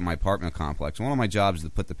maintenance at my apartment complex. One of my jobs is to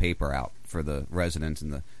put the paper out for the residents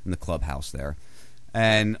in the clubhouse there.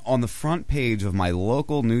 And on the front page of my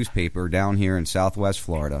local newspaper down here in Southwest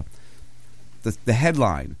Florida, the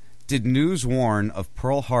headline, "Did News Warn of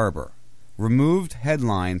Pearl Harbor? Removed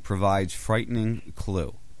headline provides frightening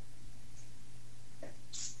clue."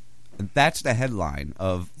 That's the headline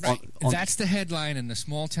of... Right. That's the headline in the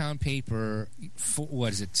small-town paper,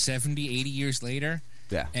 what is it, 70, 80 years later?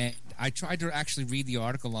 Yeah. And I tried to actually read the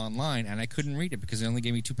article online, and I couldn't read it because it only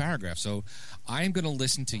gave me 2 paragraphs. So I'm going to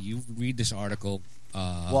listen to you read this article.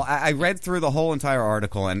 Well, I read through the whole entire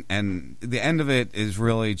article, and the end of it is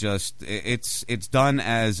really just... It's done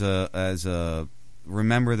as a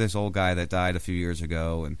remember this old guy that died a few years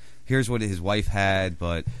ago, and here's what his wife had,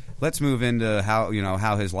 but... Let's move into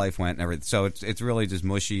how his life went and everything. So it's really just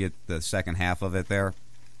mushy at the second half of it there.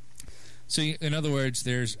 So in other words,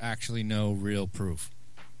 there's actually no real proof.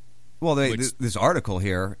 Well, this article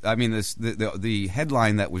here, I mean, the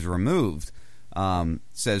headline that was removed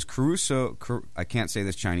says Caruso. I can't say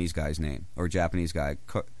this Chinese guy's name or Japanese guy.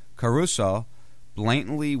 Caruso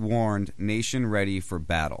blatantly warned nation ready for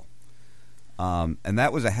battle, and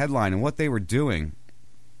that was a headline. And what they were doing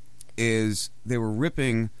is they were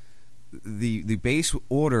ripping. The base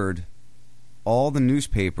ordered all the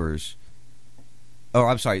newspapers. Oh,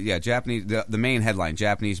 I'm sorry. Yeah, Japanese. The main headline: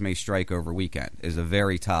 Japanese may strike over weekend is a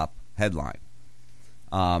very top headline.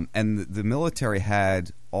 And the military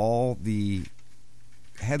had all the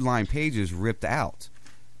headline pages ripped out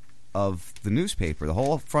of the newspaper. The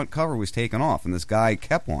whole front cover was taken off, and this guy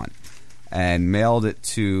kept one and mailed it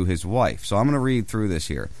to his wife. So I'm going to read through this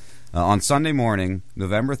here. On Sunday morning,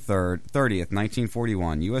 November 30th,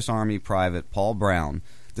 1941, U.S. Army Private Paul Brown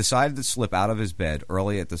decided to slip out of his bed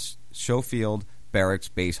early at the Schofield Barracks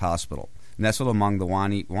Base Hospital, nestled among the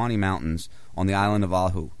Wani Mountains on the island of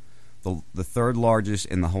Oahu, the third largest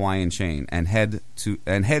in the Hawaiian chain, and headed to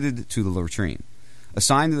the latrine.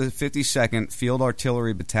 Assigned to the 52nd Field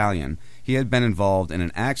Artillery Battalion, he had been involved in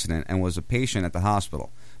an accident and was a patient at the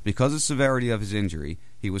hospital. Because of the severity of his injury,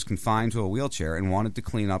 he was confined to a wheelchair and wanted to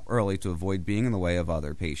clean up early to avoid being in the way of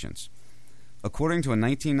other patients. According to a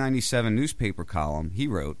 1997 newspaper column, he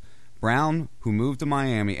wrote, Brown, who moved to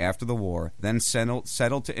Miami after the war, then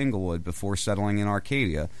settled to Inglewood before settling in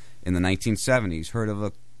Arcadia in the 1970s,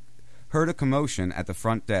 heard a commotion at the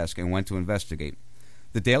front desk and went to investigate.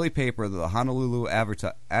 The daily paper, the Honolulu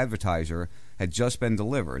Advertiser, had just been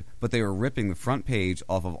delivered, but they were ripping the front page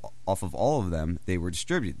off of all of them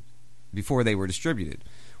before they were distributed.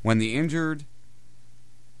 When he inquired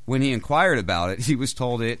about it, he was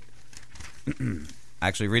told it.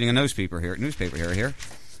 Actually, reading a newspaper here.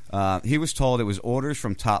 He was told it was orders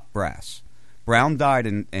from top brass. Brown died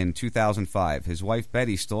in 2005. His wife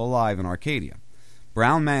Betty still alive in Arcadia.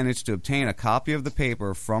 Brown managed to obtain a copy of the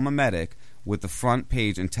paper from a medic with the front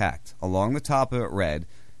page intact. Along the top of it read,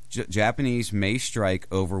 Japanese may strike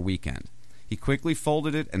over weekend. He quickly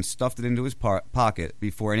folded it and stuffed it into his pocket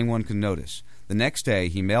before anyone could notice. The next day,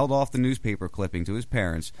 he mailed off the newspaper clipping to his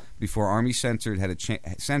parents before Army censors had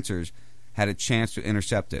a chance to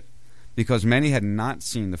intercept it. Because many had not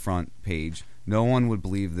seen the front page, no one would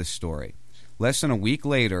believe this story. Less than a week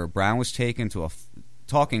later, Brown was taken to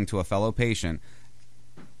talking to a fellow patient.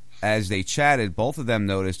 As they chatted, both of them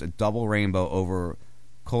noticed a double rainbow over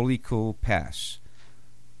Koliku Pass,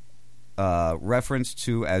 referenced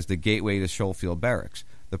to as the gateway to Schofield Barracks.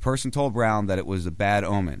 The person told Brown that it was a bad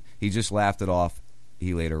omen. He just laughed it off,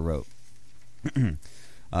 he later wrote.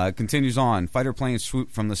 Continues on. Fighter planes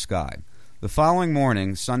swooped from the sky. The following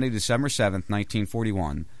morning, Sunday, December 7th,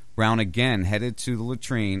 1941, Brown again headed to the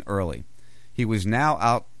latrine early. He was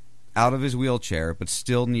now out of his wheelchair, but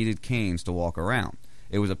still needed canes to walk around.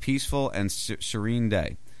 It was a peaceful and serene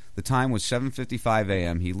day. The time was 7:55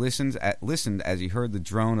 a.m. He listened as he heard the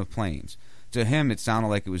drone of planes. To him, it sounded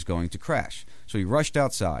like it was going to crash. So he rushed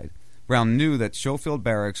outside. Brown knew that Schofield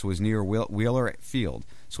Barracks was near Wheeler Field,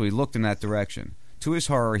 so he looked in that direction. To his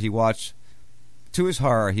horror, he watched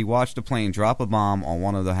a plane drop a bomb on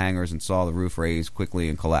one of the hangars and saw the roof raise quickly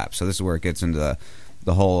and collapse. So this is where it gets into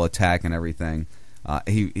the whole attack and everything.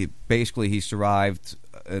 He survived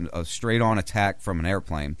a straight-on attack from an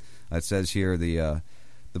airplane. It says here the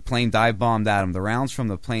plane dive-bombed at him. The rounds from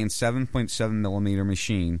the plane's 7.7 millimeter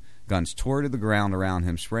machine guns tore to the ground around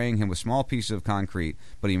him, spraying him with small pieces of concrete,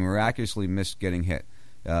 but he miraculously missed getting hit.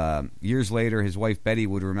 Years later, his wife Betty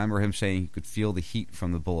would remember him saying he could feel the heat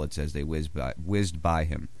from the bullets as they whizzed by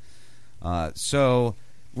him. So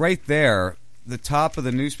right there, the top of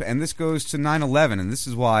the newspaper, and this goes to 9/11, and this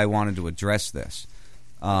is why I wanted to address this.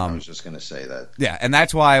 I was just going to say that. Yeah, and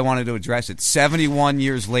that's why I wanted to address it. 71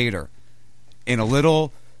 years later, in a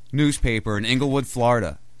little newspaper in Inglewood,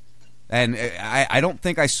 Florida. And I don't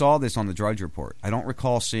think I saw this on the Drudge Report. I don't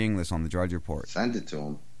recall seeing this on the Drudge Report. Send it to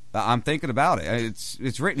him. I'm thinking about it.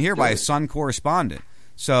 It's written here by a Sun correspondent.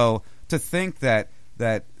 So to think that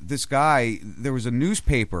this guy, there was a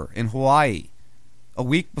newspaper in Hawaii a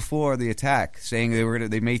week before the attack saying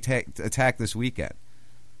they may attack this weekend.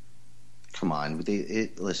 Come on,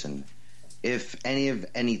 listen. If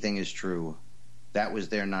anything is true, that was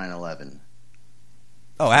their 9/11.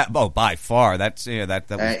 Oh, by far. That was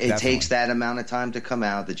it takes that amount of time to come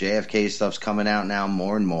out. The JFK stuff's coming out now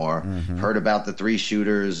more and more. Mm-hmm. Heard about the 3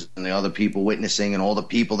 shooters and the other people witnessing and all the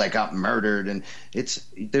people that got murdered. And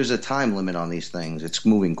there's a time limit on these things. It's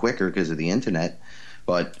moving quicker because of the internet.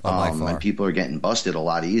 But and people are getting busted a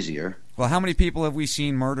lot easier. Well, how many people have we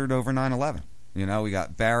seen murdered over 9/11? You know, we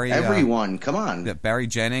got Barry. Everyone, come on. Barry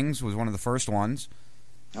Jennings was one of the first ones.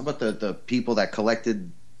 How about the people that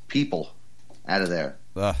collected people out of there?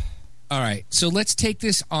 All right, so let's take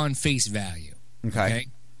this on face value. Okay.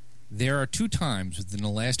 There are 2 times within the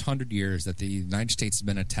last 100 years that the United States has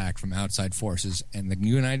been attacked from outside forces, and the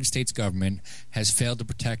United States government has failed to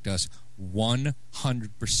protect us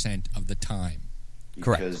 100% of the time.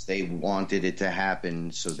 Because they wanted it to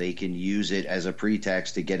happen so they can use it as a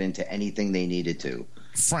pretext to get into anything they needed to.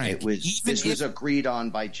 Frank, this was agreed on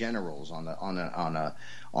by generals on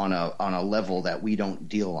a level that we don't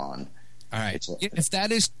deal on. All right. If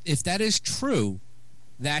that is true,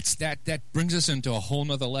 that brings us into a whole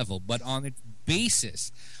nother level. But on its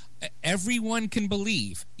basis, everyone can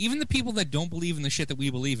believe, even the people that don't believe in the shit that we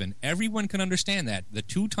believe in, everyone can understand that the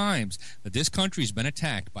 2 times that this country's been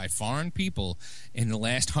attacked by foreign people in the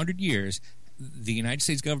last 100 years, the United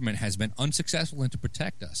States government has been unsuccessful in to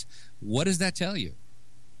protect us. What does that tell you?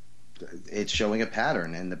 It's showing a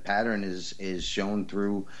pattern, and the pattern is shown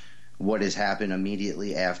through what has happened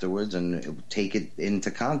immediately afterwards, and take it into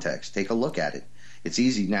context. Take a look at it. It's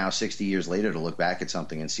easy now, 60 years later, to look back at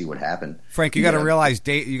something and see what happened. Frank, you got to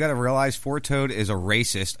realize, Four Toed is a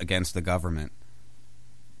racist against the government.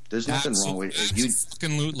 There's nothing wrong with it.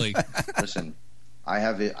 Absolutely. Listen, I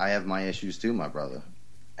have my issues too, my brother,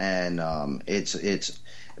 and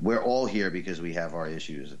we're all here because we have our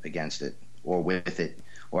issues against it or with it,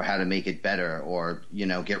 or how to make it better, or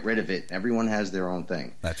get rid of it. Everyone has their own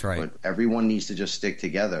thing. That's right. But everyone needs to just stick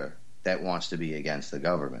together that wants to be against the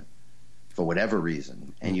government for whatever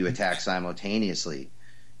reason, and you attack simultaneously.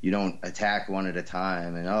 You don't attack one at a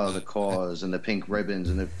time and the cause and the pink ribbons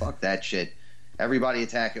and fuck that shit. Everybody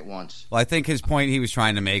attack at once. Well, I think his point he was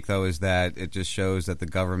trying to make, though, is that it just shows that the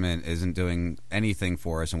government isn't doing anything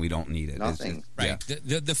for us and we don't need it. Nothing. Right.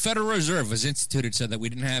 Yeah. The Federal Reserve was instituted so that we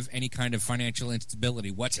didn't have any kind of financial instability.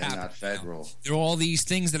 What's happening? Not federal. Now? There are all these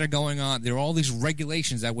things that are going on. There are all these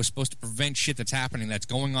regulations that were supposed to prevent shit that's happening that's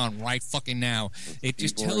going on right fucking now. It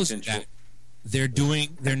just tells you that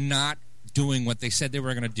they're not doing what they said they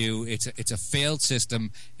were going to do. It's a failed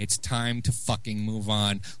system. It's time to fucking move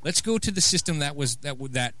on. Let's go to the system that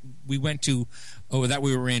we went to, or that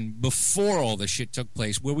we were in before all this shit took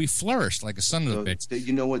place, where we flourished like a son of a bitch.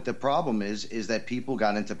 You know what the problem is that people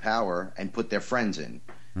got into power and put their friends in.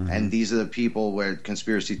 Mm-hmm. And these are the people where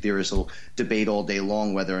conspiracy theorists will debate all day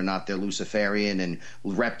long whether or not they're Luciferian and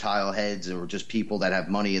reptile heads or just people that have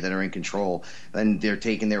money that are in control, and they're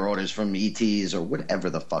taking their orders from ETs or whatever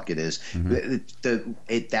the fuck it is.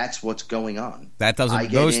 Mm-hmm. That's what's going on. That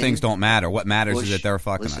doesn't. Those things don't matter. What matters is that they're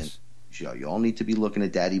fucking us. You all need to be looking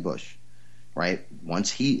at Daddy Bush, right?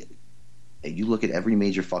 You look at every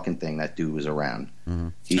major fucking thing that dude was around.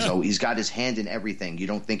 Mm-hmm. He's got his hand in everything. You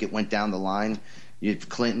don't think it went down the line? You have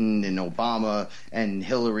Clinton and Obama and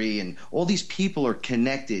Hillary and all these people are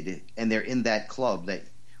connected, and they're in that club that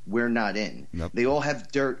we're not in. Nope. They all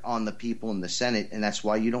have dirt on the people in the Senate, and that's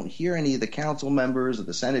why you don't hear any of the council members or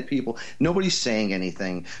the Senate people. Nobody's saying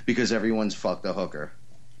anything because everyone's fucked a hooker.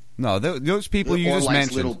 No, those people you or just likes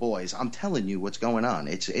mentioned. little boys. I'm telling you what's going on.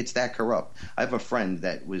 It's that corrupt. I have a friend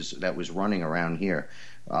that was running around here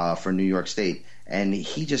for New York State, and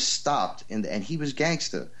he just stopped, and he was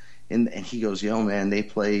gangster. And he goes, yo, man, they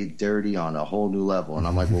play dirty on a whole new level. And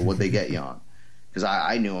I'm like, well, what'd they get you on? Because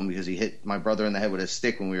I knew him because he hit my brother in the head with a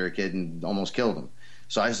stick when we were a kid and almost killed him.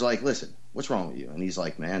 So I was like, listen, what's wrong with you? And he's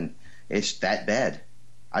like, man, it's that bad.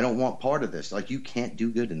 I don't want part of this. Like, you can't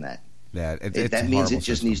do good in that. Yeah, that means it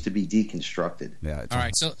just needs to be deconstructed. Yeah. All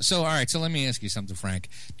right. So let me ask you something, Frank.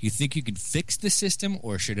 Do you think you can fix the system,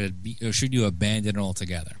 or should you abandon it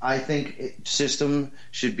altogether? I think system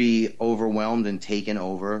should be overwhelmed and taken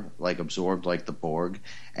over, like absorbed, like the Borg,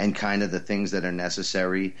 and kind of the things that are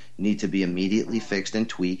necessary need to be immediately fixed and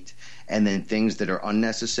tweaked, and then things that are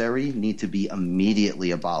unnecessary need to be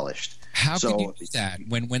immediately abolished. How can you do that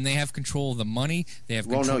when they have control of the money? They have.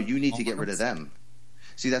 Well, no, you need to get rid of them.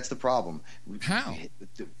 See, that's the problem. How?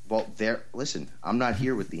 Well, listen, I'm not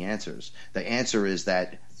here with the answers. The answer is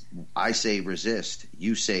that I say resist,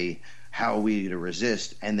 you say how are we to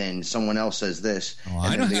resist, and then someone else says this,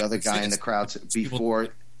 and then the other guy in the crowd before.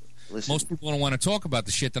 Listen, most people don't want to talk about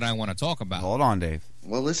the shit that I want to talk about. Hold on, Dave.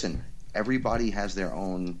 Well, listen, everybody has their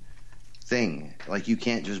own thing. Like, you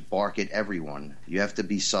can't just bark at everyone. You have to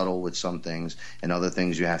be subtle with some things, and other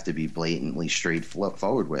things you have to be blatantly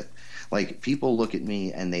straightforward with. Like, people look at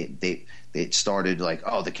me and they started like,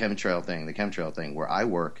 oh, the chemtrail thing. Where I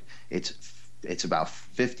work, it's about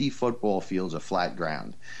 50 football fields of flat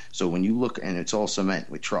ground. So when you look, and it's all cement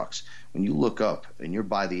with trucks. When you look up and you're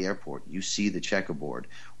by the airport, you see the checkerboard.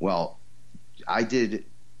 Well, I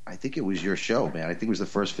think it was your show, man. I think it was the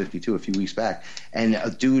first 52 a few weeks back. And a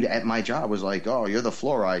dude at my job was like, oh, you're the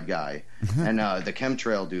fluoride guy and the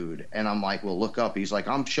chemtrail dude. And I'm like, well, look up. He's like,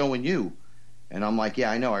 I'm showing you. And I'm like, yeah,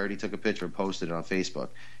 I know. I already took a picture and posted it on Facebook.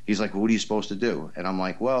 He's like, well, what are you supposed to do? And I'm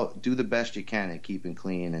like, well, do the best you can at keeping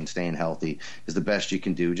clean and staying healthy is the best you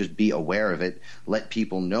can do. Just be aware of it. Let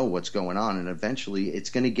people know what's going on. And eventually it's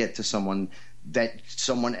going to get to someone,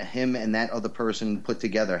 him and that other person put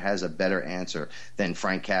together has a better answer than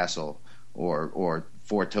Frank Castle or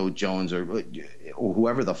Four-Toed Jones or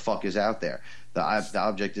whoever the fuck is out there. The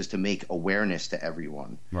object is to make awareness to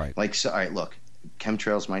everyone. Right. Like, so, all right, look.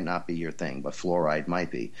 Chemtrails might not be your thing, but fluoride might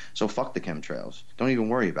be. So fuck the chemtrails. Don't even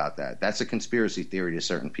worry about that. That's a conspiracy theory to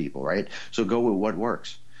certain people, right? So go with what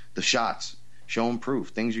works. The shots. Show them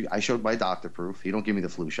proof. I showed my doctor proof. He don't give me the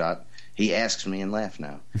flu shot. He asks me and laugh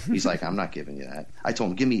now. He's like, I'm not giving you that. I told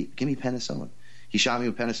him, give me penicillin. He shot me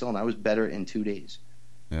with penicillin. I was better in 2 days.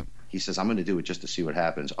 Yep. He says, I'm going to do it just to see what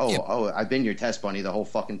happens. I've been your test bunny the whole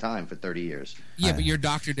fucking time for 30 years. Yeah, but your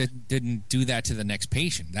doctor didn't do that to the next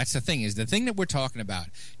patient. That's the thing. Is the thing that we're talking about.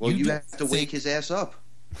 Well, you have to wake his ass up.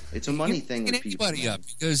 It's a money thing with people. Anybody up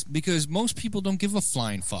because most people don't give a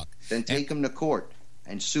flying fuck. Then take him to court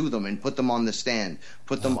and sue them and put them on the stand.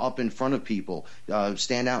 Put them up in front of people.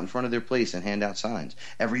 Stand out in front of their place and hand out signs.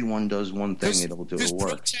 Everyone does one thing. It'll work.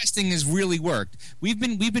 Protesting has really worked. We've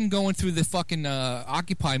been going through the fucking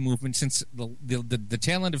Occupy movement since the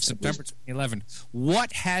tail end of September 2011.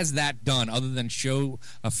 What has that done other than show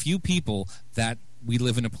a few people that we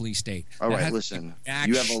live in a police state? All right, listen.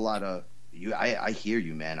 You have a lot of. I hear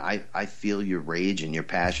you, man. I feel your rage and your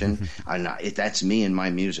passion. That's me and my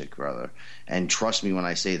music, brother. And trust me when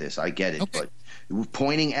I say this, I get it. Okay. But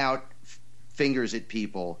pointing out fingers at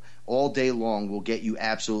people all day long will get you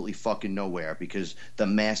absolutely fucking nowhere because the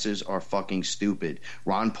masses are fucking stupid.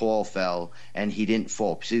 Ron Paul fell and he didn't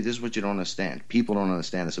fall. See, this is what you don't understand. People don't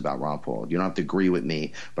understand this about Ron Paul. You don't have to agree with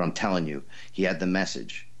me, but I'm telling you, he had the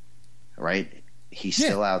message, right? He's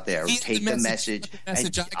still out there. Take the message.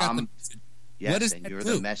 Yes, and you're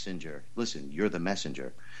the messenger. Listen, you're the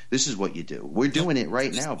messenger. This is what you do. We're doing it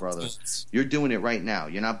right now, brother. You're doing it right now.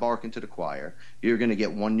 You're not barking to the choir. You're going to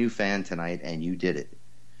get one new fan tonight, and you did it.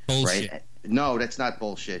 Bullshit. Right? No, that's not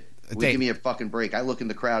bullshit. Give me a fucking break. I look in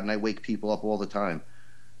the crowd, and I wake people up all the time.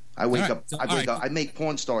 I wake up. I make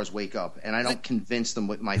porn stars wake up, and I don't convince them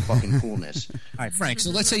with my fucking coolness. All right, Frank.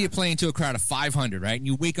 So let's say you're playing to a crowd of 500, right? And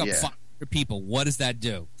you wake up 500 people. What does that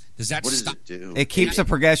do? Does that stop? Does it do? It keeps the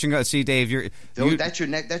progression going. See, Dave, that's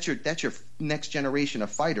your next generation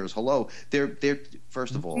of fighters. Hello, they're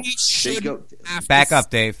first of all, they go back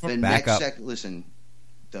up, Dave. Back up. Listen,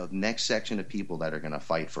 the next section of people that are going to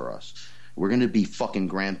fight for us, we're going to be fucking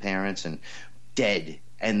grandparents and dead.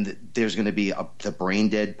 And there's going to be the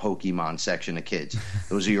brain-dead Pokemon section of kids.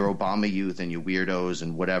 Those are your Obama youth and your weirdos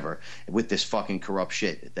and whatever with this fucking corrupt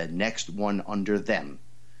shit. The next one under them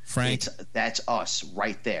Frank, that's us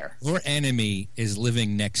right there. Your enemy is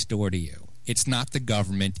living next door to you. It's not the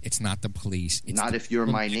government. It's not the police. It's not if you're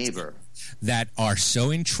my neighbor. That are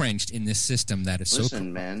so entrenched in this system that is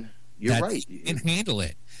Listen, man, you're right. You can handle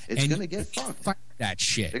it. It's going to get fucked. Fight that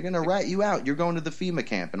shit. They're going to rat you out. You're going to the FEMA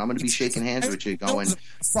camp, and I'm going to be shaking hands with you going...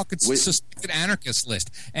 Fucking suspected anarchist list.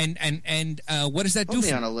 And what does that do for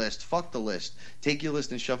me? Put on a list. Fuck the list. Take your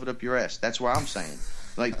list and shove it up your ass. That's what I'm saying.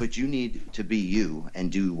 Like, but you need to be you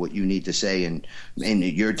and do what you need to say in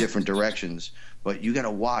your different directions. But you got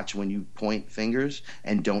to watch when you point fingers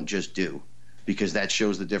and don't just do, because that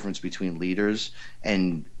shows the difference between leaders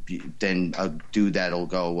and then a dude that'll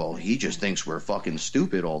go, well, he just thinks we're fucking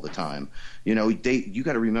stupid all the time. You know, you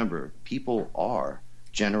got to remember, people are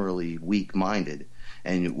generally weak-minded,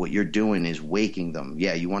 and what you're doing is waking them.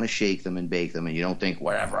 Yeah, you want to shake them and bake them, and you don't think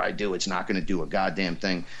whatever I do, it's not going to do a goddamn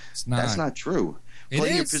thing. That's not true.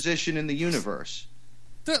 Play your position in the universe.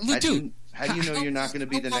 How do you know you're not going to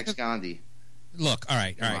be the next Gandhi? Look, all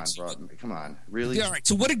right. Come on, really? All right.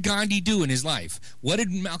 So, what did Gandhi do in his life? What did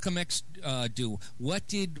Malcolm X do? What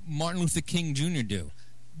did Martin Luther King Jr. do?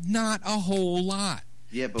 Not a whole lot.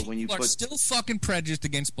 Yeah, but when you are still fucking prejudiced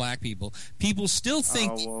against black people. People still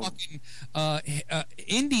think fucking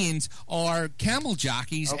Indians are camel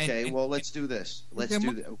jockeys. Okay, well, let's do this.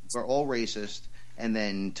 We're all racist. And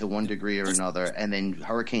then to one degree or another, and then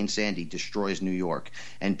Hurricane Sandy destroys New York,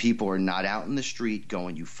 and people are not out in the street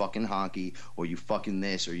going, you fucking honky, or you fucking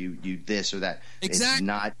this, or you this or that. Exactly.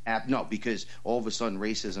 It's not no, because all of a sudden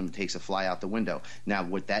racism takes a fly out the window. Now,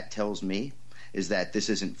 what that tells me is that this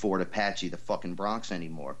isn't Fort Apache, the fucking Bronx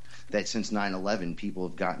anymore. That since 9/11, people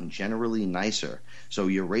have gotten generally nicer. So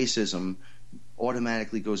your racism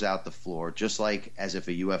automatically goes out the floor, just like as if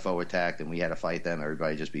a UFO attacked and we had to fight them,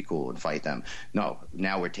 everybody just be cool and fight them. No,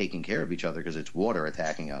 now we're taking care of each other because it's water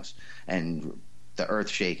attacking us and the earth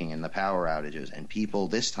shaking and the power outages, and people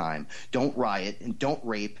this time don't riot and don't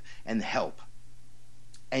rape and help.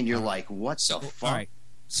 And you're like, what the fuck? All right.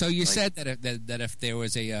 So you said that if there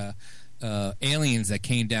was aliens that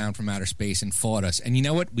came down from outer space and fought us, and you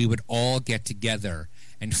know what, we would all get together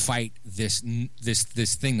and fight this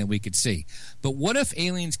thing that we could see. But what if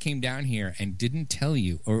aliens came down here and didn't tell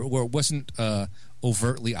you, or it wasn't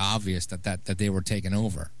overtly obvious that they were taking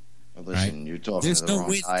over? Well, listen, right? You're talking to the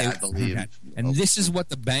wrong guy, I believe. And this is what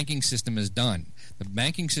the banking system has done. The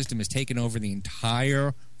banking system has taken over the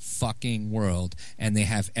entire fucking world, and they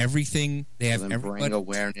have everything. They have everybody. Bring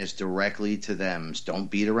awareness directly to them. Don't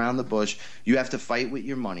beat around the bush. You have to fight with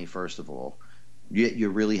your money, first of all. You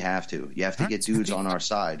really have to. You have to get dudes on our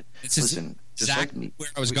side. Listen, just exactly like me. Where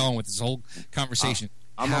I was going with this whole conversation.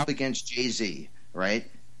 I'm up against Jay-Z, right?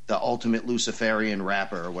 The ultimate Luciferian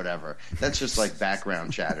rapper or whatever. That's just like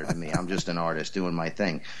background chatter to me. I'm just an artist doing my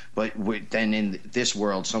thing. But then in this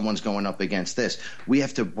world, someone's going up against this. We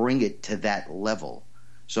have to bring it to that level.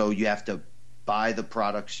 So you have to buy the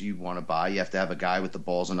products you want to buy. You have to have a guy with the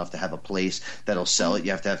balls enough to have a place that'll sell it.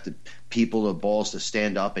 You have to have the people the balls to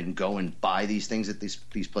stand up and go and buy these things at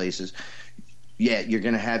these places. Yeah, you're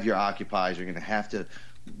going to have your occupies. You're going to have to,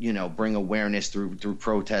 bring awareness through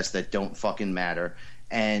protests that don't fucking matter,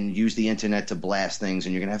 and use the internet to blast things.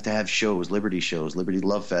 And you're going to have shows, Liberty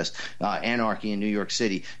Love Fest, Anarchy in New York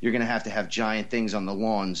City. You're going to have giant things on the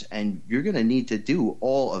lawns, and you're going to need to do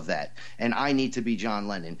all of that. And I need to be John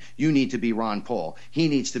Lennon. You need to be Ron Paul. He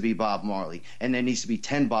needs to be Bob Marley. And there needs to be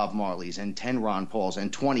 10 Bob Marleys and 10 Ron Pauls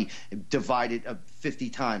and 20 divided 50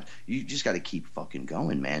 times. You just got to keep fucking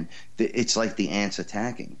going, man. It's like the ants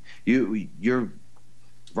attacking. You're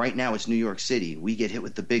right now, it's New York City. We get hit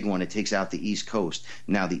with the big one. It takes out the East Coast.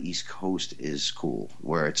 Now the East Coast is cool,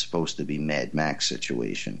 where it's supposed to be Mad Max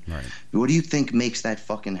situation. Right. What do you think makes that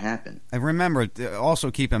fucking happen? And remember,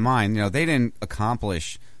 also keep in mind, they didn't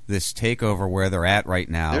accomplish this takeover where they're at right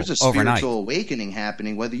now overnight. There's a overnight. spiritual awakening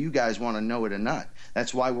happening, whether you guys want to know it or not.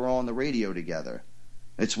 That's why we're all on the radio together.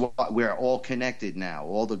 It's what we're all connected now.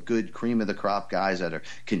 All the good cream of the crop guys that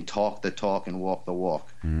can talk the talk and walk the walk.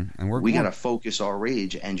 Mm-hmm. And we got to focus our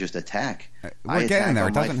rage and just attack. We're getting there.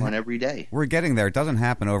 It doesn't happen every day. We're getting there. It doesn't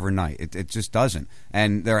happen overnight. It just doesn't.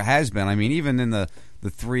 And there has been. I mean, even in the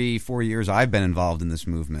 3-4 years I've been involved in this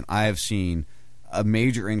movement, I have seen a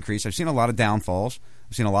major increase. I've seen a lot of downfalls.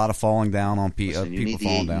 I've seen a lot of falling down on people. You need the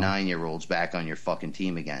falling 8 and down. 9-year-olds back on your fucking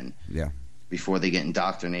team again. Yeah. Before they get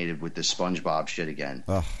indoctrinated with this SpongeBob shit again.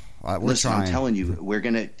 Listen, I'm telling you,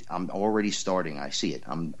 I'm already starting. I see it.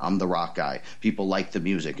 I'm the rock guy. People like the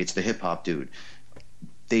music. It's the hip hop dude.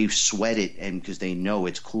 They sweat it, and because they know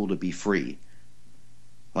it's cool to be free.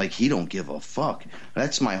 Like, he don't give a fuck.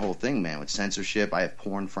 That's my whole thing, man. With censorship, I have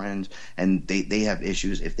porn friends, and they have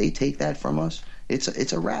issues. If they take that from us,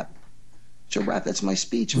 It's a rap. It's a rap. That's my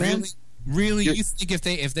speech, man. Really, you think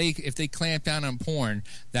if they clamp down on porn,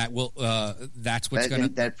 that will that's what's going to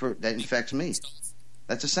that infects me?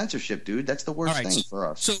 That's a censorship, dude. That's the worst thing for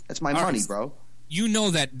us. So, that's my money, bro. You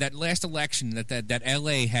know that last election that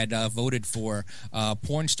L.A. had voted for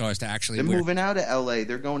porn stars to actually. They're moving out of L.A.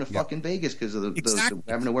 They're going to fucking Vegas because of the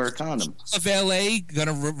having to wear a condom. Of L.A. going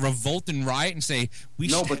to revolt and riot and say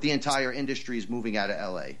but the entire industry is moving out of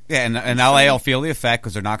L.A. Yeah, and L.A. will feel the effect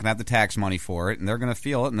because they're not going to have the tax money for it, and they're going to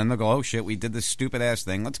feel it, and then they'll go, "Oh shit, we did this stupid ass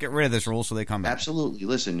thing. Let's get rid of this rule," so they come back. Absolutely.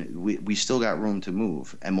 Listen, we still got room to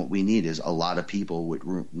move, and what we need is a lot of people with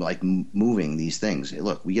moving these things.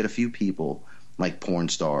 Look, we get a few people like porn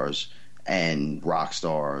stars and rock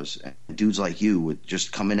stars and dudes like you with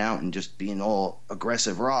just coming out and just being all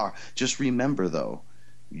aggressive raw. Just remember, though,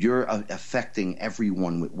 you're affecting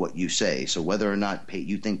everyone with what you say. So whether or not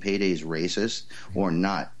you think Payday is racist or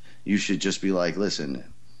not, you should just be like, listen,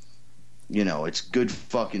 it's good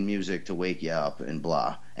fucking music to wake you up and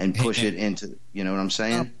blah, and push it into, you know what I'm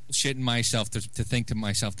saying? I'm shitting myself to think to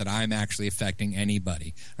myself that I'm actually affecting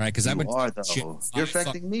anybody, right? Because you're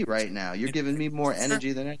affecting me right now. You're giving me more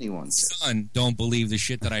energy than anyone. Son, don't believe the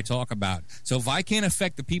shit that I talk about. So if I can't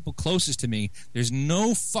affect the people closest to me, there's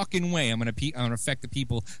no fucking way I'm gonna affect the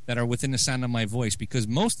people that are within the sound of my voice, because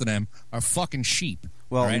most of them are fucking sheep.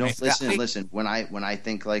 Well, right? Listen. When I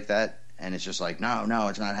think like that, and it's just like, no,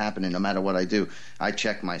 it's not happening no matter what I do, I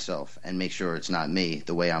check myself and make sure it's not me,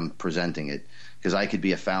 the way I'm presenting it. Because I could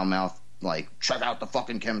be a foul mouth, like, check out the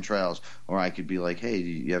fucking chemtrails. Or I could be like, hey,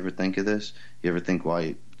 you ever think of this? You ever think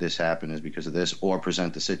why this happened is because of this? Or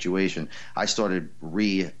present the situation. I started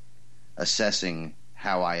reassessing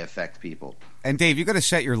how I affect people. And Dave, you got to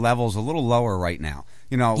set your levels a little lower right now.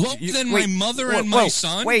 Lower than my mother and my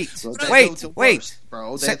son? Wait.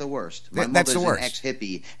 Bro, they're the worst. My mother's an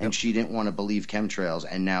ex-hippie, and she didn't want to believe chemtrails,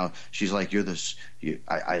 and now she's like,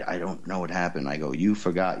 I don't know what happened. I go, you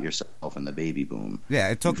forgot yourself in the baby boom. Yeah,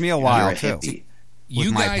 it took me a while, too.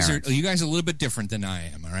 You guys are a little bit different than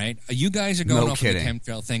I am, all right? You guys are going off the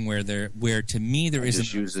chemtrail thing where to me there isn't.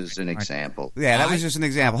 Just use as an example. Yeah, that was just an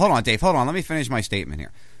example. Hold on, Dave. Hold on. Let me finish my statement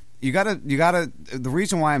here. You gotta. The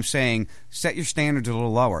reason why I'm saying set your standards a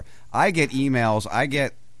little lower. I get emails, I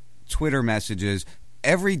get Twitter messages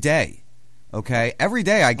every day. Okay, every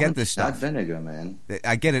day I get this stuff. Not vinegar, man.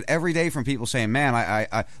 I get it every day from people saying, "Man,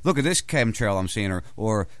 I look at this chemtrail I'm seeing,"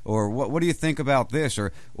 or what do you think about this,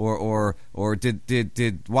 or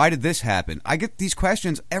did why did this happen? I get these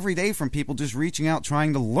questions every day from people just reaching out,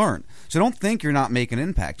 trying to learn. So don't think you're not making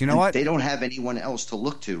impact. You know what? They don't have anyone else to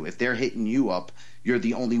look to. If they're hitting you up, you're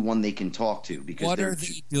the only one they can talk to. Because what are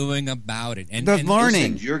they doing about it? And they're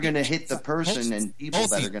learning. Listen, you're going to hit the person and people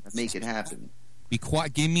that are going to make it happen. Be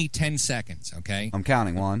quiet. Give me 10 seconds, okay? I'm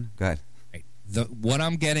counting. 1. Go ahead. What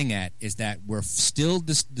I'm getting at is that we're still,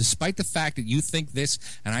 despite the fact that you think this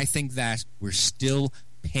and I think that, we're still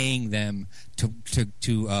paying them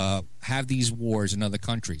to have these wars in other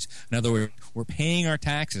countries. In other words, we're paying our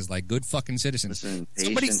taxes like good fucking citizens. Listen,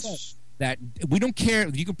 Somebody said that we don't care.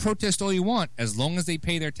 You can protest all you want as long as they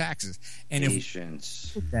pay their taxes. And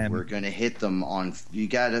patience. We're going to hit them on. You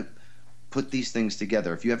got to put these things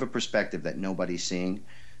together. If you have a perspective that nobody's seeing,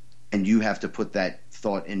 and you have to put that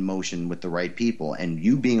thought in motion with the right people, and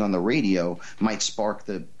you being on the radio might spark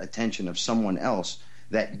the attention of someone else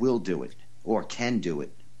that will do it or can do it.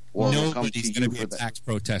 Or nobody's going to be a tax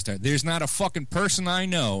protester. There's not a fucking person I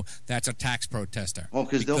know that's a tax protester. Well,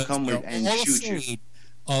 because they'll come and shoot you.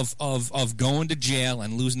 Of going to jail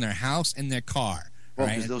and losing their house and their car. Well,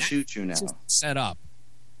 because they'll shoot you now. Set up.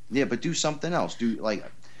 Yeah, but do something else.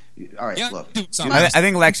 All right, look. I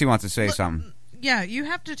think Lexi wants to say something. Yeah, you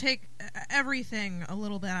have to take everything a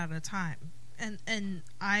little bit at a time, and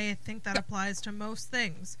I think that applies to most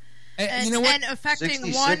things. And, you know what? And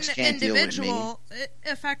affecting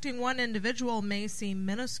one individual may seem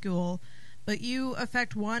minuscule, but you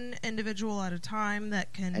affect one individual at a time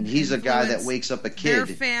that can. And he's a guy that wakes up a kid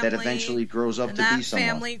family, that eventually grows up to be someone.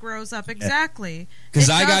 That family grows up exactly. Because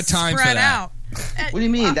I got time for that. Out. What do you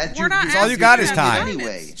mean? That's all you got is time.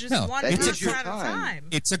 Anyway, it's just one person your at a time.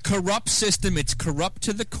 It's a corrupt system. It's corrupt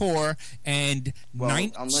to the core, and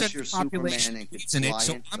 90% of the population is in it.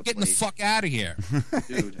 So I'm getting the fuck out of here,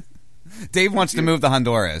 dude. Dave wants to move to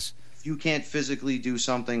Honduras. If you can't physically do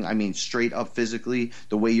something, I mean straight up physically,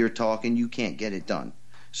 the way you're talking, you can't get it done.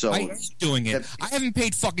 So I am doing it. I haven't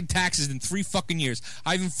paid fucking taxes in 3 fucking years.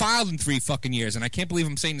 I haven't filed in 3 fucking years, and I can't believe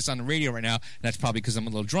I'm saying this on the radio right now. That's probably because I'm a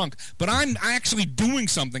little drunk. But I'm actually doing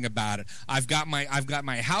something about it. I've got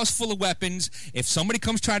my house full of weapons. If somebody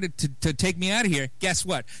comes try to take me out of here, guess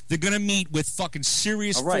what? They're gonna meet with fucking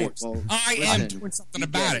serious force. Well, I am doing something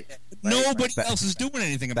about it. Nobody else is doing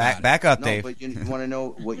anything about it. Back up, No, Dave. but you want to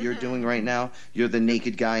know what you're doing right now? You're the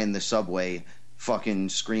naked guy in the subway fucking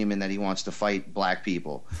screaming that he wants to fight black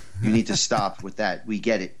people. You need to stop with that. We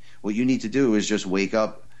get it. What you need to do is just wake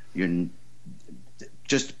up. You're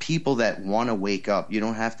just people that want to wake up. You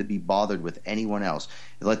don't have to be bothered with anyone else.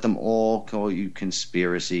 Let them all call you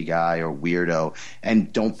conspiracy guy or weirdo,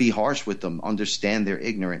 and don't be harsh with them. Understand they're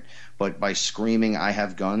ignorant, but by screaming "I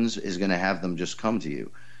have guns" is going to have them just come to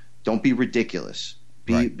you. Don't be ridiculous.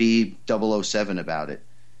 Be 007 about it.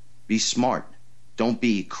 Be smart. Don't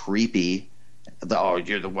be creepy.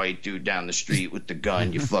 You're the white dude down the street with the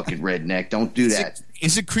gun, you fucking redneck. Don't do that.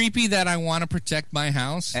 Is it creepy that I want to protect my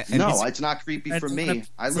house? No, it's not creepy for me.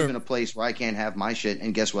 I live in a place where I can't have my shit,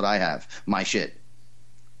 and guess what I have? My shit.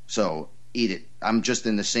 So eat it. I'm just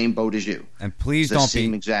in the same boat as you. And please it's the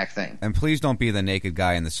same exact thing. And please don't be the naked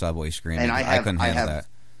guy in the subway screaming. And I couldn't handle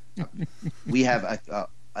that. We have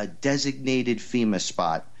a designated FEMA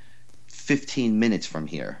spot 15 minutes from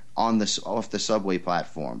here off the subway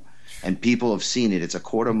platform. And people have seen it. It's a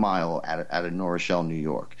quarter mile out of New Rochelle, New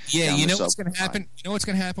York. Yeah, you know what's going to happen? You know what's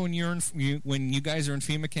going to happen when you guys are in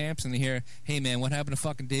FEMA camps and they hear, "Hey, man, what happened to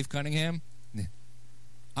fucking Dave Cunningham?"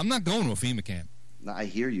 I'm not going to a FEMA camp. No, I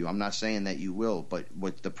hear you. I'm not saying that you will, but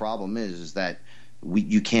what the problem is that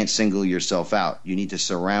you can't single yourself out. You need to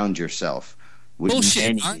surround yourself with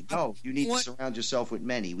many. No, you need to surround yourself with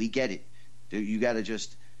many. We get it. You got to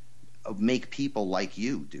just make people like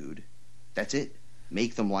you, dude. That's it.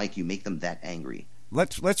 Make them like you. Make them that angry.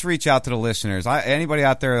 Let's reach out to the listeners. Anybody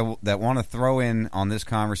out there that want to throw in on this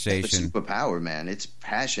conversation? It's superpower, man. It's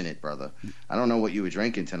passionate, brother. I don't know what you were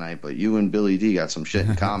drinking tonight, but you and Billy D got some shit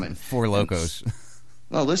in common. 4 Locos.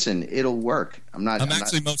 No, listen, it'll work. I'm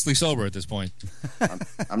actually mostly sober at this point.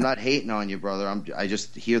 I'm not hating on you, brother. I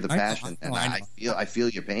just hear the passion, and I feel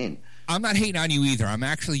your pain. I'm not hating on you either. I'm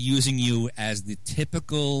actually using you as the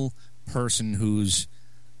typical person who's.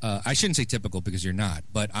 I shouldn't say typical because you're not,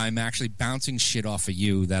 but I'm actually bouncing shit off of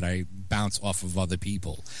you that I bounce off of other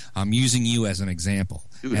people. I'm using you as an example.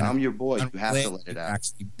 Dude, I'm your boy. You have to let it out.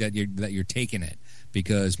 Actually, that you're taking it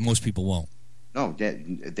because most people won't. No,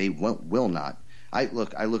 they will not. I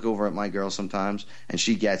look over at my girl sometimes, and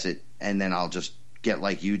she gets it, and then I'll just get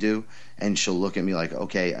like you do, and she'll look at me like,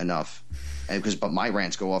 okay, enough. But my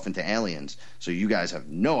rants go off into aliens, so you guys have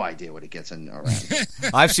no idea what it gets in around.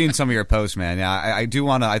 I've seen some of your posts, man. Yeah, I do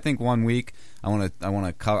want to. I think one week I want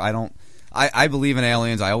to cover. I believe in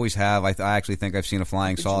aliens. I always have. I actually think I've seen a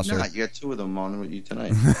flying saucer. You got 2 of them on with you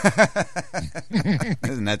tonight.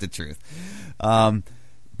 Isn't that the truth?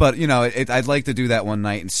 But you know, I'd like to do that one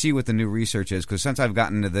night and see what the new research is, because since I've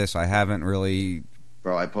gotten into this, I haven't really.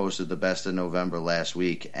 Bro, I posted the best of November last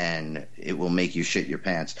week, and it will make you shit your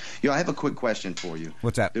pants. I have a quick question for you.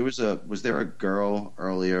 What's that? Was there a girl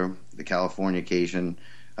earlier, the Californication?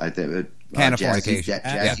 Californication.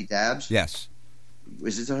 Jazzy Dabs? Yes.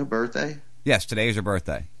 Is it her birthday? Yes, today is her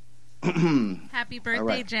birthday. Happy birthday,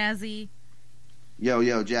 right. Jazzy. Yo,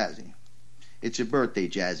 Jazzy. It's your birthday,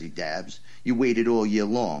 Jazzy Dabs. You waited all year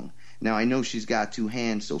long. Now, I know she's got 2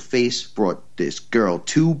 hands, so Face brought this girl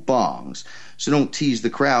 2 bongs. So don't tease the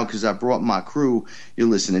crowd, because I brought my crew. You're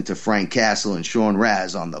listening to Frank Castle and Sean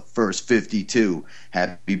Raz on the first 52.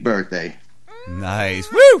 Happy birthday.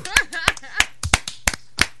 Nice. Woo!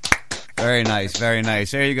 Very nice, very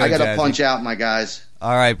nice. There you go, I got to Jazzy. punch out, my guys.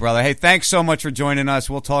 All right, brother. Hey, thanks so much for joining us.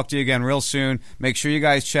 We'll talk to you again real soon. Make sure you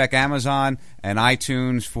guys check Amazon and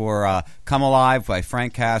iTunes for Come Alive by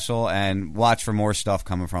Frank Castle, and watch for more stuff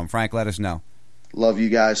coming from Frank. Let us know. Love you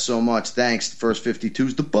guys so much. Thanks. The first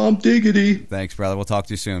 52's the bomb diggity. Thanks, brother. We'll talk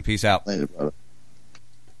to you soon. Peace out. Later, brother.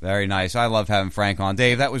 Very nice. I love having Frank on.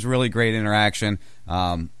 Dave, that was really great interaction.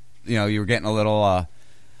 You were getting a little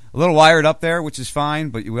wired up there, which is fine,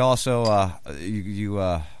 but we also you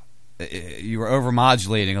were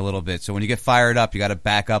overmodulating a little bit. So when you get fired up, you got to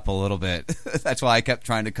back up a little bit. That's why I kept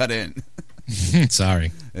trying to cut in.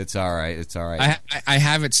 Sorry. It's all right. It's all right. I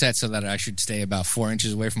have it set so that I should stay about 4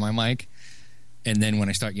 inches away from my mic, and then when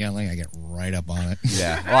I start yelling, I get right up on it.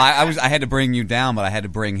 Yeah. Well, I had to bring you down, but I had to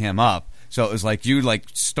bring him up. So it was like you'd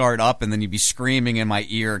start up, and then you'd be screaming in my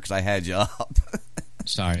ear because I had you up.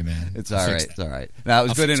 Sorry, man. It's all right. It's all right. That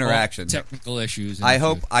was good interaction. Technical issues. I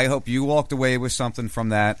hope you walked away with something from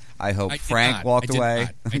that. I hope Frank walked away.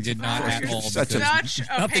 I did not at all. Such a nothing's pain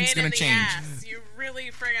going in to the change. ass. You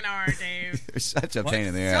really friggin' are, Dave. You're such a pain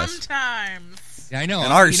in the ass. Sometimes. Yeah, I know.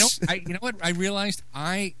 And you know what? I realized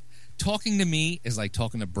talking to me is like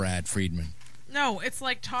talking to Brad Friedman. No, it's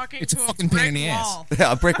like talking It's to a a fucking brick pain in the wall. ass.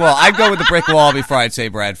 Yeah, a brick wall. I'd go with the brick wall before I'd say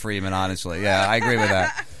Brad Freeman, honestly. Yeah, I agree with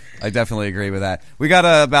that. I definitely agree with that. We got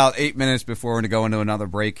about 8 minutes before we're going to go into another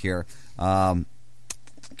break here. I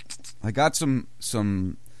got some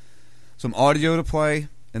audio to play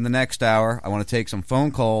in the next hour. I want to take some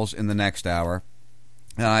phone calls in the next hour.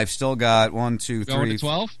 And I've still got 1, 2, 3. Going to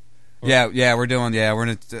 12? Yeah, we're doing. Yeah,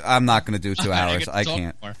 I'm not going to do 2 hours. I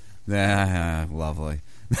can't. More. Yeah, lovely.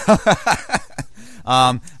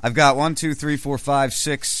 I've got 1, 2, 3, 4, 5,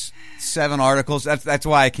 6, 7 articles. That's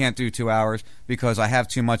why I can't do 2 hours, because I have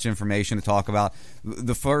too much information to talk about.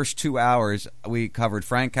 The first 2 hours we covered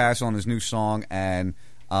Frank Castle and his new song, and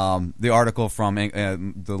the article from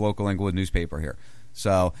the local Inglewood newspaper here.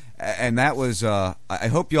 So, and that was. I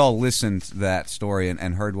hope you all listened to that story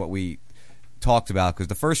and heard what we talked about, because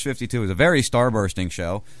the first 52 is a very starbursting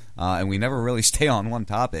show, and we never really stay on one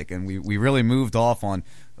topic, and we really moved off on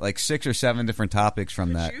like 6 or 7 different topics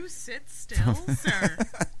from that. Could you sit still, sir?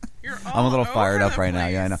 You're all I'm a little fired up right now.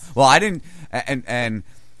 Yeah, I know. Well, I didn't, and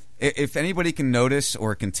if anybody can notice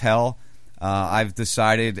or can tell, I've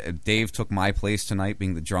decided Dave took my place tonight,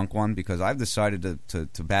 being the drunk one, because I've decided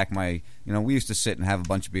to back my. We used to sit and have a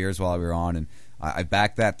bunch of beers while we were on, and I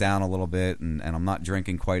backed that down a little bit, and I'm not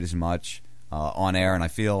drinking quite as much on air, and I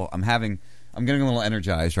feel I'm getting a little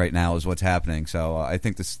energized right now is what's happening. So I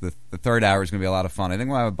think the third hour is going to be a lot of fun. I think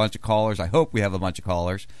we'll have a bunch of callers. I hope we have a bunch of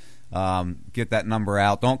callers. Get that number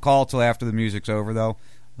out. Don't call till after the music's over, though.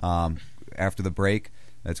 After the break,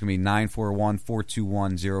 that's going to be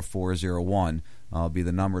 941-421-0401. Be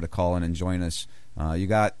the number to call in and join us. You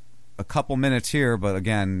got a couple minutes here, but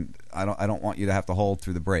again, I don't want you to have to hold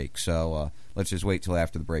through the break. So let's just wait till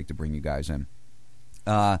after the break to bring you guys in.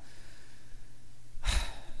 I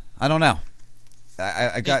don't know.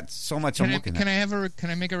 I got so much I'm looking at. Can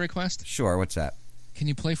I make a request? Sure, what's that? Can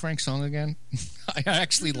you play Frank's song again? I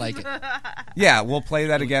actually like it. Yeah, we'll play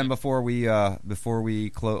that again before we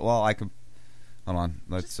close. Well, I could. Hold on.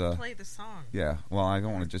 Let's play the song. Yeah. Well, I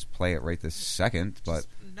don't want to just play it right this second, but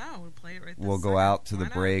we'll play it right this we'll go second. out to Why the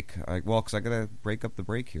not? break. Because I gotta break up the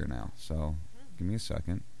break here now. So give me a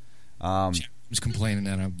second. I was complaining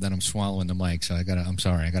that I'm swallowing the mic, so I'm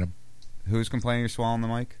sorry. I gotta. Who's complaining you're swallowing the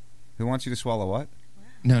mic? Who wants you to swallow what?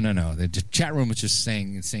 No. The chat room was just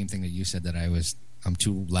saying the same thing that you said, that I'm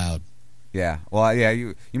too loud. Yeah. Well, yeah.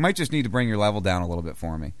 You might just need to bring your level down a little bit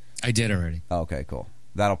for me. I did already. Oh, okay, cool.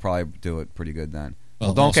 That'll probably do it pretty good then.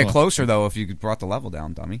 Well, don't also, get closer though. If you brought the level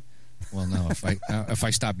down, dummy. Well, no. If I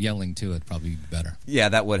stop yelling too, it'd probably be better. Yeah,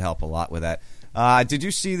 that would help a lot with that. Did you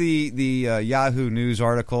see the Yahoo News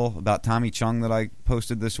article about Tommy Chung that I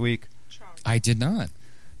posted this week? I did not.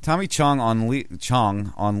 Tommy Chung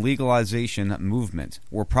on legalization movement.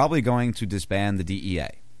 We're probably going to disband the DEA.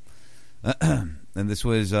 And this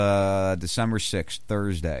was December 6th,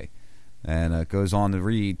 Thursday. And it goes on to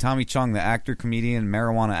read, Tommy Chung, the actor, comedian,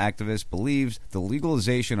 marijuana activist, believes the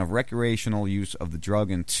legalization of recreational use of the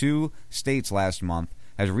drug in 2 states last month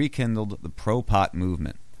has rekindled the pro-pot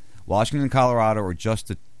movement. Washington and Colorado are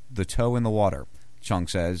just the toe in the water, Chung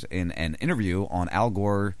says in an interview on Al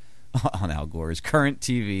Gore's current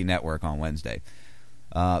TV network on Wednesday.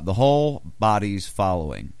 The whole body's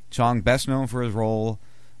following. Chung, best known for his role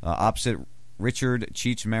opposite Richard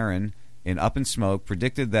Cheech Marin in Up in Smoke,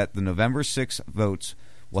 predicted that the November 6 votes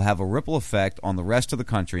will have a ripple effect on the rest of the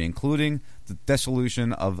country, including the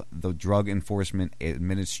dissolution of the Drug Enforcement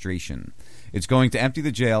Administration. It's going to empty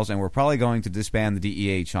the jails, and we're probably going to disband the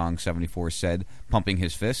DEA, Chong, 74, said, pumping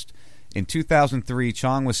his fist. In 2003,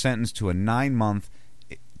 Chong was sentenced to 9 months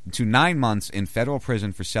in federal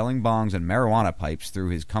prison for selling bongs and marijuana pipes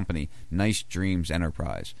through his company, Nice Dreams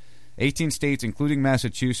Enterprise. 18 states, including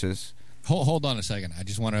Massachusetts. Hold on a second. I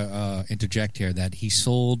just want to interject here that he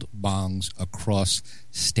sold bongs across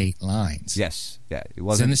state lines. Yes. Yeah. It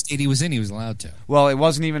wasn't in the state he was in. He was allowed to. Well, it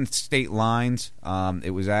wasn't even state lines.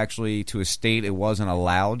 It was actually to a state it wasn't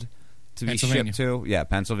allowed to be shipped to. Yeah,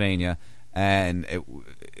 Pennsylvania. And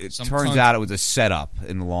it turns out it was a setup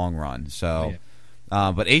in the long run. So,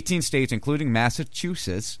 but 18 states, including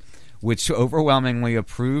Massachusetts, which overwhelmingly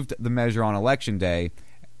approved the measure on Election Day,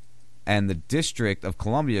 and the District of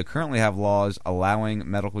Columbia currently have laws allowing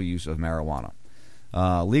medical use of marijuana.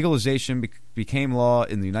 Legalization became law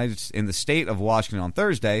in the state of Washington on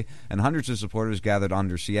Thursday, and hundreds of supporters gathered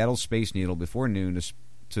under Seattle's Space Needle before noon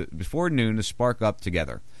to spark up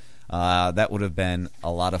together. That would have been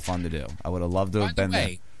a lot of fun to do. I would have loved to have been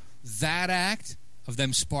there. That act of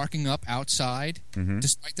them sparking up outside,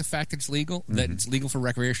 despite the fact that it's legal, that it's legal for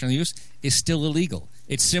recreational use, is still illegal.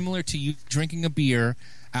 It's similar to you drinking a beer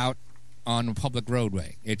out on a public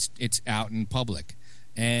roadway. It's out in public.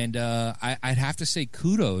 And I'd have to say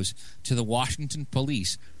kudos to the Washington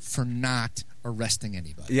police for not arresting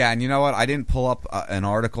anybody. Yeah, and you know what? I didn't pull up an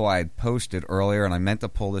article I had posted earlier, and I meant to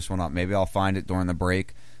pull this one up. Maybe I'll find it during the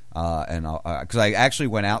break. Because I actually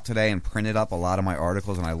went out today and printed up a lot of my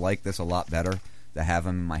articles, and I like this a lot better to have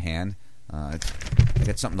them in my hand. I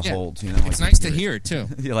get something to hold. You know, it's nice to hear it too.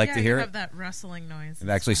 You like to hear it? Have that rustling noise. It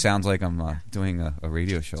actually sounds like I'm doing a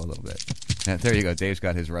radio show a little bit. Yeah, there you go. Dave's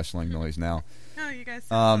got his wrestling noise now. Oh, you guys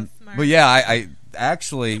sound so smart. But yeah, I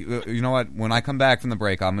actually, you know what? When I come back from the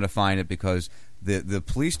break, I'm going to find it because the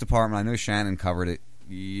police department. I know Shannon covered it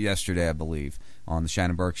yesterday, I believe, on the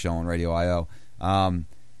Shannon Burke Show on Radio IO.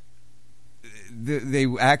 They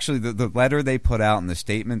actually the letter they put out and the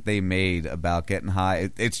statement they made about getting high,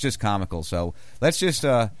 it's just comical. So let's just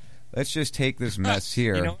take this mess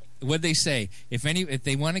here. You know what they say? If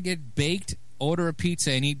they want to get baked, order a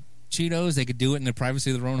pizza and eat Cheetos, they could do it in the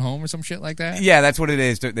privacy of their own home or some shit like that. Yeah, that's what it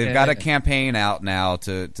is. They've got a campaign out now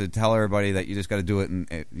to tell everybody that you just got to do it in,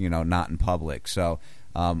 not in public. So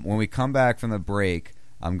when we come back from the break,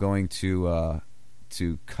 I'm going to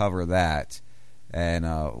cover that. And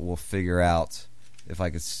we'll figure out if I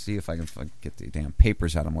can get the damn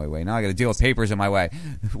papers out of my way. Now I got to deal with papers in my way.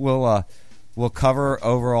 We'll cover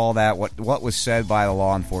over all that, what was said by the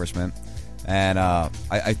law enforcement, and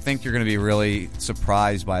I think you're going to be really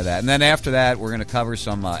surprised by that. And then after that, we're going to cover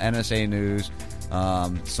some NSA news,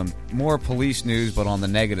 some more police news, but on the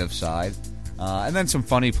negative side, and then some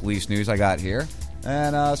funny police news I got here,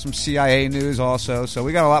 and some CIA news also. So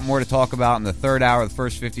we got a lot more to talk about in the third hour of the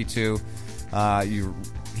first 52. You're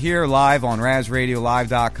here live on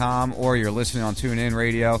RazRadioLive.com, or you're listening on TuneIn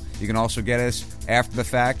Radio. You can also get us after the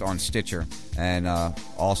fact on Stitcher, and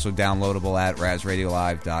also downloadable at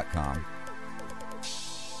RazRadioLive.com.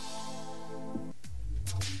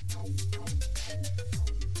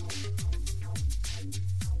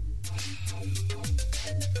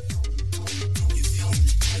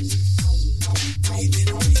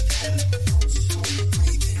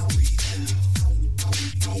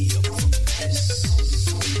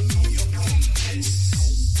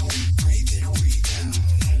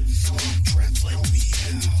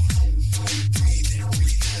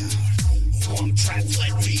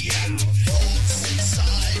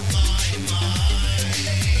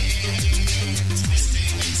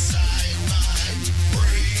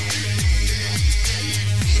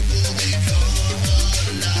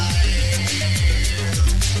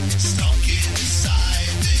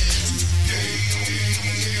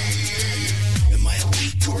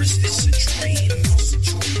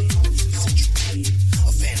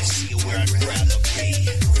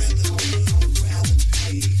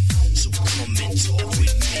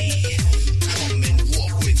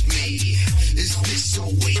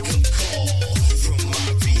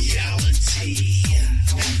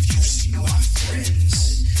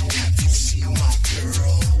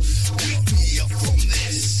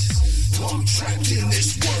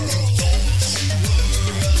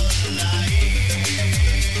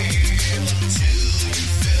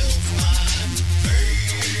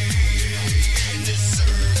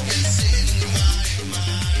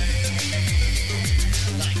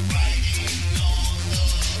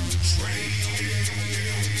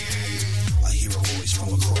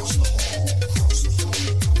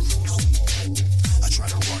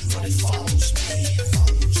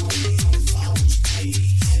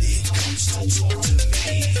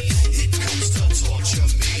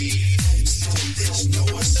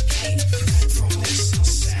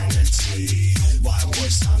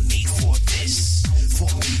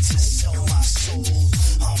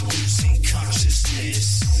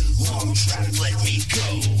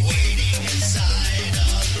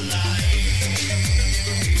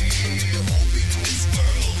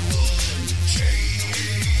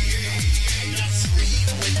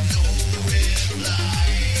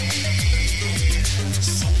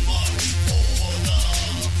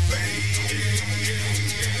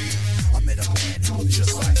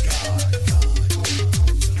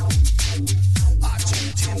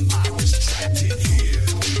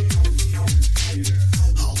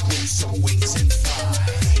 Wings and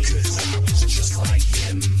fly.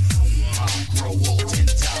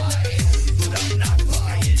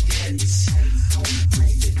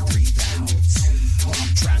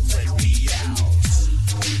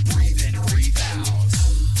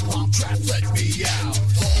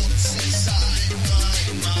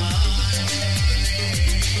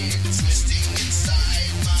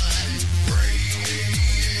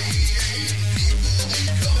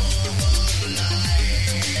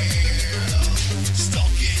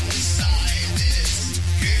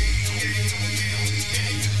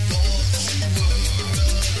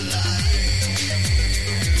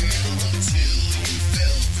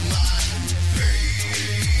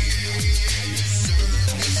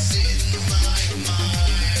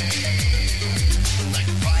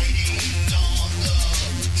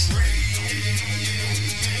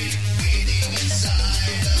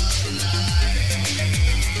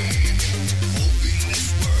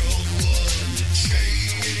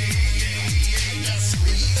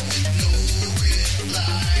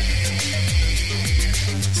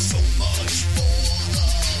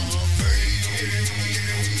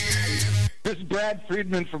 This is Brad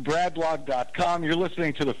Friedman for BradBlog.com. You're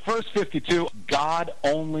listening to the First 52. God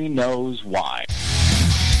only knows why.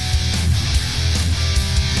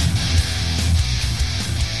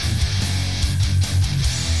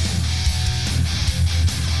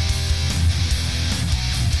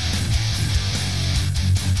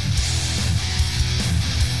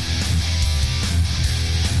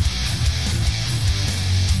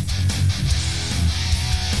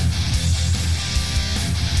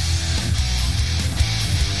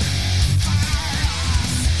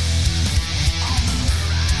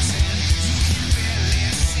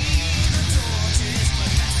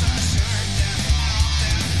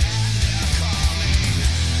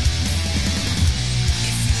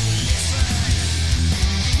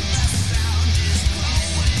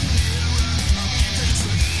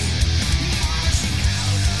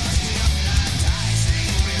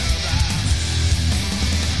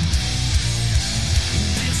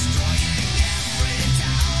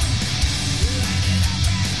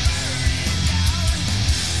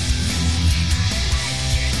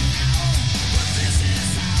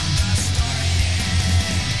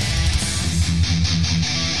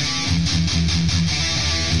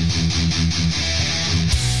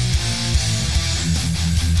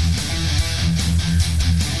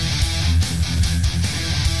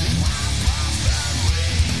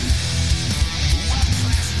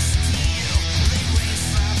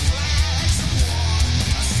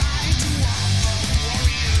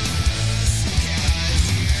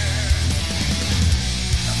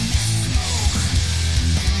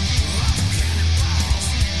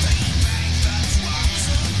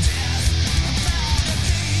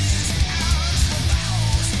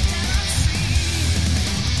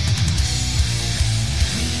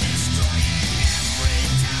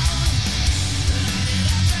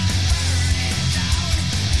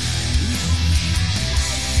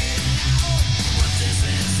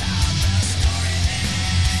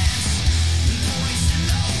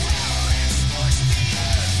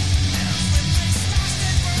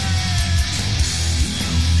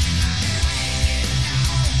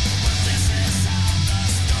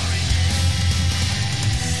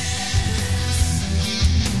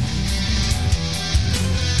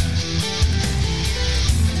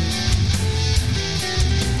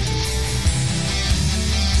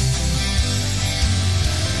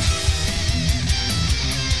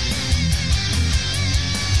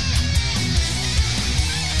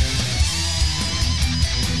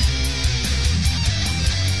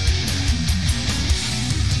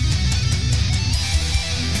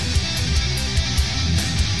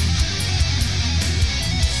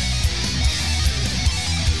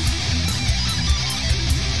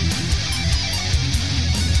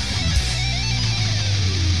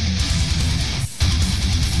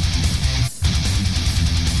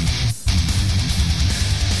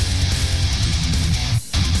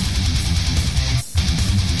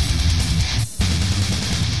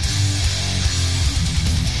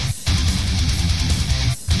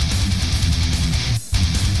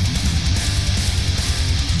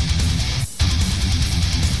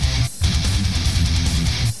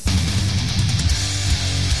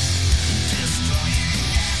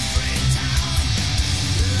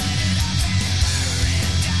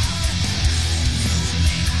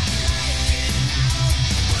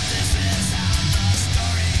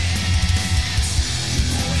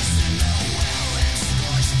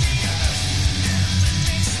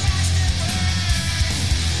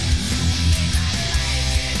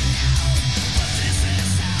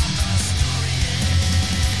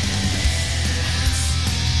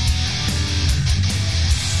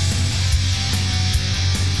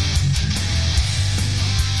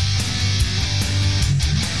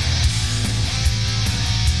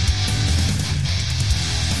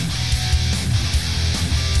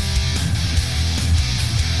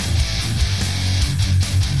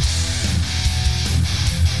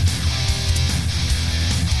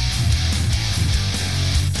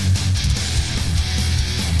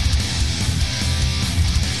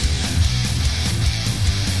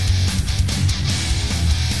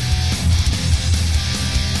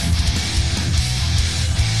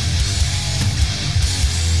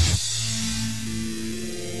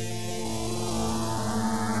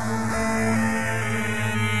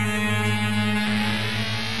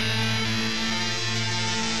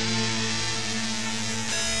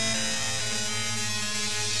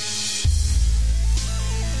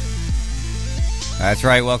 That's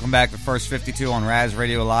right. Welcome back to First 52 on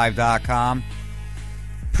RazRadioLive.com.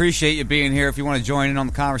 Appreciate you being here. If you want to join in on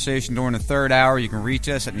the conversation during the third hour, you can reach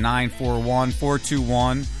us at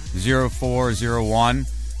 941-421-0401.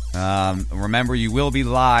 Remember, you will be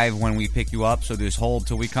live when we pick you up, so just hold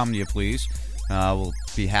till we come to you, please. We'll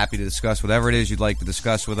be happy to discuss whatever it is you'd like to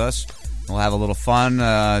discuss with us. We'll have a little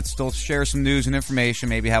fun, still share some news and information,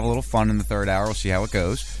 maybe have a little fun in the third hour. We'll see how it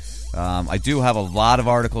goes. I do have a lot of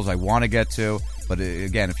articles I want to get to, but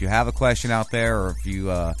again, if you have a question out there, or if you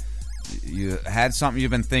had something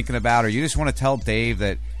you've been thinking about, or you just want to tell Dave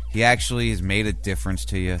that he actually has made a difference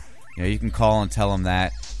to you, you can call and tell him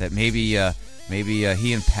that maybe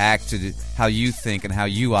he impacted how you think and how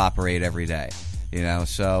you operate every day.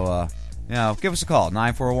 So give us a call,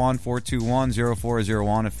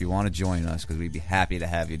 941-421-0401 if you want to join us, because we'd be happy to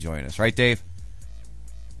have you join us. Right, Dave?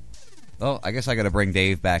 Oh, I guess I got to bring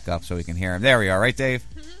Dave back up so we can hear him. There we are. Right, Dave?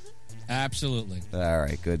 Absolutely. All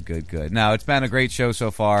right. Good. Now, it's been a great show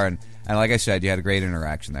so far, and like I said, you had a great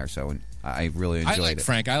interaction there, so I really enjoyed it.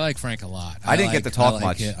 Frank. I like Frank a lot. I didn't get to talk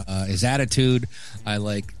much. His attitude. I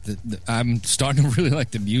like I'm starting to really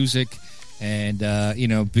like the music. And,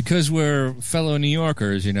 because we're fellow New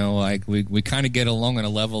Yorkers, we kind of get along on a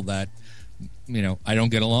level that, I don't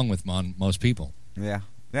get along with most people. Yeah.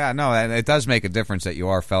 Yeah, no, and it does make a difference that you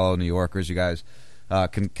are fellow New Yorkers. You guys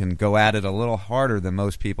can go at it a little harder than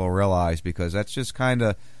most people realize, because that's just kind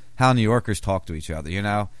of how New Yorkers talk to each other,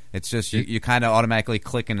 It's just you kind of automatically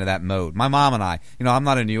click into that mode. My mom and I, I'm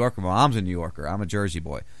not a New Yorker. My mom's a New Yorker. I'm a Jersey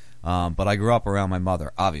boy. But I grew up around my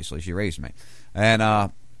mother. Obviously, she raised me.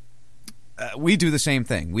 And we do the same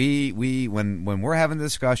thing. We when we're having a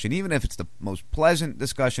discussion, even if it's the most pleasant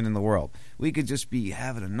discussion in the world, we could just be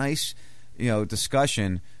having a nice,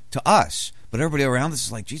 discussion to us. But everybody around us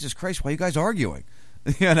is like, Jesus Christ, why are you guys arguing?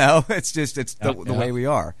 It's the way we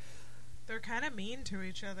are. They're kind of mean to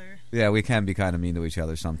each other. Yeah, we can be kind of mean to each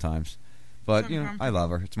other sometimes. But, I love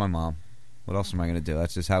her. It's my mom. What else am I going to do?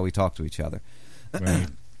 That's just how we talk to each other. Right.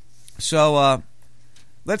 So,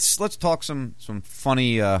 let's talk some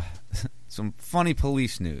funny some funny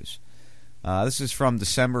police news. This is from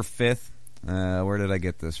December 5th. Where did I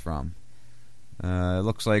get this from? It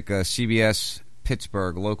looks like CBS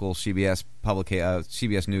Pittsburgh, local CBS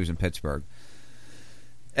CBS News in Pittsburgh.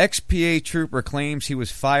 XPA trooper claims he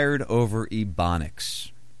was fired over Ebonics.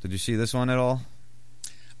 Did you see this one at all?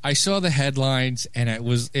 I saw the headlines, and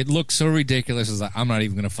it looked so ridiculous. I was like, I'm not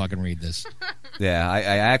even going to fucking read this. Yeah, I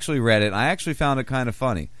actually read it, and I actually found it kind of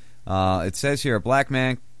funny. It says here, a black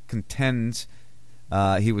man contends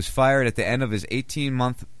he was fired at the end of his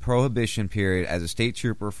 18-month prohibition period as a state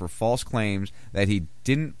trooper for false claims that he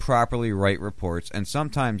didn't properly write reports and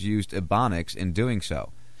sometimes used Ebonics in doing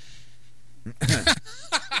so.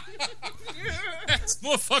 That's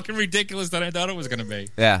more fucking ridiculous than I thought it was going to be.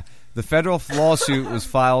 Yeah. The federal lawsuit was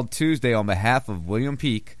filed Tuesday on behalf of William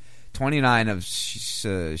Peake, 29, of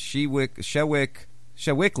Shewickley,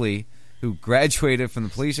 who graduated from the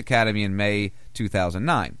police academy in May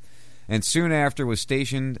 2009, and soon after was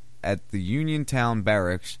stationed at the Uniontown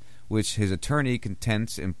Barracks, which his attorney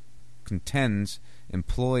contends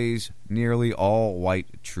employs nearly all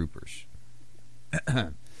white troopers.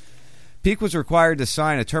 Peake was required to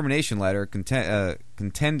sign a termination letter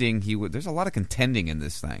contending he would. There's a lot of contending in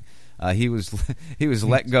this thing. He was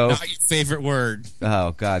let go. Not your favorite word.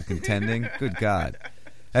 Oh God, contending. Good God,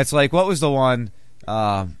 that's like, what was the one?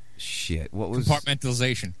 Shit. What was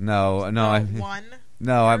compartmentalization? No. One.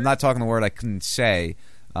 No, I'm not talking the word I couldn't say.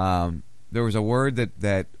 There was a word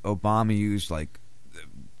that Obama used like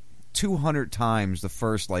 200 times the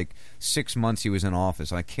first 6 months he was in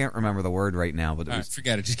office. I can't remember the word right now, but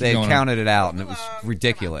forget it. Just they keep going counted on. It out, and it was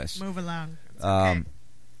ridiculous. Move along. Okay.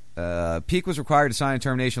 Peake was required to sign a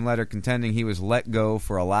termination letter contending he was let go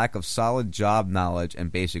for a lack of solid job knowledge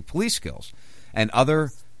and basic police skills, and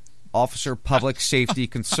other officer public safety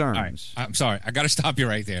concerns. Right. I'm sorry. I got to stop you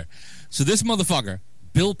right there. So this motherfucker,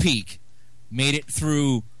 Bill Peake, made it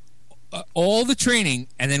through all the training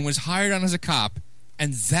and then was hired on as a cop,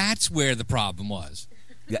 and that's where the problem was.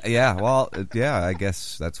 Yeah. Well, I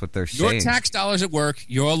guess that's what they're saying. Your tax dollars at work,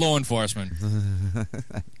 your law enforcement.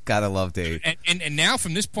 Gotta love Dave. And now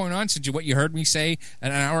from this point on, since what you heard me say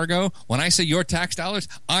an hour ago, when I say your tax dollars,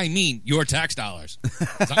 I mean your tax dollars.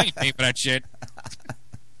 'Cause I ain't paying for that shit.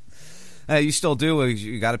 You still do.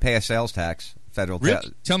 You got to pay a sales tax, federal tax.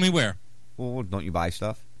 Really? Tell me where. Well, don't you buy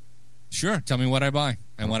stuff? Sure. Tell me what I buy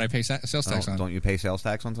and what I pay sales tax on. Don't you pay sales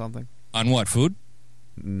tax on something? On what? Food?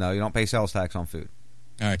 No, you don't pay sales tax on food.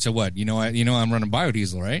 All right. So what? I'm running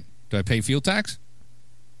biodiesel, right? Do I pay fuel tax?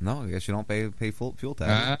 No, I guess you don't pay fuel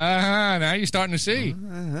tax. Now you're starting to see.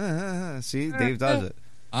 See, Dave does it.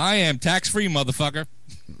 I am tax-free, motherfucker.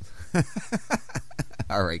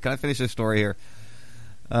 All right. Can I finish this story here?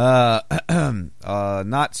 Not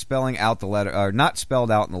spelled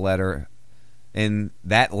out in the letter in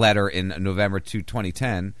that letter in November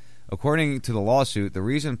 2010, according to the lawsuit, the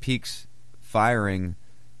reason Peak's firing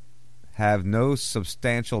have no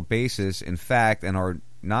substantial basis in fact and are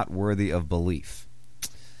not worthy of belief.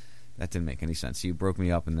 That didn't make any sense. You broke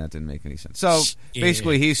me up, and that didn't make any sense. So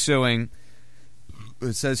basically, he's suing.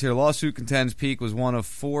 It says here, lawsuit contends Peak was one of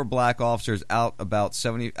 4 black officers out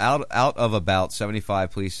of about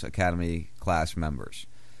 75 police academy class members.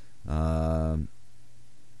 Policy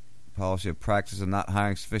of practice of not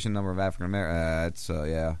hiring sufficient number of African Americans.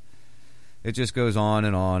 Yeah. It just goes on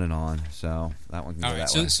and on and on. So that one can go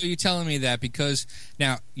that way. So you're telling me that because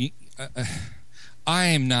now I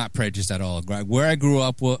am not prejudiced at all. Where I grew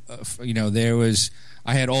up,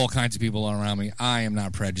 I had all kinds of people around me. I am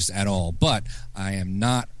not prejudiced at all, but I am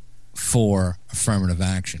not for affirmative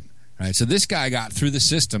action. Right? So this guy got through the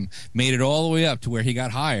system, made it all the way up to where he got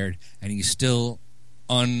hired, and he's still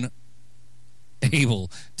unable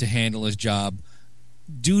to handle his job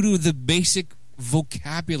due to the basic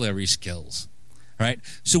vocabulary skills. Right?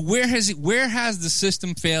 So where has the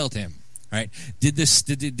system failed him? Right? Did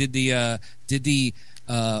the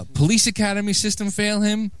police academy system fail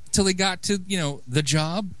him till he got to the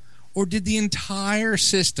job, or did the entire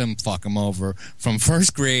system fuck him over from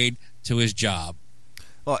first grade to his job?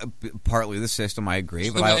 Well, partly the system, I agree,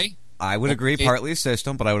 but I would agree partly the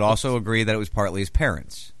system, but I would also agree that it was partly his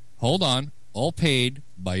parents. Hold on, all paid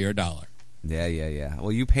by your dollar. Yeah.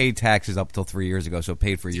 Well, you paid taxes up till 3 years ago, so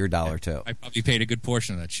paid for your dollar too. I probably paid a good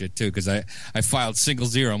portion of that shit too, because I filed single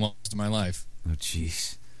zero most of my life. Oh,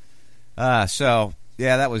 jeez. So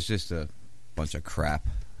yeah, that was just a bunch of crap.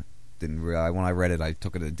 Didn't realize when I read it, I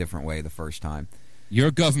took it a different way the first time. Your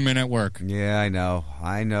government at work. Yeah, I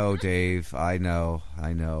know, Dave. I know.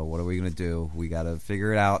 What are we gonna do? We got to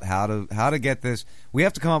figure it out how to get this. We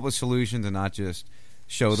have to come up with solutions and not just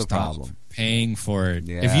show the problem. Paying for it.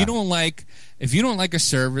 Yeah. If you don't like a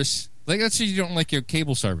service, like let's say you don't like your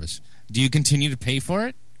cable service, do you continue to pay for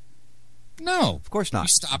it? No, of course not. You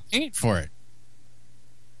stop paying for it.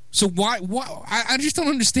 So why I just don't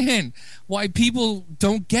understand why people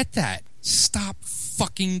don't get that. Stop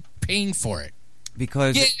fucking paying for it.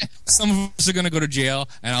 Because some of us are going to go to jail,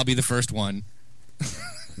 and I'll be the first one.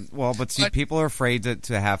 Well, but see, people are afraid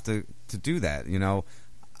to have to do that. You know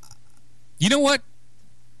what?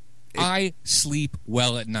 I sleep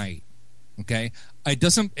well at night. Okay,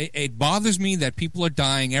 it bothers me that people are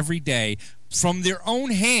dying every day from their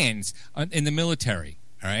own hands in the military.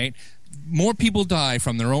 All right, more people die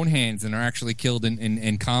from their own hands than are actually killed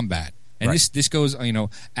in combat. And right. this goes,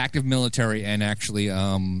 active military and actually.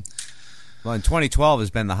 Well, in 2012 has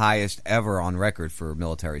been the highest ever on record for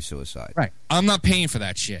military suicide. Right. I'm not paying for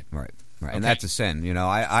that shit. Right. Okay. And that's a sin.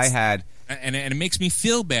 I had... And it makes me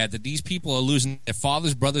feel bad that these people are losing their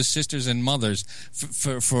fathers, brothers, sisters, and mothers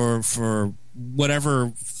for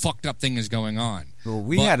whatever fucked up thing is going on. Well,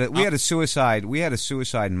 we had a suicide. We had a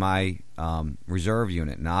suicide in my reserve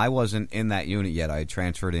unit. Now, I wasn't in that unit yet. I had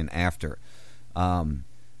transferred in after.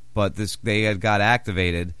 But they had got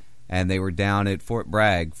activated, and they were down at Fort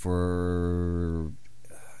Bragg for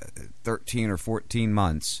 13 or 14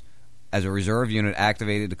 months as a reserve unit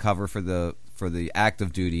activated to cover for the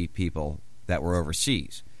active duty people that were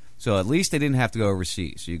overseas. So at least they didn't have to go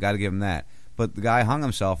overseas. So you got to give them that. But the guy hung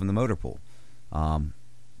himself in the motor pool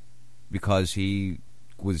because he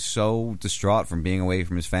was so distraught from being away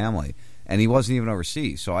from his family, and he wasn't even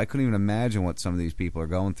overseas. So I couldn't even imagine what some of these people are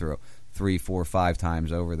going through 3, 4, 5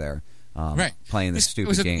 times over there. Right, playing this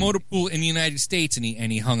stupid game. It was a motor pool in the United States, and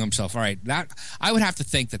he hung himself. All right, that I would have to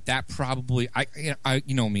think that probably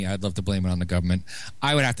you know me, I'd love to blame it on the government.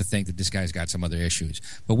 I would have to think that this guy's got some other issues.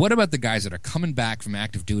 But what about the guys that are coming back from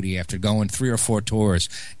active duty after going 3 or 4 tours,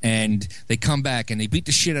 and they come back and they beat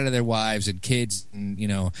the shit out of their wives and kids, and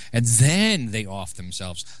then they off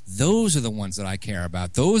themselves? Those are the ones that I care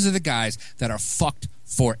about. Those are the guys that are fucked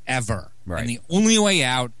forever, right. And the only way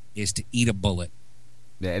out is to eat a bullet.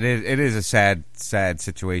 Yeah, it is a sad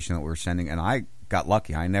situation that we're sending, and I got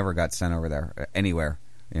lucky. I never got sent over there anywhere,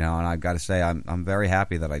 and I got to say I'm very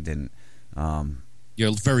happy that I didn't.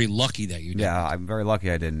 You're very lucky that you didn't. Yeah, I'm very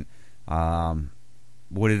lucky I didn't.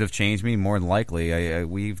 Would it have changed me? More than likely.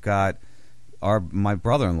 We've got my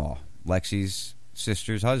brother-in-law, Lexi's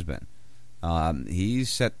sister's husband. Isn't he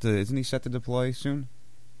set to deploy soon?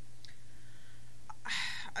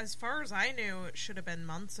 As far as I knew, it should have been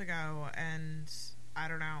months ago, and I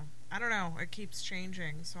don't know. It keeps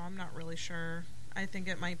changing, so I'm not really sure. I think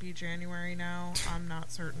it might be January now. I'm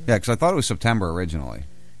not certain. Yeah, because I thought it was September originally.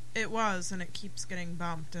 It was, and it keeps getting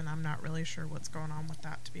bumped, and I'm not really sure what's going on with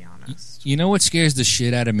that, to be honest. You know what scares the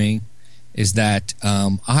shit out of me is that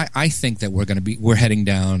I think that we're heading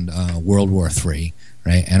down World War III,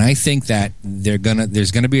 right? And I think that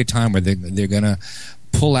there's gonna be a time where they're gonna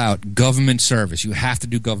pull out government service. You have to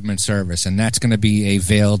do government service, and that's going to be a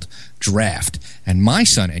veiled draft. And my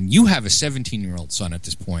son, and you have a 17-year-old son at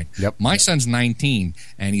this point. Yep. My son's 19,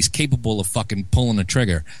 and he's capable of fucking pulling the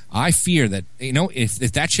trigger. I fear that,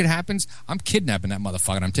 if that shit happens, I'm kidnapping that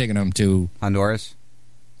motherfucker. And I'm taking him to Honduras.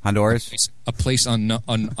 A place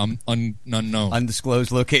unknown,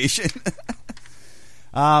 undisclosed location.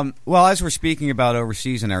 Well, as we're speaking about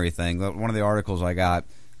overseas and everything, one of the articles I got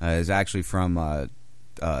is actually from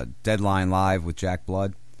Deadline Live with Jack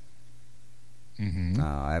Blood. Mm-hmm.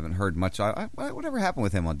 I haven't heard much. Whatever happened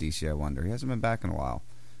with him on DC, I wonder. He hasn't been back in a while.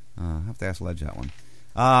 I'll have to ask Ledge that one.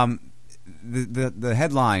 The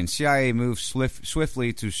headline: CIA moves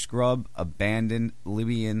swiftly to scrub abandoned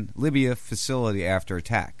Libya facility after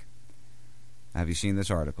attack. Have you seen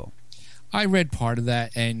this article? I read part of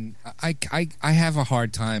that, and I have a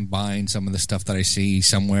hard time buying some of the stuff that I see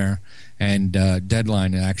somewhere, and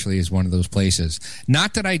Deadline actually is one of those places.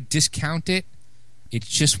 Not that I discount it. It's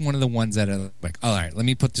just one of the ones that are like, all right, let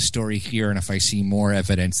me put the story here, and if I see more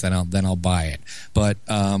evidence, then I'll buy it. But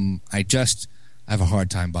I have a hard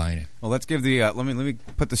time buying it. Well, let's give the let me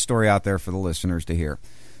put the story out there for the listeners to hear.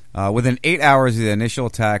 Within 8 hours of the initial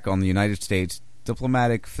attack on the United States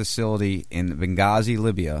diplomatic facility in Benghazi,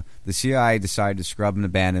 Libya, the CIA decided to scrub and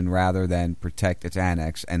abandon rather than protect its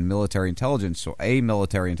annex, and a military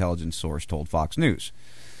intelligence source told Fox News.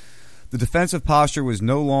 The defensive posture was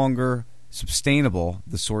no longer sustainable,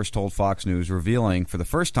 the source told Fox News, revealing for the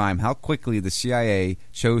first time how quickly the CIA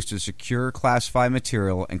chose to secure classified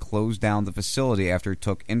material and close down the facility after it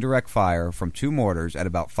took indirect fire from 2 mortars at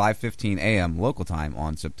about 5:15 a.m. local time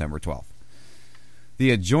on September 12th. The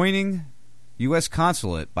adjoining U.S.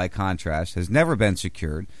 consulate, by contrast, has never been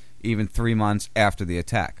secured, even 3 months after the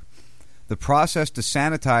attack. The process to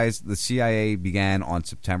sanitize the CIA began on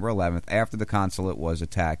September 11th after the consulate was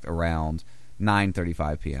attacked around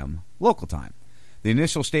 9:35 p.m. local time. The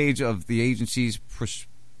initial stage of the agency's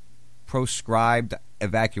proscribed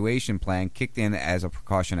evacuation plan kicked in as a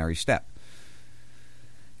precautionary step.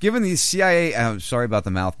 Given the CIA... sorry about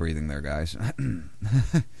the mouth breathing there, guys.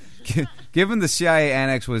 Given the CIA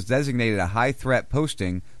annex was designated a high-threat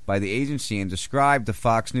posting by the agency and described to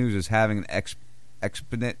Fox News as having an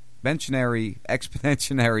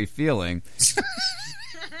exponentiary feeling...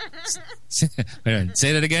 Say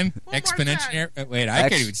that again? Exponentiary? Wait, I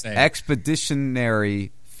can't even say it.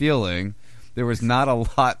 Expeditionary feeling. There was not a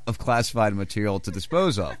lot of classified material to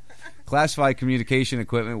dispose of. Classified communication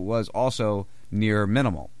equipment was also near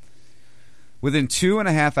minimal. Within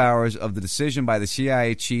 2.5 hours of the decision by the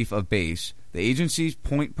CIA chief of base, the agency's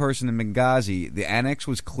point person in Benghazi, the annex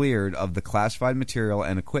was cleared of the classified material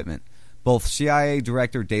and equipment. Both CIA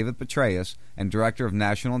Director David Petraeus and Director of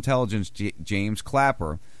National Intelligence James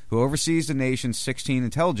Clapper, who oversees the nation's 16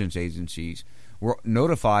 intelligence agencies, were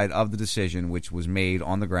notified of the decision, which was made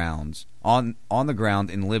on the ground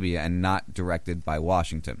in Libya and not directed by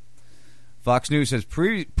Washington. Fox News has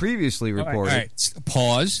previously reported... All right.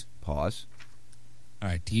 Pause. All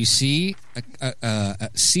right. Do you see a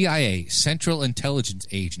CIA, Central Intelligence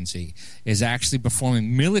Agency, is actually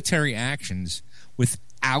performing military actions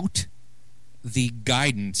without the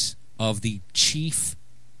guidance of the chief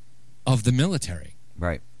of the military?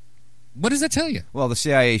 Right. What does that tell you? Well, the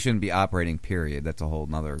CIA shouldn't be operating, period. That's a whole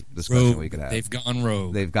other discussion we could have. They've gone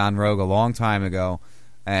rogue. They've gone rogue a long time ago,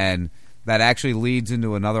 and that actually leads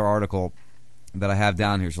into another article that I have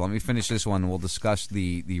down here. So let me finish this one, and we'll discuss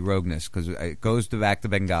the rogueness, because it goes back to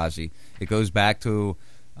Benghazi. It goes back to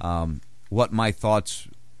what my thoughts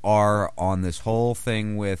are on this whole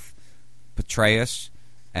thing with Petraeus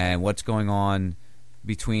and what's going on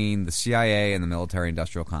between the CIA and the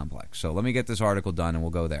military-industrial complex. So let me get this article done, and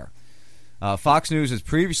we'll go there. Fox News has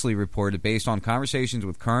previously reported, based on conversations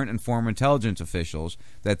with current and former intelligence officials,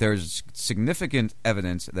 that there's significant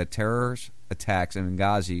evidence that terrorist attacks in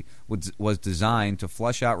Benghazi was designed to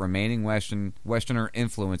flush out remaining Westerner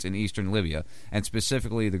influence in eastern Libya, and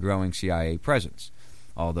specifically the growing CIA presence.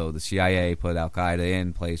 Although the CIA put Al-Qaeda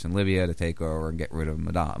in place in Libya to take over and get rid of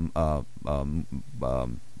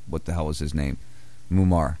what the hell was his name?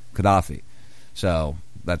 Muammar Gaddafi. So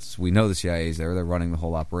we know the CIA is there. They're running the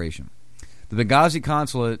whole operation. The Benghazi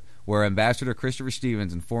consulate, where Ambassador Christopher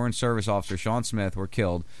Stevens and Foreign Service Officer Sean Smith were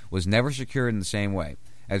killed, was never secured in the same way.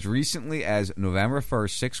 As recently as November 1st,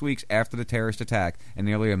 6 weeks after the terrorist attack, and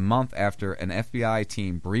nearly a month after an FBI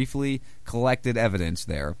team briefly collected evidence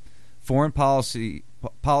there, Foreign Policy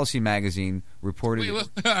magazine reported. Wait,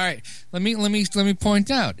 all right, let me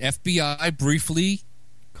point out. FBI briefly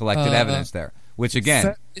collected evidence there. Which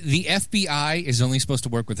again, the FBI is only supposed to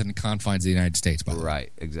work within the confines of the United States. By the way,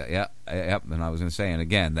 right? Exactly. Yep. And I was going to say, and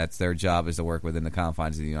again, that's their job is to work within the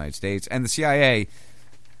confines of the United States. And the CIA,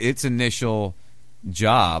 its initial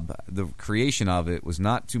job, the creation of it, was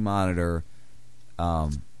not to monitor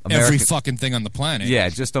every fucking thing on the planet. Yeah,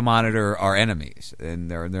 just to monitor our enemies, and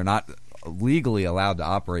they're not legally allowed to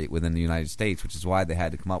operate within the United States, which is why they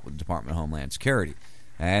had to come up with the Department of Homeland Security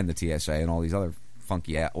and the TSA and all these other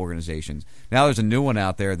funky organizations. Now there's a new one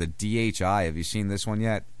out there, the DHI. Have you seen this one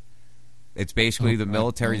yet? It's basically the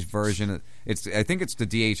military's version. I think it's the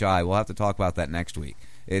DHI. We'll have to talk about that next week.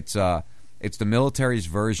 It's the military's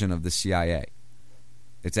version of the CIA.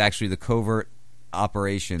 It's actually the covert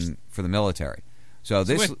operation for the military. So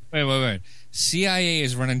this wait. CIA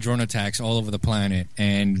is running drone attacks all over the planet,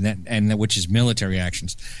 and which is military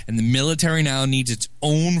actions. And the military now needs its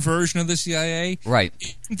own version of the CIA. Right.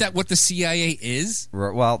 Isn't that what the CIA is?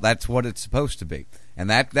 Well, that's what it's supposed to be. And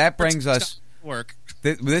that brings us work.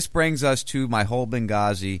 This brings us to my whole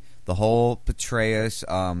Benghazi, the whole Petraeus.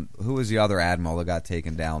 Who was the other admiral that got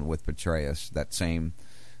taken down with Petraeus that same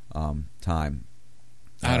time?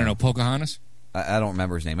 I don't know. Pocahontas? I don't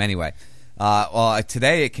remember his name. Anyway.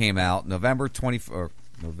 Today it came out, November 21st,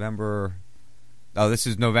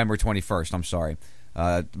 I'm sorry.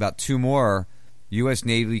 About 2 more U.S.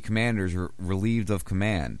 Navy commanders were relieved of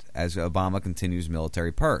command as Obama continues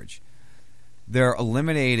military purge. They're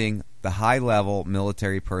eliminating the high-level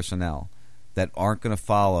military personnel that aren't going to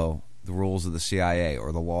follow the rules of the CIA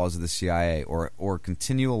or the laws of the CIA or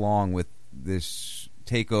continue along with this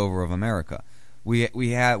takeover of America.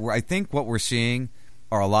 I think what we're seeing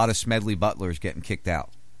are a lot of Smedley Butlers getting kicked out,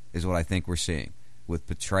 is what I think we're seeing with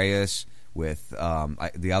Petraeus, with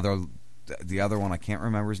the other one. I can't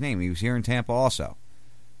remember his name. He was here in Tampa also.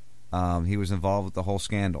 He was involved with the whole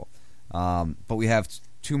scandal. But we have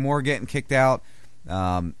 2 more getting kicked out.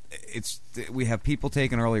 We have people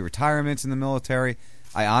taking early retirements in the military.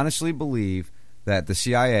 I honestly believe that the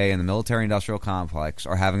CIA and the military-industrial complex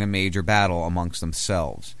are having a major battle amongst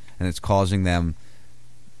themselves, and it's causing them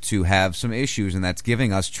to have some issues, and that's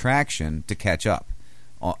giving us traction to catch up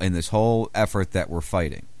in this whole effort that we're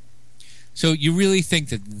fighting. So you really think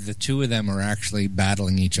that the 2 of them are actually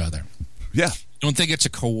battling each other? Yeah. Don't think it's a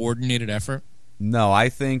coordinated effort? No, I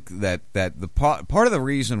think that the part of the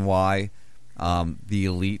reason why the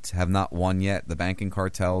elite have not won yet, the banking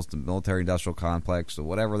cartels, the military-industrial complex, or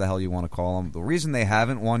whatever the hell you want to call them, the reason they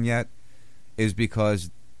haven't won yet is because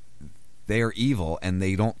they are evil and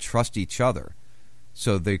they don't trust each other.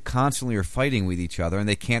 So they constantly are fighting with each other, and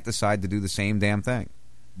they can't decide to do the same damn thing.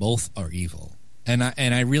 Both are evil, and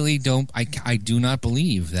I really don't. I do not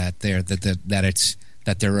believe that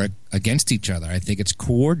they're against each other. I think it's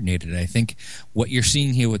coordinated. I think what you're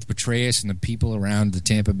seeing here with Petraeus and the people around the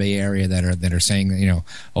Tampa Bay area that are saying,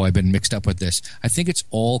 I've been mixed up with this. I think it's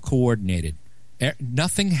all coordinated.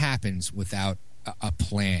 Nothing happens without a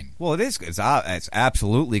plan. Well, it is. It's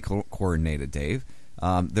absolutely coordinated, Dave.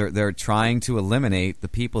 They're trying to eliminate the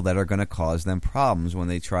people that are going to cause them problems when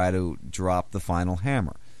they try to drop the final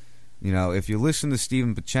hammer. If you listen to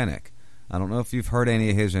Stephen Pachenik, I don't know if you've heard any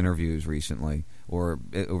of his interviews recently or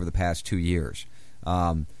over the past 2 years.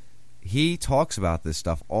 He talks about this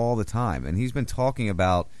stuff all the time, and he's been talking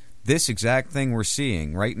about this exact thing we're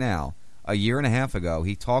seeing right now. A year and a half ago,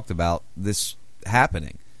 he talked about this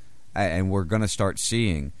happening, and we're going to start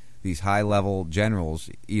seeing these high-level generals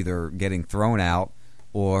either getting thrown out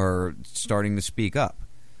or starting to speak up.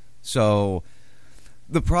 So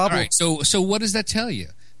the problem. All right. So what does that tell you?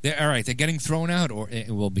 They're getting thrown out,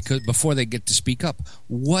 because before they get to speak up.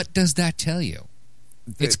 What does that tell you?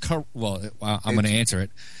 I'm going to answer it.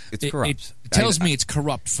 It's corrupt. It tells me it's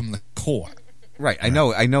corrupt from the core. Right. I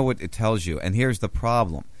know what it tells you. And here's the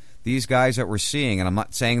problem. These guys that we're seeing, and I'm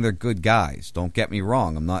not saying they're good guys. Don't get me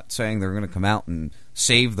wrong. I'm not saying they're going to come out and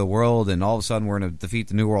save the world, and all of a sudden we're going to defeat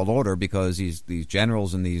the New World Order because these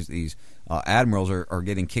generals and these admirals are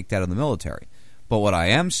getting kicked out of the military. But what I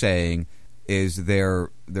am saying is they're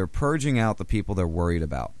purging out the people they're worried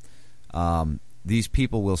about. These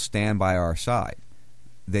people will stand by our side.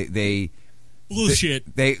 Bullshit.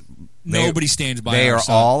 Nobody stands by our side.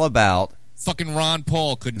 They are all about. Fucking Ron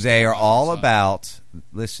Paul couldn't. They are all about.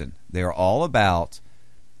 Listen, they are all about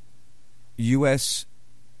U.S.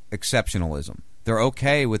 exceptionalism. They're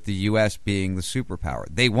okay with the U.S. being the superpower.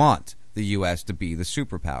 They want the U.S. to be the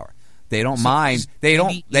superpower. They don't mind. They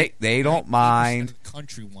don't mind. The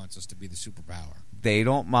country wants us to be the superpower. They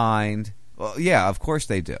don't mind. Well, yeah, of course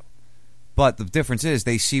they do. But the difference is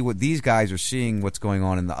they see what these guys are seeing, what's going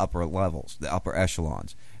on in the upper levels, the upper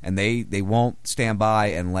echelons, and they won't stand by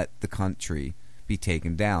and let the country be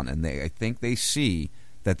taken down. And I think they see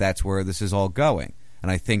that that's where this is all going.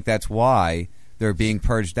 And I think that's why they're being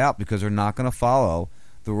purged out, because they're not going to follow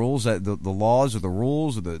the rules, the laws or the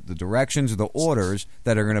rules or the directions or the orders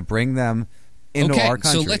that are going to bring them into our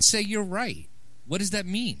country. So let's say you're right. What does that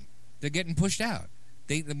mean? They're getting pushed out.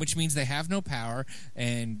 Which means they have no power,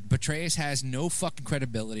 and Petraeus has no fucking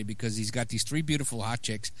credibility because he's got these 3 beautiful hot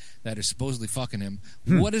chicks that are supposedly fucking him.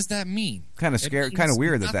 What does that mean? Kind of scary, kind of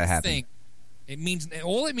weird that happened. It means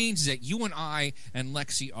all it means is that you and I and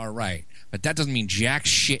Lexi are right, but that doesn't mean jack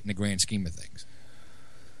shit in the grand scheme of things.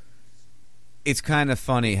 It's kind of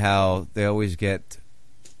funny how they always get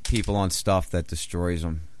people on stuff that destroys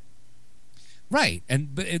them. Right,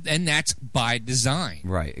 and that's by design.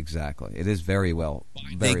 Right, exactly. It is very well.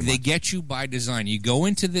 They get you by design. You go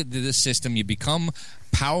into the system, you become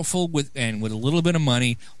powerful with a little bit of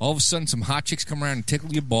money. All of a sudden, some hot chicks come around and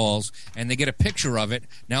tickle your balls, and they get a picture of it.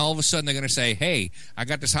 Now, all of a sudden, they're going to say, "Hey, I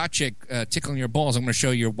got this hot chick tickling your balls. I'm going to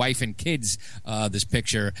show your wife and kids this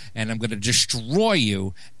picture, and I'm going to destroy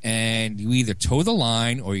you." And you either toe the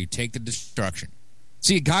line or you take the destruction.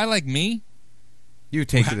 See, a guy like me, you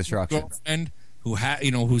take the destruction. Girlfriend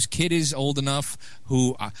whose kid is old enough,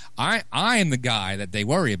 who I am the guy that they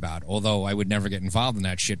worry about, although I would never get involved in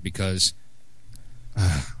that shit because,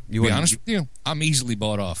 to be honest with you, I'm easily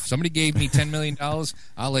bought off. Somebody gave me $10 million,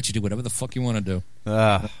 I'll let you do whatever the fuck you want to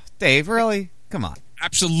do. Dave, really? Come on.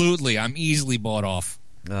 Absolutely, I'm easily bought off.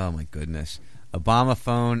 Oh, my goodness. Obama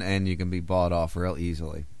phone, and you can be bought off real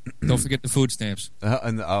easily. Don't forget the food stamps.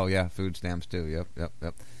 Yeah, food stamps too.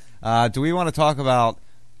 Yep. Do we want to talk about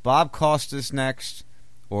Bob Costas next,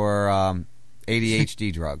 or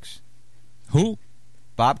ADHD drugs? Who?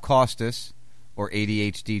 Bob Costas or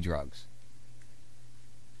ADHD drugs?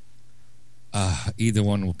 Either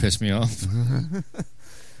one will piss me off.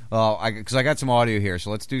 Well, because I got some audio here, so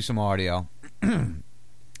let's do some audio and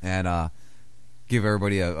give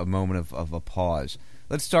everybody a moment of a pause.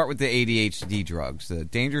 Let's start with the ADHD drugs, the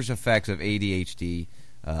dangerous effects of ADHD,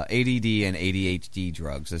 ADD, and ADHD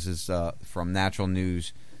drugs. This is from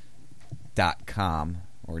naturalnews.com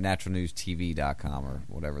or naturalnewstv.com or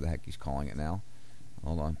whatever the heck he's calling it now.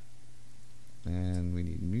 Hold on. And we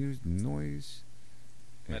need noise.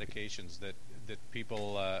 Medications that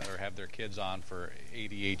people or have their kids on for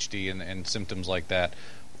ADHD and symptoms like that.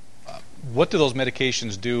 What do those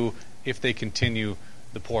medications do if they continue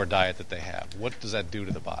the poor diet that they have? What does that do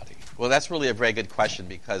to the body? Well, that's really a very good question,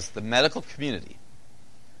 because the medical community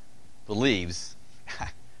believes,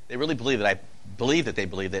 they really believe that they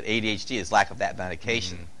believe that ADHD is lack of that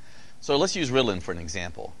medication. Mm-hmm. So let's use Ritalin for an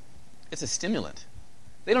example. It's a stimulant.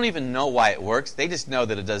 They don't even know why it works. They just know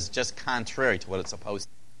that it does just contrary to what it's supposed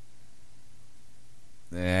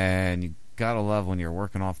to. And you gotta love when you're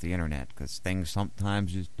working off the internet, because things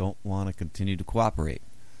sometimes just don't want to continue to cooperate.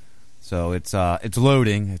 So it's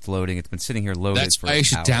loading. It's loading. It's been sitting here loaded. That's for why you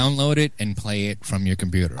should hours. Download it and play it from your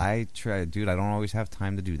computer. I try, dude. I don't always have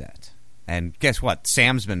time to do that. And guess what?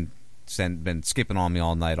 Sam's been skipping on me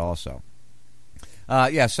all night also.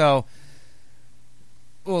 So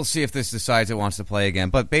we'll see if this decides it wants to play again.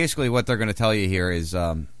 But basically what they're going to tell you here is,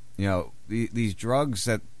 these drugs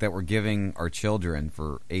that we're giving our children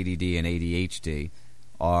for ADD and ADHD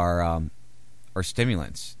are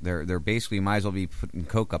stimulants. They're basically, might as well be putting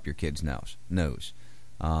coke up your kid's nose.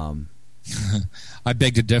 I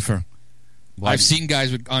beg to differ. Well, I've seen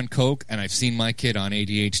guys on coke, and I've seen my kid on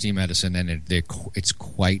ADHD medicine, and it's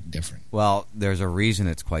quite different. Well, there's a reason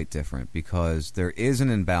it's quite different, because there is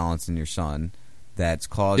an imbalance in your son that's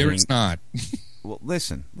causing... There is not. Well,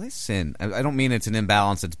 listen. I don't mean it's an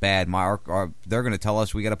imbalance that's bad. They're going to tell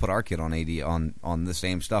us we got to put our kid on on the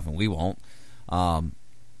same stuff, and we won't.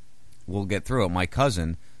 We'll get through it. My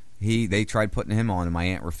cousin, they tried putting him on, and my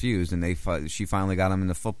aunt refused, and she finally got him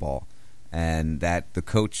into football, and that the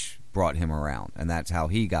coach brought him around, and that's how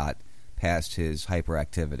he got past his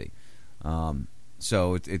hyperactivity.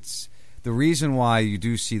 So it's the reason why you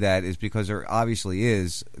do see that is because there obviously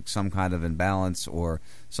is some kind of imbalance or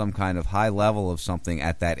some kind of high level of something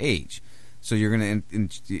at that age. So you're going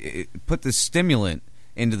to put this stimulant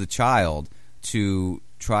into the child to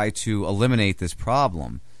try to eliminate this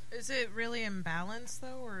problem. Is it really imbalanced,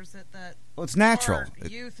 though, or is it that it's natural? Our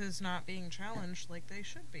youth is not being challenged like they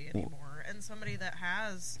should be anymore, and somebody that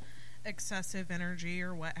has excessive energy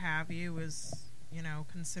or what have you is,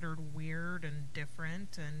 considered weird and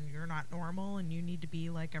different, and you're not normal, and you need to be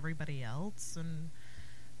like everybody else, and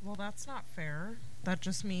well, that's not fair. That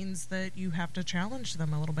just means that you have to challenge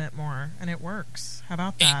them a little bit more, and it works. How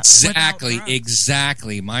about that?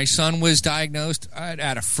 Exactly. My son was diagnosed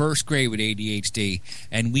at a first grade with ADHD,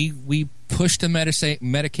 and we pushed the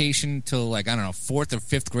medication till like, I don't know, 4th or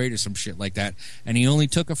 5th grade or some shit like that, and he only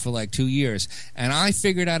took it for like 2 years. And I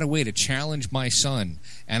figured out a way to challenge my son.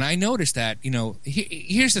 And I noticed that, you know,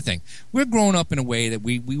 here's the thing: we're growing up in a way that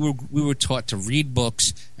we were taught to read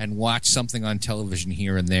books and watch something on television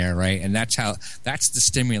here and there, right? And that's the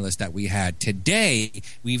stimulus that we had. Today,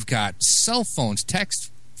 we've got cell phones,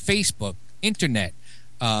 text, Facebook, internet,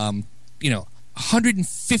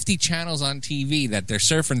 150 channels on TV that they're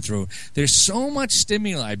surfing through. There's so much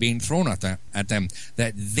stimuli being thrown at them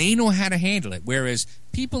that they know how to handle it. Whereas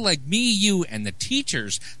people like me, you, and the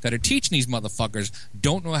teachers that are teaching these motherfuckers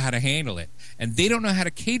don't know how to handle it. And they don't know how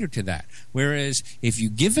to cater to that. Whereas if you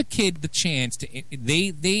give a kid the chance to,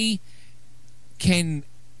 they can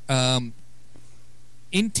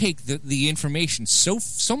intake the information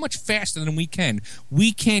so much faster than we can.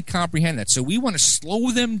 We can't comprehend that, so we want to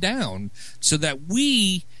slow them down so that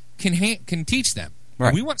we can teach them.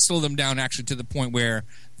 Right. We want to slow them down actually to the point where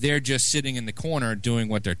they're just sitting in the corner doing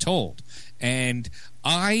what they're told. And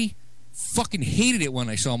I fucking hated it when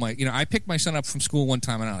I saw I picked my son up from school one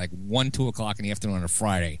time at like 1-2 o'clock in the afternoon on a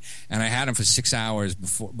Friday, and I had him for 6 hours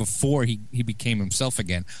before he became himself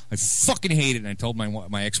again. I fucking hated it, and I told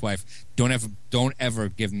my ex-wife, don't ever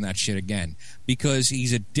give him that shit again, because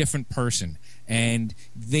he's a different person, and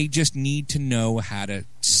they just need to know how to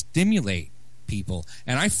stimulate people.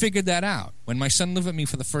 And I figured that out when my son lived with me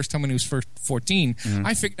for the first time when he was 14.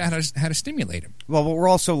 I figured out how to stimulate him. Well, but we're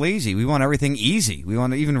all so lazy. We want everything easy. We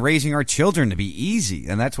want even raising our children to be easy,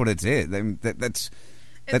 and that's what it is.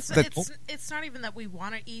 It's not even that we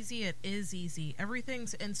want it easy. It is easy.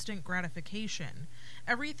 Everything's instant gratification.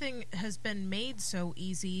 Everything has been made so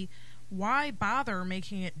easy. Why bother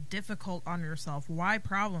making it difficult on yourself? Why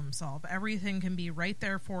problem solve? Everything can be right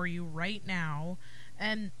there for you right now.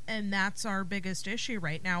 And that's our biggest issue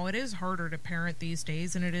right now. It is harder to parent these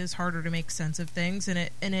days, and it is harder to make sense of things. And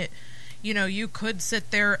it, you could sit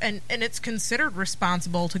there and it's considered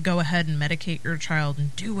responsible to go ahead and medicate your child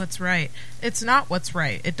and do what's right. It's not what's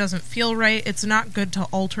right. It doesn't feel right. It's not good to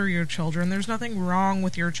alter your children. There's nothing wrong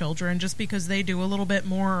with your children. Just because they do a little bit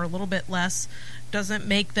more or a little bit less doesn't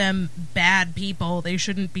make them bad people. They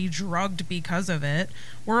shouldn't be drugged because of it.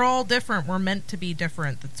 We're all different. We're meant to be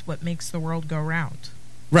different. That's what makes the world go round.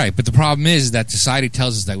 Right, but the problem is that society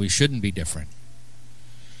tells us that we shouldn't be different.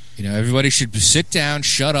 Everybody should sit down,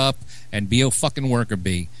 shut up, and be a fucking worker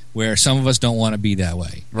bee, where some of us don't want to be that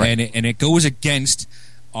way. Right. And it goes against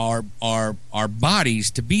our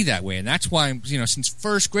bodies to be that way. And that's why, since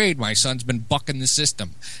first grade, my son's been bucking the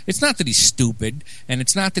system. It's not that he's stupid, and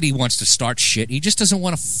it's not that he wants to start shit. He just doesn't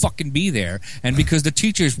want to fucking be there, and because the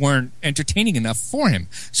teachers weren't entertaining enough for him.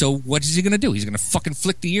 So what is he going to do? He's going to fucking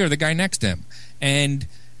flick the ear of the guy next to him. And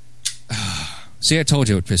see, I told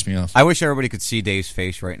you it would piss me off. I wish everybody could see Dave's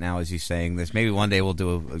face right now as he's saying this. Maybe one day we'll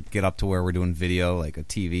get up to where we're doing video, like a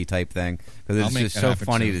TV type thing, because it's just so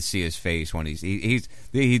funny to see his face when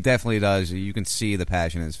he definitely does. You can see the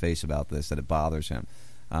passion in his face about this, that it bothers him.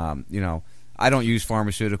 I don't use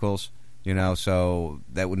pharmaceuticals, so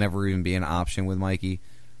that would never even be an option with Mikey.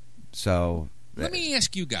 So let me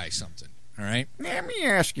ask you guys something. All right. Let me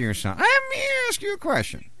ask you something. Let me ask you a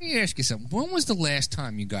question. Let me ask you something. When was the last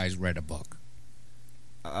time you guys read a book?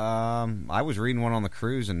 I was reading one on the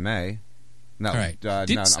cruise in May. No, all right.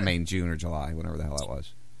 June or July, whatever the hell that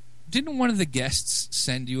was. Didn't one of the guests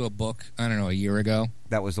send you a book, I don't know, a year ago?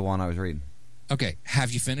 That was the one I was reading. Okay.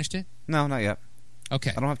 Have you finished it? No, not yet.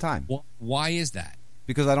 Okay. I don't have time. Well, why is that?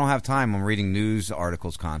 Because I don't have time. I'm reading news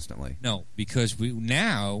articles constantly. No, because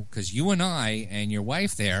because you and I and your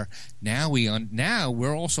wife there, now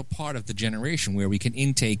we're also part of the generation where we can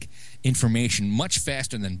intake information much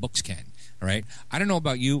faster than books can. All right. I don't know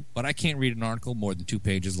about you, but I can't read an article more than 2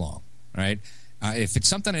 pages long. All right. If it's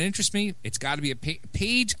something that interests me, it's got to be a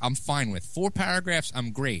page. I'm fine with 4 paragraphs.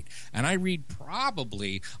 I'm great, and I read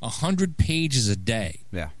probably 100 pages a day.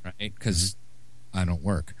 Yeah. Right. Because I don't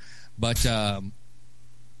work, but.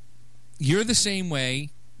 You're the same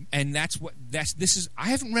way, and I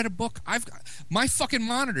haven't read a book. I've got my fucking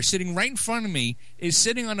monitor sitting right in front of me is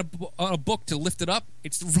sitting on a book to lift it up.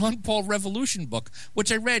 It's the Ron Paul Revolution book,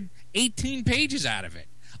 which I read 18 pages out of it.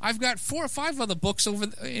 I've got 4 or 5 other books over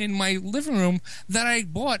in my living room that I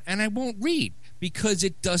bought and I won't read because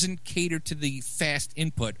it doesn't cater to the fast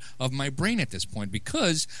input of my brain at this point.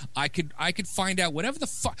 Because I could find out whatever the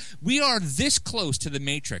fuck. We are this close to the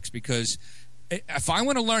Matrix because. If I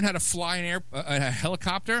want to learn how to fly a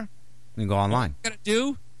helicopter, you can go online. What I got to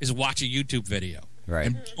do is watch a YouTube video. Right.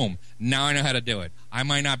 And boom, now I know how to do it. I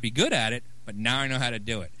might not be good at it, but now I know how to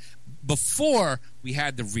do it. Before, we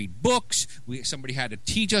had to read books. Somebody had to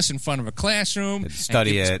teach us in front of a classroom.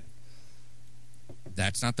 Study it.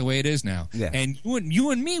 That's not the way it is now. Yeah. And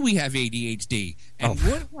you and me, we have ADHD. And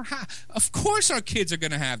of course our kids are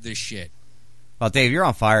going to have this shit. Well, Dave, you're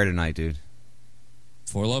on fire tonight, dude.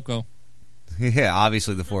 For Loco. Yeah,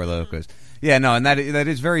 obviously the Four Locos. Yeah, no, and that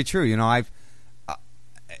is very true. You know,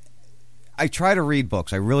 I try to read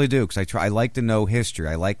books. I really do, because I like to know history.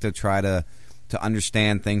 I like to try to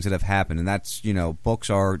understand things that have happened, and that's, you know, books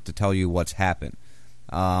are to tell you what's happened.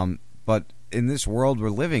 But in this world we're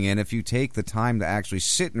living in, if you take the time to actually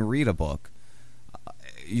sit and read a book,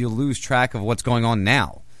 you lose track of what's going on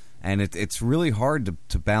now. And it's really hard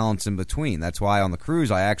to balance in between. That's why on the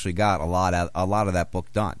cruise I actually got a lot of that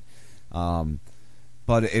book done.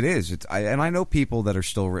 But it is. And I know people that are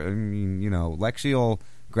still. I mean, you know, Lexi will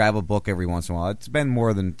grab a book every once in a while. It's been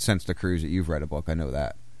more than since the cruise that you've read a book. I know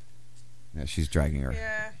that. Yeah, she's dragging her.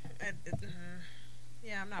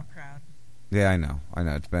 Yeah, I'm not proud. Yeah, I know.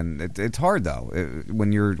 It's hard though.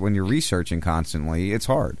 When you're researching constantly, it's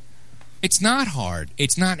hard. It's not hard.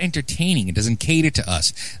 It's not entertaining. It doesn't cater to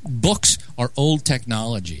us. Books are old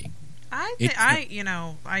technology.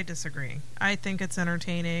 I disagree. I think it's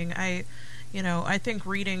entertaining. I think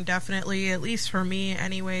reading definitely, at least for me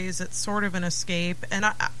anyways, it's sort of an escape. And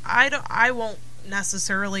I won't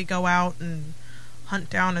necessarily go out and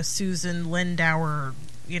hunt down a Susan Lindauer,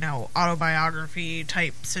 autobiography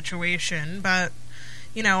type situation, but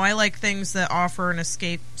I like things that offer an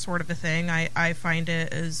escape sort of a thing. I find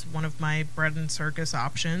it as one of my bread and circus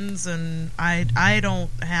options, and I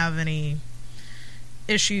don't have any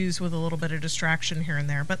issues with a little bit of distraction here and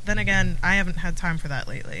there. But then again, I haven't had time for that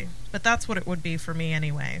lately. But that's what it would be for me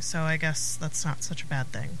anyway, so I guess that's not such a bad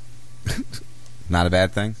thing. Not a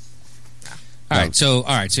bad thing? No. All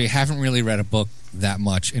right, so you haven't really read a book that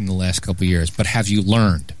much in the last couple of years, but have you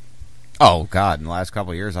learned? Oh, God, in the last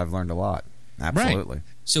couple of years I've learned a lot. Absolutely. Right.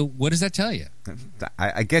 So what does that tell you?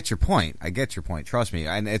 I get your point. Trust me.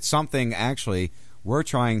 And it's something, actually, we're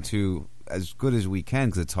trying to, as good as we can,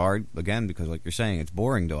 because it's hard, again, because like you're saying, it's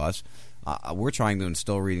boring to us. We're trying to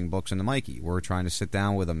instill reading books into Mikey. We're trying to sit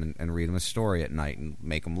down with him and read him a story at night and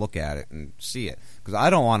make him look at it and see it. Because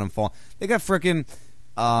I don't want him fall. They got frickin'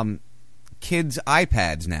 kids'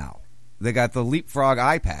 iPads now. They got the Leapfrog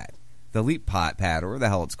iPad. The Leap Pad, or whatever the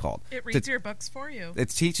hell it's called. It reads your books for you. It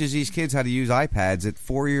teaches these kids how to use iPads at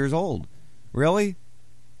 4 years old. Really?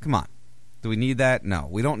 Come on. Do we need that? No.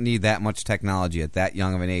 We don't need that much technology at that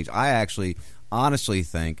young of an age. I actually, honestly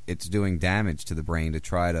think it's doing damage to the brain to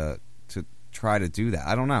try to do that.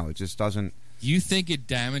 I don't know. It just doesn't. You think it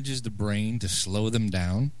damages the brain to slow them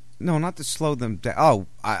down? No, not to slow them down. Oh,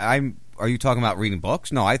 I'm. Are you talking about reading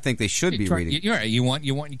books? No, I think they should be reading. You're right. You want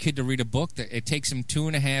your kid to read a book that it takes him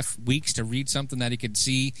 2.5 weeks to read something that he could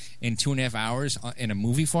see in 2.5 hours in a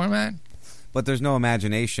movie format. But there's no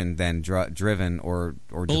imagination then driven or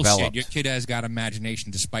Bullshit. developed. Your kid has got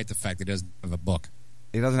imagination, despite the fact that he doesn't have a book.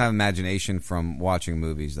 He doesn't have imagination from watching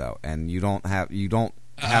movies, though, and you don't have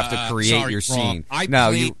to create your scene.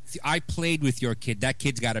 I played with your kid. That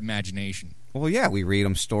kid's got imagination. Well, yeah, we read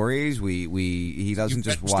him stories. He doesn't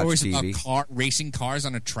just watch stories TV. About racing cars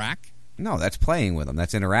on a track? No, that's playing with him.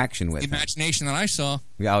 That's interaction with him. Imagination that I saw.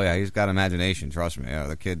 Yeah, he's got imagination. Trust me. Yeah,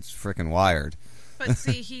 the kid's freaking wired. But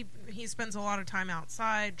see, he spends a lot of time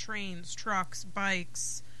outside, trains, trucks,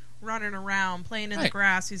 bikes, running around, playing in the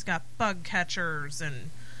grass. He's got bug catchers and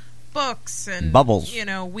books and bubbles.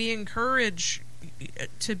 We encourage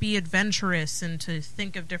to be adventurous and to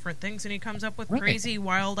think of different things, and he comes up with crazy,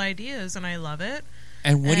 wild ideas, and I love it.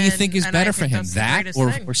 And what do you think is better for him, that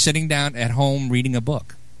or sitting down at home reading a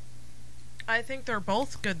book? I think they're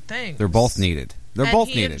both good things. They're both needed.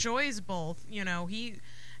 He enjoys both. He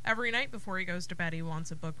every night before he goes to bed, he wants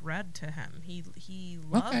a book read to him. He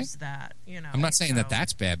loves that. I'm not saying that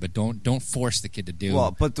that's bad, but don't force the kid to do.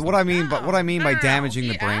 Well, but what I mean by damaging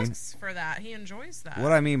the brain. He asks for that. He enjoys that.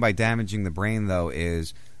 What I mean by damaging the brain, though,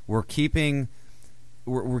 is we're keeping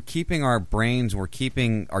our brains, we're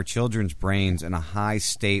keeping our children's brains in a high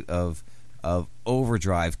state of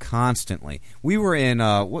overdrive constantly. We were in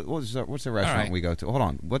what's the restaurant we go to? Hold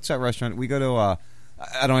on, what's that restaurant we go to?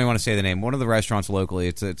 I don't even want to say the name. One of the restaurants locally.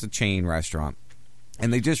 It's a chain restaurant,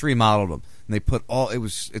 and they just remodeled them. And they put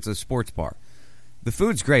it's a sports bar. The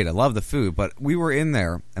food's great. I love the food, but we were in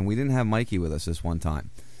there and we didn't have Mikey with us this one time.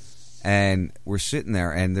 And we're sitting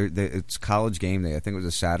there, and it's college game day. I think it was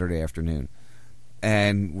a Saturday afternoon.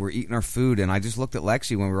 And we're eating our food, and I just looked at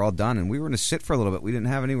Lexi when we were all done, and we were going to sit for a little bit. We didn't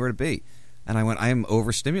have anywhere to be. And I went, I am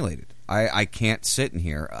overstimulated. I can't sit in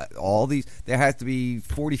here. There has to be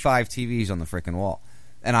 45 TVs on the frickin' wall.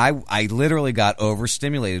 And I literally got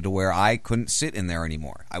overstimulated to where I couldn't sit in there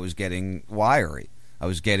anymore. I was getting wiry. I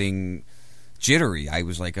was getting jittery. I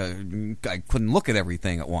was like, I couldn't look at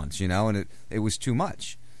everything at once, and it was too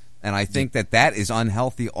much. And I think that is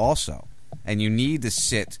unhealthy also. And you need to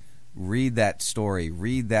sit, read that story,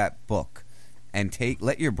 read that book, and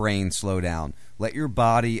let your brain slow down. Let your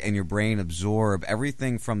body and your brain absorb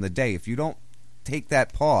everything from the day. If you don't take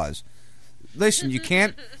that pause, listen, you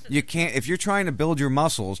can't, if you're trying to build your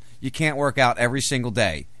muscles, you can't work out every single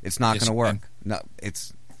day. It's not going to work. No,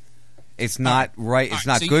 it's not right. It's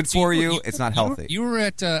not good for you. It's not healthy. You were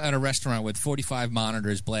at a restaurant with 45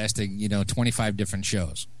 monitors blasting, 25 different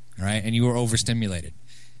shows, all right? And you were overstimulated.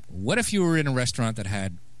 What if you were in a restaurant that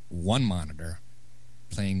had one monitor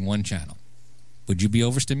playing one channel? Would you be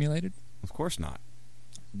overstimulated? Of course not.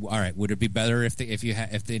 All right. Would it be better if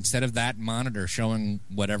instead of that monitor showing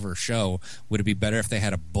whatever show, would it be better if they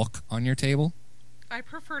had a book on your table? I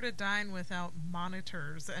prefer to dine without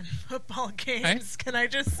monitors and football games. Right? Can I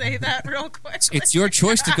just say that real quick? It's your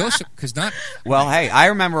choice to go, because not. Well, hey, I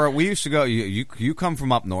remember we used to go. You come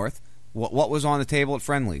from up north. What was on the table at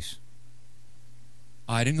Friendly's?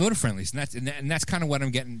 I didn't go to Friendly's, and that's kind of what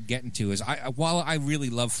I'm getting to. Is while I really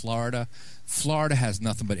love Florida, Florida has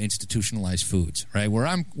nothing but institutionalized foods, right? Where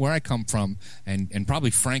I come from, and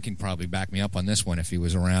probably Frank can probably back me up on this one if he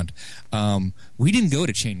was around. We didn't go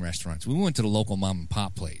to chain restaurants. We went to the local mom and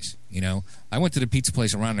pop place. I went to the pizza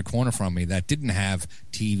place around the corner from me that didn't have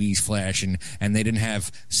TVs flashing, and they didn't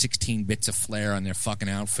have 16 bits of flair on their fucking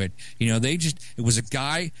outfit. It was a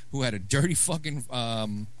guy who had a dirty fucking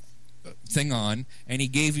thing on, and he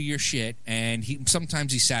gave you your shit, and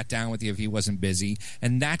sometimes he sat down with you if he wasn't busy,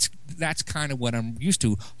 and that's kind of what I'm used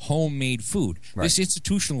to. Homemade food. Right. This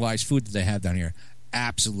institutionalized food that they have down here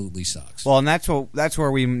absolutely sucks. Well, and that's where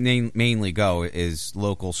we mainly go, is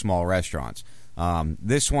local small restaurants.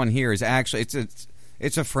 This one here is actually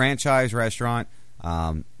it's a franchise restaurant,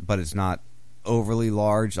 but it's not overly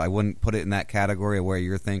large. I wouldn't put it in that category of where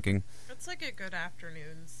you're thinking. It's like a good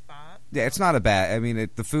afternoon spot. Yeah, it's not a bad. I mean,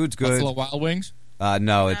 the food's good. Buffalo Wild Wings?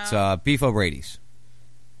 No, it's Beef O'Brady's.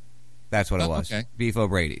 That's what it was. Okay. Beef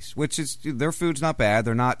O'Brady's, which is their food's not bad.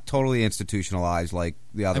 They're not totally institutionalized like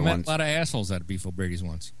the other ones. I met a lot of assholes at Beef O'Brady's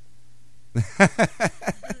once.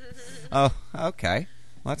 Oh, okay.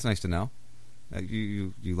 Well, that's nice to know.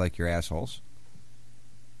 You like your assholes.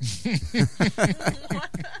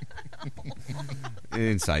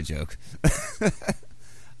 Inside joke.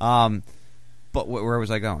 But where was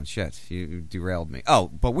I going? Shit, you derailed me. Oh,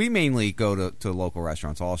 but we mainly go to local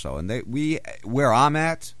restaurants also, and where I'm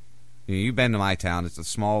at. You've been to my town. It's a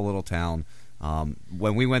small little town.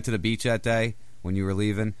 When we went to the beach that day, when you were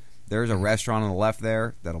leaving, there's a restaurant on the left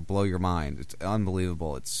there that'll blow your mind. It's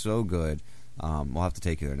unbelievable. It's so good. We'll have to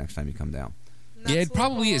take you there next time you come down. Yeah, it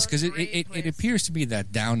probably is, because it appears to be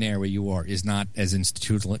that down there where you are is not as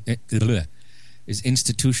institutionalized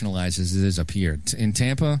as it is up here. In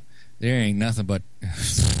Tampa, there ain't nothing but...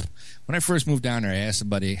 When I first moved down there, I asked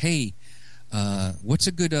somebody, hey, what's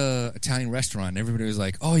a good Italian restaurant? And everybody was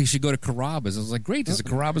like, oh, you should go to Carrabba's. I was like, great, there's a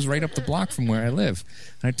Carrabba's right up the block from where I live.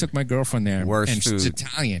 And I took my girlfriend there. Worst and food. She's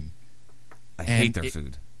Italian. I hate their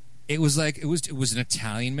food. It was like it was an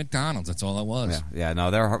Italian McDonald's. That's all it was. Yeah. No,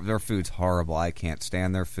 their food's horrible. I can't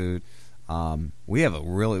stand their food. We have a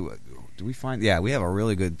really we have a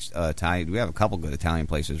really good Italian. We have a couple good Italian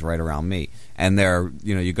places right around me, and they're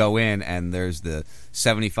you go in and there's the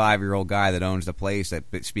 75-year-old guy that owns the place that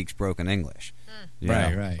speaks broken English.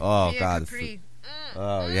 Right. Oh God.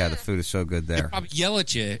 Oh yeah, the food is so good there. He'll probably yell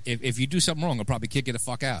at you if you do something wrong. He'll probably kick you the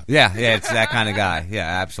fuck out. Yeah, it's that kind of guy.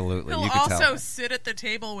 Yeah, absolutely. He'll you can also tell. sit at the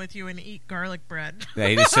table with you and eat garlic bread. Yeah,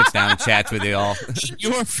 he just sits down and chats with you all.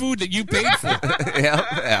 Your food that you paid for.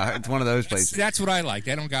 yeah, it's one of those places. That's what I like.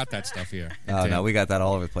 They don't got that stuff here. Oh no, we got that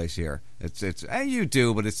all over the place here. It's you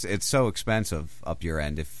do, but it's so expensive up your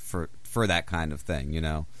end for that kind of thing,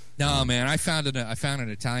 No, man, I found an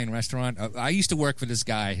Italian restaurant. I used to work for this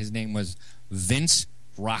guy. His name was Vince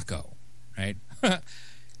Rocco, right?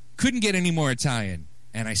 Couldn't get any more Italian.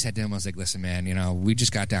 And I said to him, I was like, listen, man, we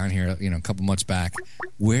just got down here, a couple months back.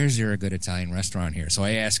 Where's there a good Italian restaurant here? So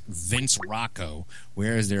I asked Vince Rocco,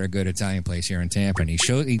 where is there a good Italian place here in Tampa? And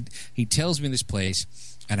he tells me this place,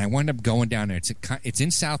 and I wound up going down there. It's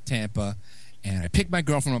in South Tampa, and I picked my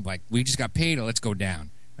girlfriend up, like, we just got paid, let's go down.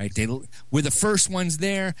 Right, we're the first ones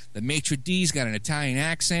there. The maitre d's got an Italian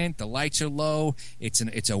accent. The lights are low. It's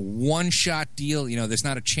a one-shot deal. There's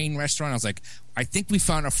not a chain restaurant. I was like, I think we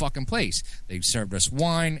found our fucking place. They served us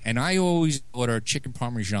wine, and I always order chicken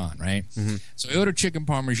parmesan, right? Mm-hmm. So I ordered chicken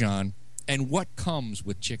parmesan, and what comes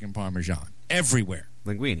with chicken parmesan? Everywhere.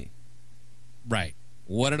 Linguine. Right.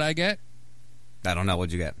 What did I get? I don't know.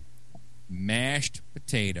 What'd you get? Mashed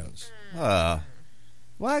potatoes.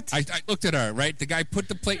 What? I looked at her, right? The guy put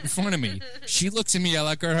the plate in front of me. She looks at me, I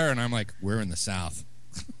look at her, and I'm like, we're in the South.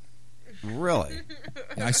 Really?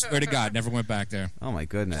 And I swear to God, never went back there. Oh, my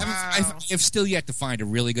goodness. I've still yet to find a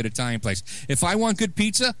really good Italian place. If I want good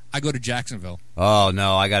pizza, I go to Jacksonville. Oh,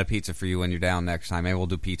 no, I got a pizza for you when you're down next time. Maybe we'll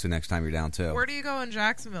do pizza next time you're down, too. Where do you go in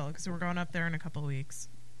Jacksonville? Because we're going up there in a couple of weeks.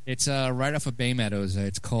 It's right off of Bay Meadows.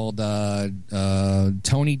 It's called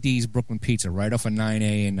Tony D's Brooklyn Pizza, right off of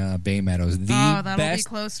 9A in Bay Meadows. That'll be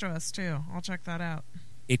close to us too. I'll check that out.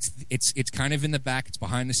 It's kind of in the back. It's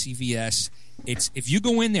behind the CVS. If you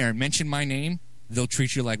go in there and mention my name, they'll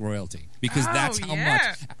treat you like royalty because that's how much.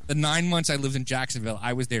 The 9 months I lived in Jacksonville,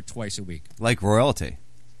 I was there twice a week. Like royalty.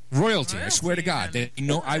 Royalty. I swear to God.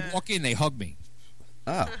 I walk in, they hug me.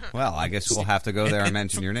 Oh, well, I guess we'll have to go there and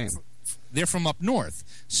mention your name. They're from up north,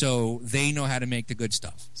 so they know how to make the good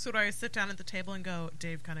stuff. So do I sit down at the table and go,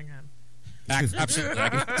 Dave Cunningham? Absolutely. I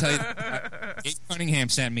can tell you Dave Cunningham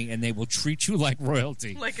sent me, and they will treat you like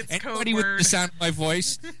royalty. Like it's Anybody code with word. the sound of my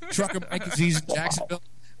voice, Trucker Mike is in Jacksonville,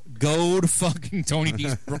 go to fucking Tony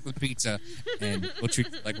D's Brooklyn Pizza, and we'll treat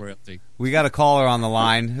you like royalty. We got a caller on the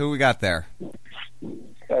line. Who we got there? Hey,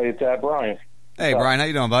 it's Brian. Hey, Brian. How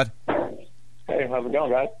you doing, bud? Hey, how's it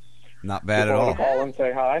going, guys? Not bad at Just all. wanted to call and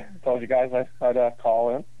say hi. Told you guys I'd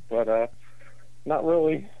call in, but not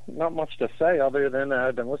much to say other than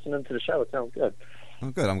I've been listening to the show. It sounds good. Oh,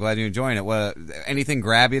 good. I'm glad you're enjoying it. What? Anything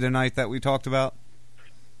grab you tonight that we talked about?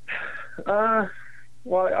 Well,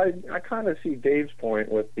 I kind of see Dave's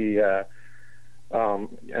point with the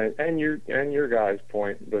and your guys'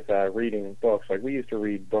 point with reading books. Like we used to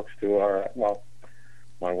read books to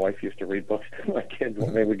my wife used to read books to my kids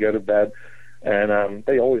when they would go to bed. And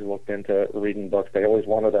they always looked into reading books. They always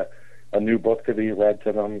wanted a new book to be read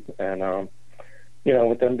to them. And,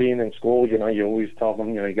 with them being in school, you always tell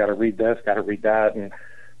them, you got to read this, got to read that.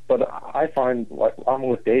 But I find, like, I'm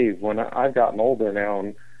with Dave, when I've gotten older now,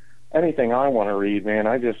 and anything I want to read, man,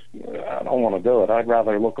 I don't want to do it. I'd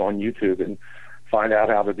rather look on YouTube and find out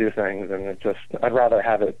how to do things. And I'd rather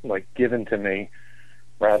have it, like, given to me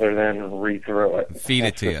rather than read through it. Feed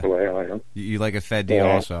That's it to just you. The way I am. You like a fed deal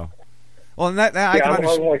Yeah. also. Well, and that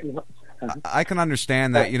I can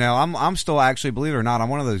understand that. I'm still actually, believe it or not, I'm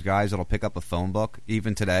one of those guys that'll pick up a phone book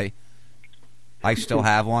even today. I still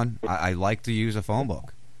have one. I like to use a phone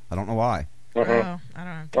book. I don't know why. I don't have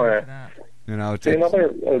time for that. See,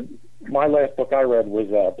 another. My last book I read was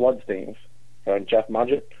Bloodstains, Jeff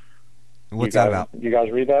Mudgett. What's that about? You guys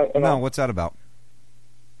read that? No, what's that about?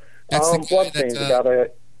 That's the guy Bloodstains about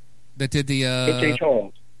that did the H.H.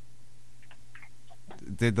 Holmes.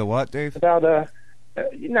 Did the what, Dave? About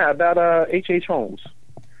H.H. Holmes.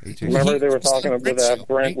 Remember they were talking about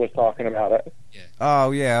Brent was talking about it.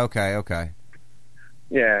 Oh yeah, okay.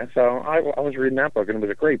 Yeah, so I was reading that book and it was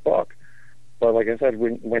a great book. But like I said,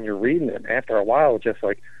 when you're reading it, after a while, it's just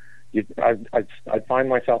like I'd find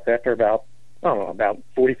myself after about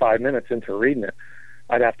 45 minutes into reading it,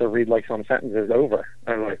 I'd have to read like some sentences over.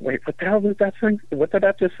 I'm like, wait, what the hell did that thing? What did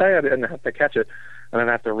that just say? I didn't have to catch it, and I'd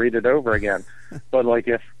have to read it over again. But like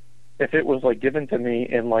if it was like given to me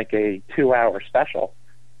in like a 2-hour special,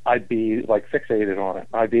 I'd be like fixated on it.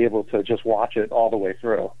 I'd be able to just watch it all the way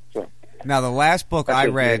through. So now the last book I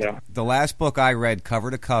read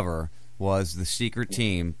cover to cover was The Secret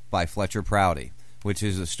Team by Fletcher Prouty, which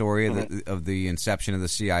is a story of the inception of the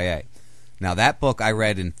CIA. Now that book I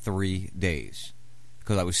read in 3 days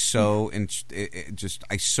because I was so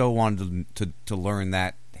I so wanted to learn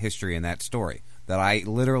that history and that story that I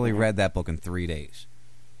literally read that book in 3 days.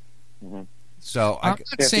 So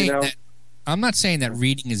I'm not saying that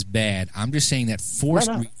reading is bad. I'm just saying that forced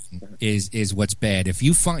reading is what's bad. If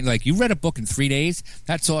you find, like, you read a book in 3 days,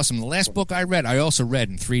 that's awesome. The last book I read, I also read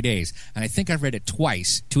in 3 days, and I think I read it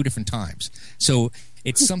twice, 2 different times. So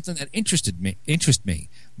it's something that interested me.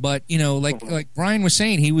 But like Brian was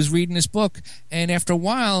saying, he was reading this book, and after a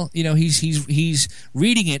while, he's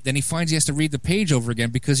reading it. Then he finds he has to read the page over again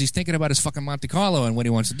because he's thinking about his fucking Monte Carlo and what he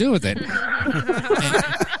wants to do with it.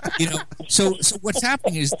 And, so what's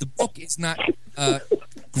happening is the book is not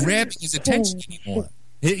grabbing his attention anymore.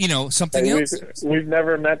 Something else. We've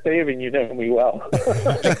never met Dave, and you know me well.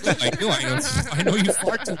 I do. I know you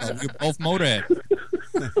far too well. You're both Motorhead.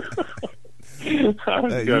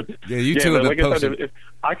 Good. You two have been posting. If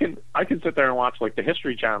I can sit there and watch like the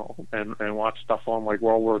History Channel and watch stuff on like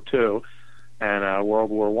World War II and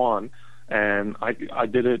World War One, and I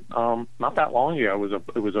did it not that long ago.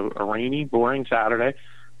 It was a rainy, boring Saturday.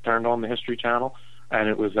 Turned on the History Channel, and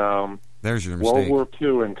it was there's your World mistake. War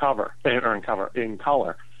II in color, and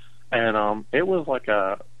it was like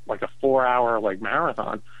a 4-hour like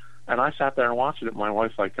marathon. And I sat there and watched it. My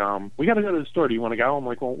wife's like, "We got to go to the store. Do you want to go?" I'm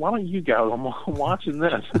like, "Well, why don't you go? I'm watching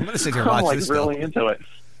this." I'm gonna sit here and watch like this really stuff. into it.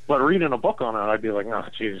 But reading a book on it, I'd be like, "Oh,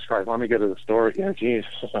 Jesus Christ, let me go to the store." Yeah, Jesus.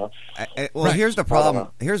 Well, here's the problem.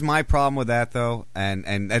 Here's my problem with that, though,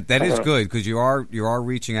 and that is good because you are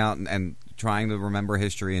reaching out and trying to remember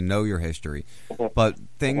history and know your history. But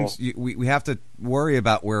things we have to worry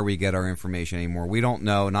about where we get our information anymore. We don't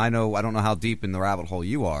know, and I don't know how deep in the rabbit hole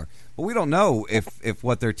you are, but we don't know if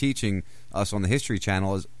what they're teaching us on the History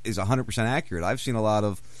Channel is 100% accurate. I've seen a lot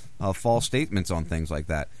of false statements on things like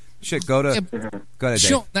that. Shit, go ahead, Dave.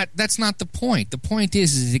 Sure, that's not the point. The point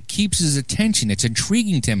is it keeps his attention. It's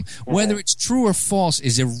intriguing to him. Whether it's true or false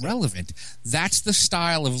is irrelevant. That's the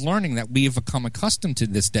style of learning that we have become accustomed to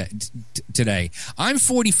today. I'm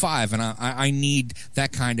 45, and I need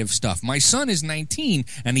that kind of stuff. My son is 19,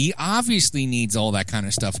 and he obviously needs all that kind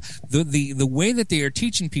of stuff. The way that they are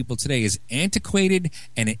teaching people today is antiquated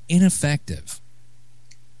and ineffective.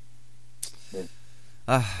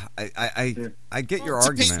 I get your It's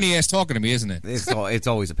argument. a pain in the ass talking to me, isn't it? It's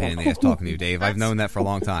always a pain in the ass talking to you, Dave. I've known that for a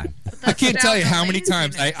long time. I can't tell you how many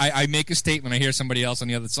times I make a statement, I hear somebody else on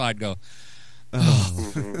the other side go,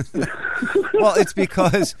 oh. Well, it's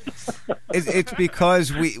because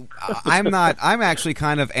I'm actually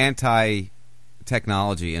kind of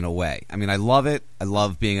anti-technology in a way. I mean, I love it. I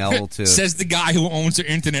love being able to. Says the guy who owns an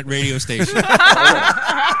internet radio station.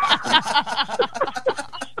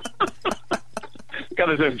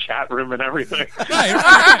 Got his own chat room and everything.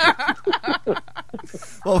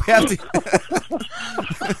 Well,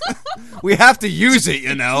 we have to use it,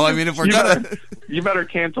 you know. I mean, if we're you better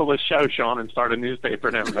cancel the show, Sean, and start a newspaper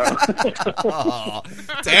now. Oh,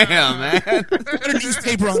 damn, man! Put a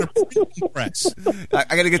newspaper on the press.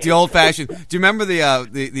 I got to get the old fashioned. Do you remember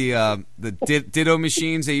the ditto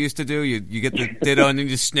machines they used to do? You get the ditto and then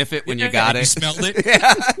you sniff it when you got it. You smelled it.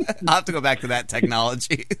 Yeah, I'll have to go back to that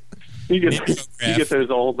technology. You get those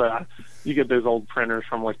old printers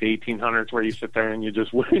from like the 1800s where you sit there and you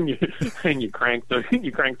just and you crank the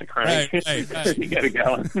crank. Right. You get it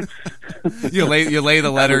going. You lay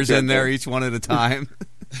the letters in there each one at a time.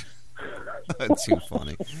 That's too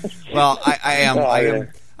funny. Well,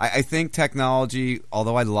 I think technology,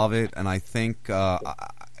 although I love it, and I think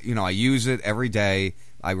I use it every day.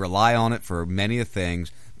 I rely on it for many of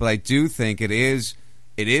things, but I do think it is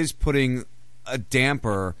putting a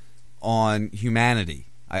damper on humanity.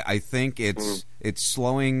 I think it's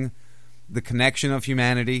slowing the connection of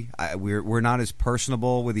humanity. We're not as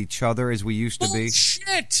personable with each other as we used to be.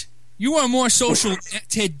 Shit! You are more social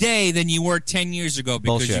today than you were 10 years ago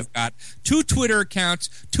because you've got 2 Twitter accounts,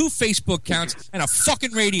 2 Facebook accounts, and a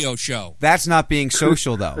fucking radio show. That's not being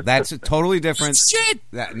social, though. That's totally different. Shit!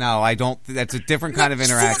 No, I don't. That's a different kind of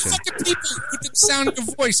interaction. 4 fucking people with the sound of your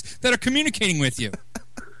voice that are communicating with you.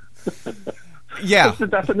 Yeah. That's the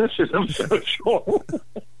definition of social.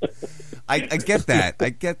 I get that.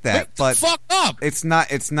 But fuck up. It's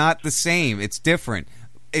not the same. It's different.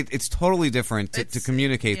 It's totally different to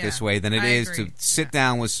communicate this way than it is to sit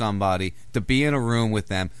down with somebody, to be in a room with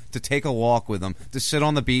them, to take a walk with them, to sit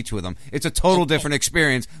on the beach with them. It's a total different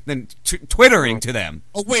experience than twittering to them.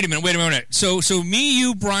 Oh, wait a minute. So me,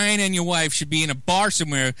 you, Brian, and your wife should be in a bar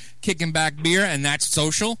somewhere kicking back beer, and that's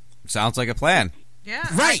social? Sounds like a plan. Yeah.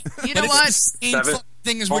 Right. You know what? It's the same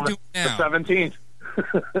thing as we're doing now. The 17th.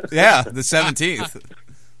 Yeah, the 17th.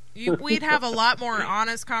 We'd have a lot more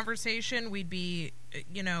honest conversation. We'd be,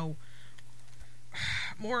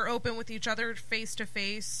 more open with each other face to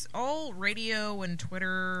face. All radio and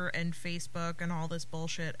Twitter and Facebook and all this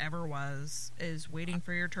bullshit ever was is waiting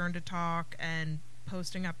for your turn to talk and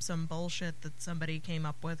posting up some bullshit that somebody came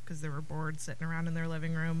up with because they were bored sitting around in their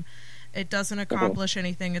living room. It doesn't accomplish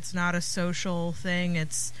anything. It's not a social thing.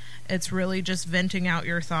 It's really just venting out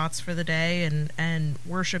your thoughts for the day and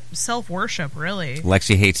self-worship, really.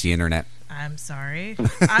 Lexi hates the internet. I'm sorry.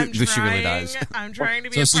 She really does. I'm trying to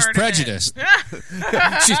be so a she's part prejudiced. of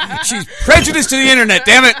it. she's prejudiced to the internet,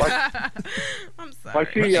 damn it. I'm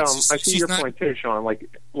sorry. I see your point too, Sean.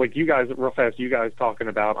 Like you guys, real fast, you guys talking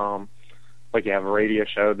about like you have a radio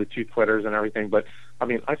show, the 2 Twitters and everything. But I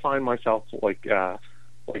mean, I find myself like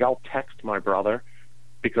I'll text my brother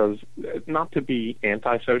because not to be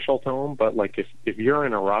antisocial to him, but like if you're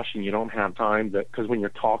in a rush and you don't have time, because when you're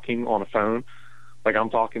talking on a phone, like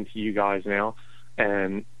I'm talking to you guys now,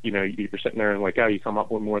 and you're sitting there and like, oh, you come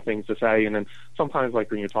up with more things to say, and then sometimes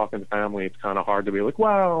like when you're talking to family, it's kind of hard to be like,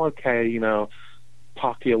 well, okay,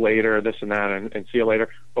 talk to you later, this and that, and see you later.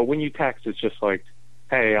 But when you text, it's just like,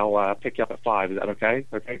 hey, I'll pick you up at 5. Is that okay?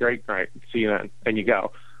 Okay, great, see you then, and you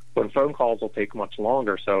go. But phone calls will take much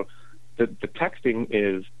longer, so the texting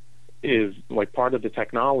is is like part of the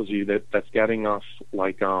technology that's getting us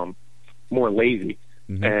like more lazy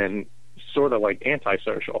and sort of like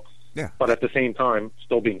antisocial. Yeah. But at the same time,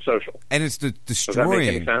 still being social. And it's destroying. Does that make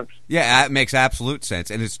any sense? Yeah, it makes absolute sense.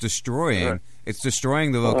 And it's destroying. Yeah. It's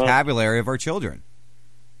destroying the vocabulary of our children.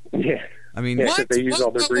 Yeah. I mean, yeah, 'cause they use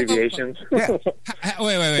all the abbreviations. Yeah.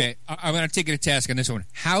 Wait. I'm going to take it to task on this one.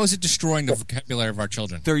 How is it destroying the vocabulary of our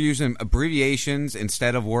children? They're using abbreviations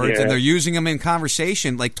instead of words, Yeah. and they're using them in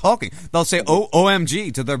conversation, like talking. They'll say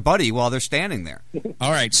OMG to their buddy while they're standing there.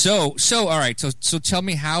 All right. So tell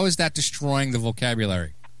me, how is that destroying the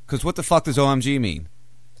vocabulary? Because what the fuck does OMG mean?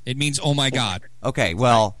 It means, oh my God. Okay,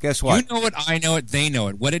 well, guess what? You know it, I know it, they know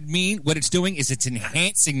it. What it's doing is it's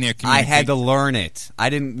enhancing their I communication. had to learn it. I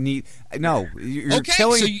didn't need. No, you're Okay,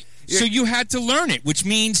 killing. so you had to learn it, which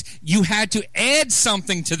means you had to add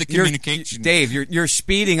something to the communication. Dave, you're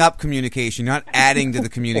speeding up communication, not adding to the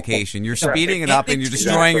communication. You're speeding it up, and you're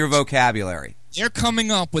destroying your vocabulary. They're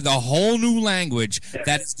coming up with a whole new language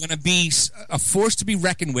that is going to be a force to be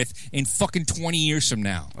reckoned with in fucking 20 years from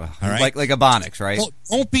now. All right? Like Ebonics, right?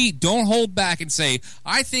 Don't hold back and say,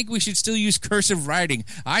 I think we should still use cursive writing.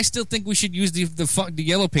 I still think we should use the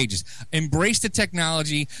yellow pages. Embrace the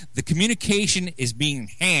technology. The communication is being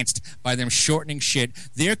enhanced by them shortening shit.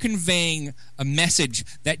 They're conveying a message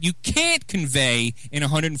that you can't convey in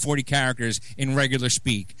 140 characters in regular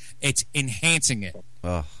speak. It's enhancing it.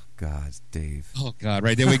 Oh, God, Dave. Oh, God,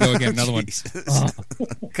 right. There we go again. Another one. Oh.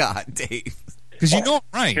 God, Dave. Because you know it,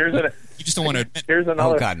 right. You just don't want to admit. Here's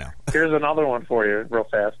another. Oh, God, no. Here's another one for you, real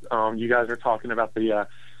fast. You guys are talking about the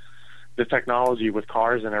technology with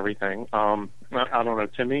cars and everything. I don't know.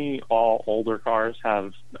 To me, all older cars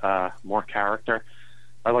have more character.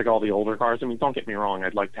 I like all the older cars. I mean, don't get me wrong.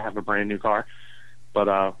 I'd like to have a brand new car.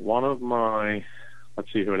 But one of my,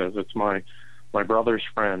 let's see who it is. It's my brother's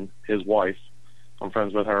friend, his wife. I'm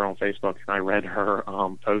friends with her on Facebook, and I read her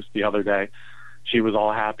post the other day. She was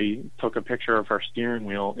all happy, took a picture of her steering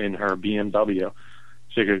wheel in her BMW.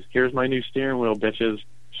 She goes, "Here's my new steering wheel, bitches.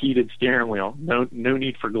 Heated steering wheel. No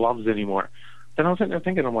need for gloves anymore." Then I was sitting there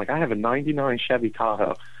thinking, I'm like, I have a 99 Chevy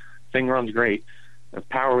Tahoe. Thing runs great. There's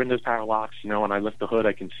power windows, power locks. You know, when I lift the hood,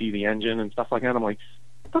 I can see the engine and stuff like that. I'm like,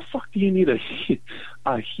 what the fuck do you need a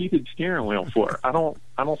heated steering wheel for? I don't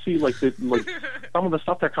see like some of the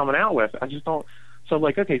stuff they're coming out with. I just don't. So,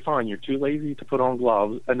 like, okay, fine, you're too lazy to put on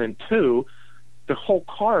gloves, and then two, the whole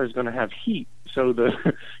car is going to have heat, so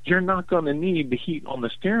you're not going to need the heat on the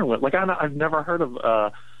steering wheel. Like, I've never heard of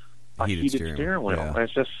a heated steering wheel. Yeah.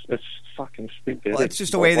 It's fucking stupid. Well, it's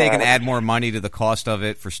just a way they can add more money to the cost of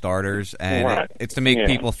it for starters, and it's to make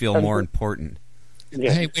people feel more important.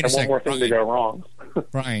 Yeah. Hey, wait a and second. one more thing to go wrong.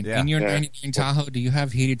 Brian, in your 99 Tahoe, do you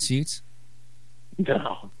have heated seats?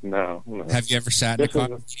 No. Have you ever sat in a car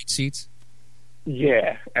with heated seats?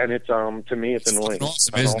 Yeah, and it's to me it's annoying.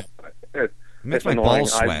 Awesome, isn't it? Makes it's my annoying.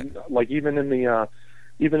 balls sweat. Like even in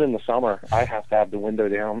the summer, I have to have the window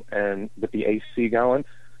down, and with the AC going,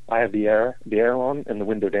 I have the air on and the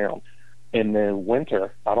window down. In the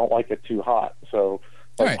winter, I don't like it too hot, so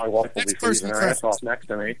like, my wife will be freezing her ass off next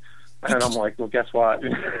to me, and I'm like, well, guess what?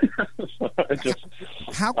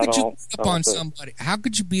 How could you beat up on somebody? How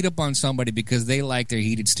could you beat up on somebody because they like their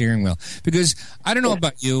heated steering wheel? Because I don't know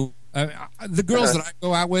about you. The girls that I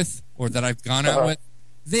go out with or that I've gone out with,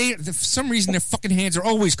 for some reason, their fucking hands are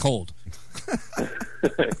always cold.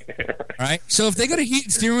 Right? So if they got a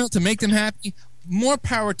heated steering wheel to make them happy, more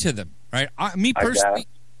power to them. Right? Me personally,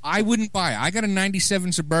 I wouldn't buy it. I got a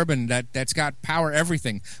 97 Suburban that's got power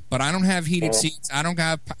everything, but I don't have heated seats. I don't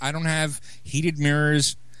have heated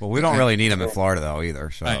mirrors. Well, we don't really need them in Florida though either.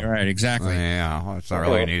 So right, exactly. Yeah, well, it's not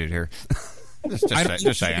really needed here.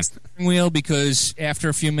 Just saying. Wheel because after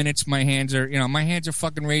a few minutes, my hands are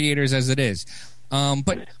fucking radiators as it is.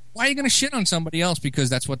 But why are you going to shit on somebody else because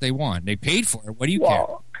that's what they want? They paid for it. What do you care?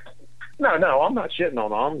 No, I'm not shitting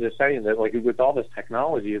on them. I'm just saying that like with all this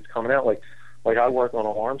technology, it's coming out. Like I work on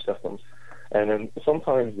alarm systems, and then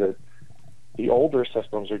sometimes the older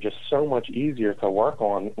systems are just so much easier to work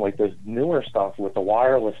on. Like this newer stuff with the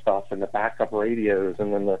wireless stuff and the backup radios,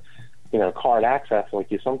 and then the card access.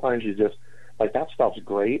 Like sometimes you just like that stuff's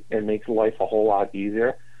great and makes life a whole lot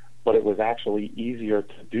easier, but it was actually easier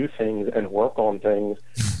to do things and work on things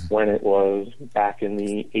when it was back in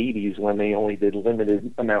the 80s when they only did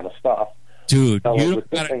limited amount of stuff. Dude, so if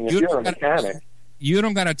you're a mechanic, you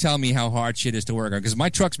don't got to tell me how hard shit is to work on because my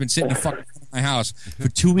truck's been sitting in fucking my house for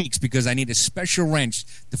 2 weeks because I need a special wrench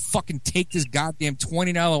to fucking take this goddamn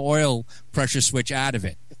 $20 oil pressure switch out of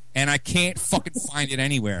it. And I can't fucking find it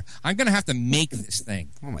anywhere. I'm going to have to make this thing.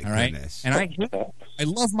 Oh, my all right? goodness. And I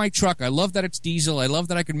love my truck. I love that it's diesel. I love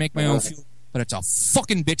that I can make my own fuel. but it's a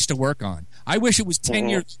fucking bitch to work on. I wish it was 10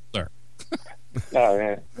 years older. Oh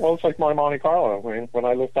man. Well, it's like my Monte Carlo. I mean, when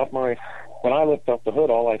I lift up the hood,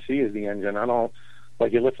 all I see is the engine. I don't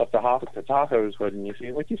like you lift up the Tahoe's hood and you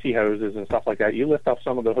see hoses and stuff like that. You lift up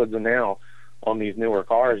some of the hoods now on these newer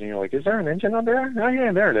cars, and you're like, is there an engine under there? Oh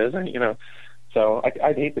yeah, there it is. And, so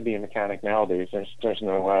I'd hate to be a mechanic nowadays. There's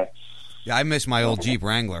no way. Yeah, I miss my old Jeep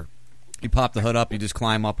Wrangler. You pop the hood up, you just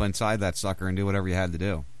climb up inside that sucker and do whatever you had to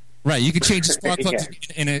do. Right, you could change the spark plugs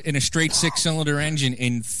in a straight 6-cylinder engine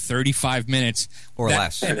in 35 minutes or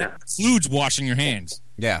less. Fluid's washing your hands.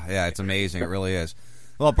 Yeah, it's amazing. It really is.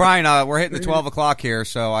 Well, Brian, we're hitting the 12 o'clock here,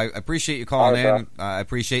 so I appreciate you calling in. I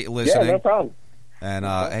appreciate you listening. Yeah, no problem. And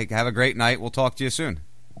hey, have a great night. We'll talk to you soon.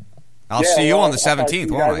 I'll see you on the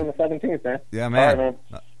 17th, won't I? On the 17th, man. Yeah, man. All right,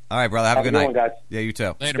 man. All right, brother. Have a good night. One, guys. Yeah, you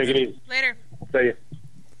too. Later. Take it easy. Later.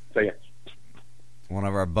 See ya. One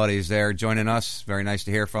of our buddies there joining us. Very nice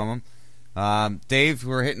to hear from him. Dave,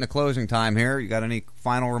 we're hitting the closing time here. You got any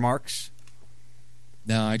final remarks?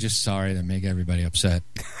 No, I'm just sorry to make everybody upset.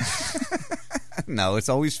 No, it's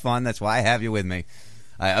always fun. That's why I have you with me.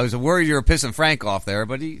 I was worried you were pissing Frank off there,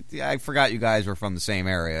 but I forgot you guys were from the same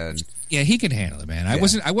area. And yeah, he can handle it, man. Yeah.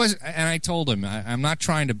 I wasn't, and I told him I'm not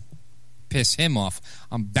trying to piss him off.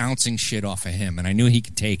 I'm bouncing shit off of him, and I knew he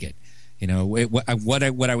could take it.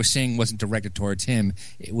 What I was saying wasn't directed towards him.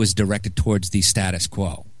 It was directed towards the status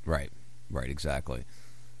quo. Right, exactly.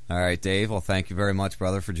 All right, Dave. Well, thank you very much,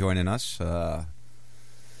 brother, for joining us.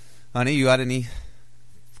 Honey, you got any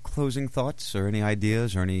closing thoughts or any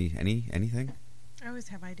ideas or anything? I always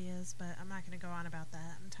have ideas, but I'm not going to go on about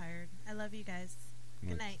that. I'm tired. I love you guys.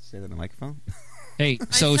 Good night. Say that in the microphone. Hey,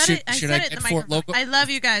 so should I get Fort Loco? I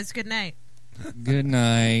love you guys. Good night. Good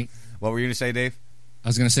night. What were you going to say, Dave? I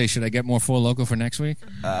was going to say, should I get more Fort Loco for next week?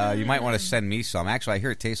 You might want to send me some. Actually, I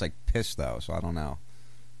hear it tastes like piss, though, so I don't know.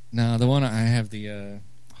 No, the one I have, the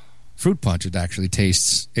fruit punch, it actually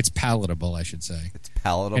tastes, it's palatable, I should say. It's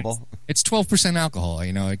palatable? It's 12% alcohol.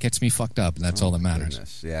 It gets me fucked up, and that's all that matters.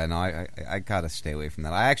 Goodness. Yeah, no, I got to stay away from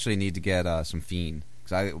that. I actually need to get some Fiend,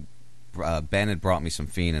 because Ben had brought me some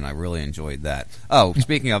Fiend, and I really enjoyed that. Oh,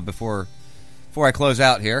 speaking of, before I close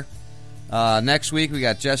out here, next week we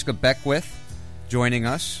got Jessica Beckwith joining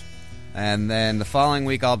us, and then the following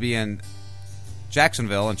week I'll be in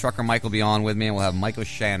Jacksonville, and Trucker Mike will be on with me, and we'll have Michael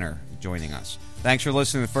Shanner joining us. Thanks for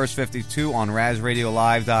listening to the First 52 on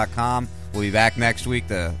RazRadioLive.com. We'll be back next week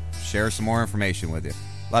to share some more information with you.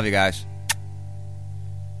 Love you guys.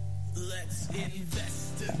 Let's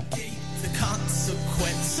investigate the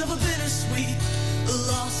consequence of a bittersweet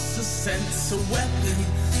loss of sense, a weapon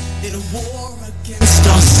in a war against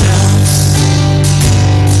ourselves.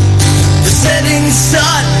 The setting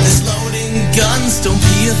sun is loading guns. Don't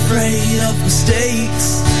be afraid of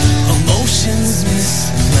mistakes, emotions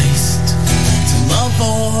misplaced, to love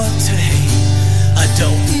or to hate. I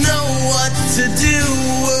don't know what to do.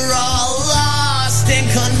 We're all lost and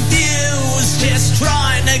confused, just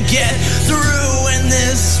trying to get through in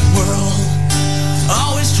this world.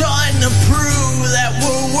 Always trying to prove that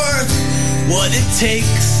we're worth what it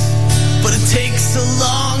takes, but it takes a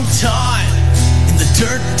long time in the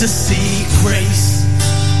dirt to see grace.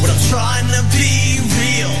 When I'm trying to be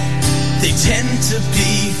real, they tend to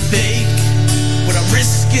be fake. When I'm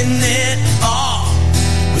risking it all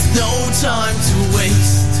with no time to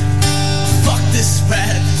waste. Fuck this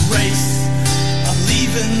rat race, I'm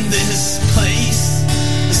leaving this place.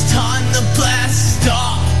 It's time to blast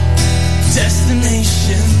off,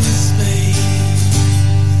 destination space.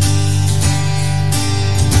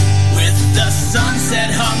 With the sunset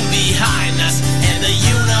hung behind us and the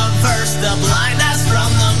universe to blind us from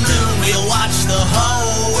the moon, we'll watch the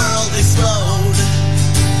whole world explode.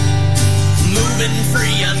 Moving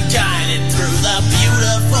free, unguided through the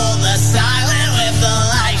beautiful, the silent, with the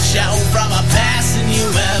light show from a passing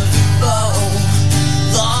UFO.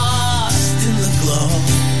 Lost in the glow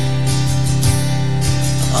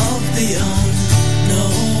of the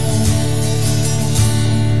unknown.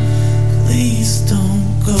 Please don't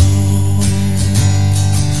go.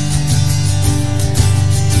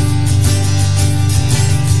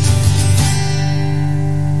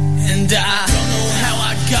 And I don't know how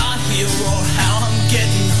I got here or how I'm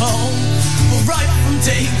getting home, but right from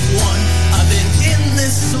day one I've been in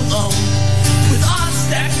this alone, with odds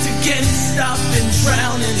stacked against. I've been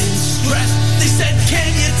drowning in stress. They said,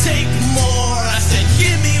 can you take more? I said,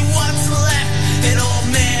 give me what's left. An old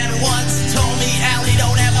man once told me, Allie,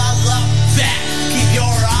 don't ever look back. Keep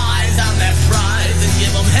your eyes on that prize and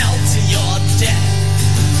give them hell to your death.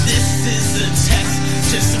 This is a test,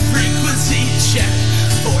 just a frequency check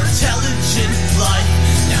for intelligent life.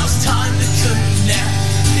 Now it's time to connect.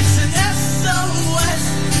 It's an SOS.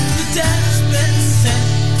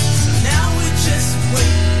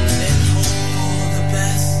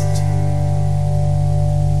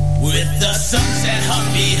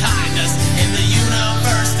 hung behind us in the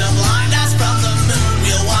universe to blind us from the moon.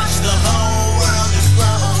 We'll watch the whole world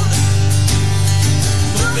explode,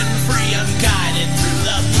 moving free, unguided through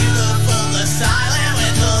the beautiful, the silent,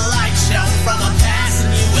 with the light shown from a passing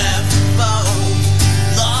UFO,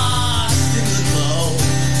 lost in the glow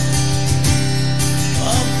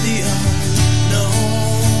of the unknown.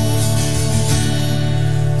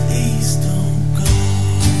 Please don't go.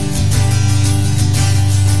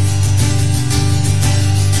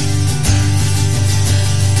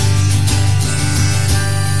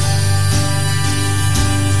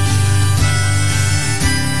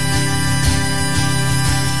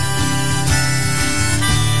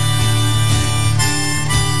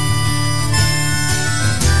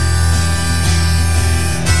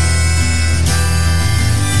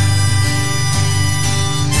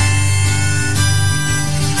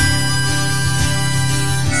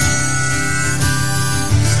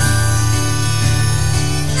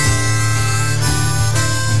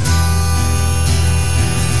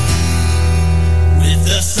 With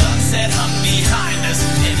the sunset hung behind us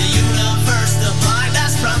in the universe to blind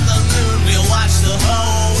us from the moon, we'll watch the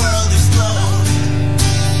whole world explode,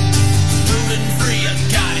 moving free,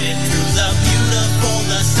 unguided through the beautiful,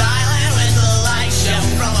 the silent, with the light shown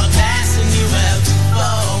from a passing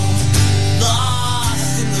UFO,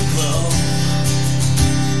 lost in the glow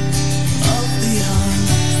of the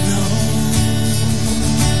unknown.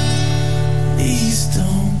 Please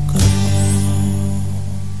don't go.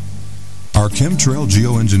 Are chemtrail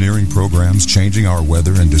geoengineering programs changing our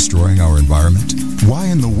weather and destroying our environment? Why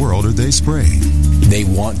in the world are they spraying? They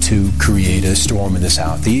want to create a storm in the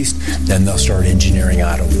southeast, then they'll start engineering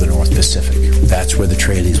out over the North Pacific. That's where the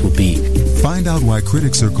trailies will be. Find out why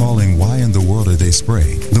critics are calling Why in the World Are They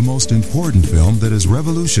Spraying the most important film that is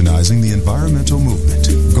revolutionizing the environmental movement.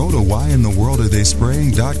 Go to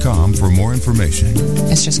whyintheworldaretheyspraying.com for more information.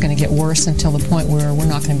 It's just going to get worse until the point where we're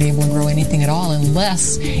not going to be able to grow anything at all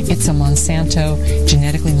unless it's a Monsanto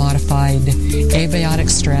genetically modified, abiotic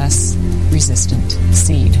stress resistant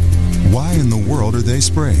seed. Why in the World Are They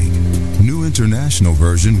Spraying? New international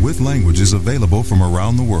version with languages available from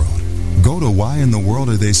around the world. Go to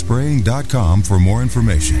whyintheworldaretheyspraying.com for more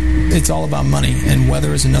information. It's all about money, and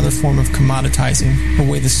weather is another form of commoditizing, a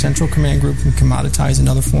way the Central Command Group can commoditize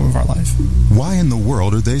another form of our life. Why in the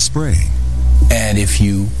world are they spraying? And if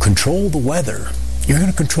you control the weather, you're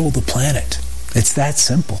going to control the planet. It's that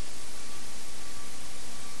simple.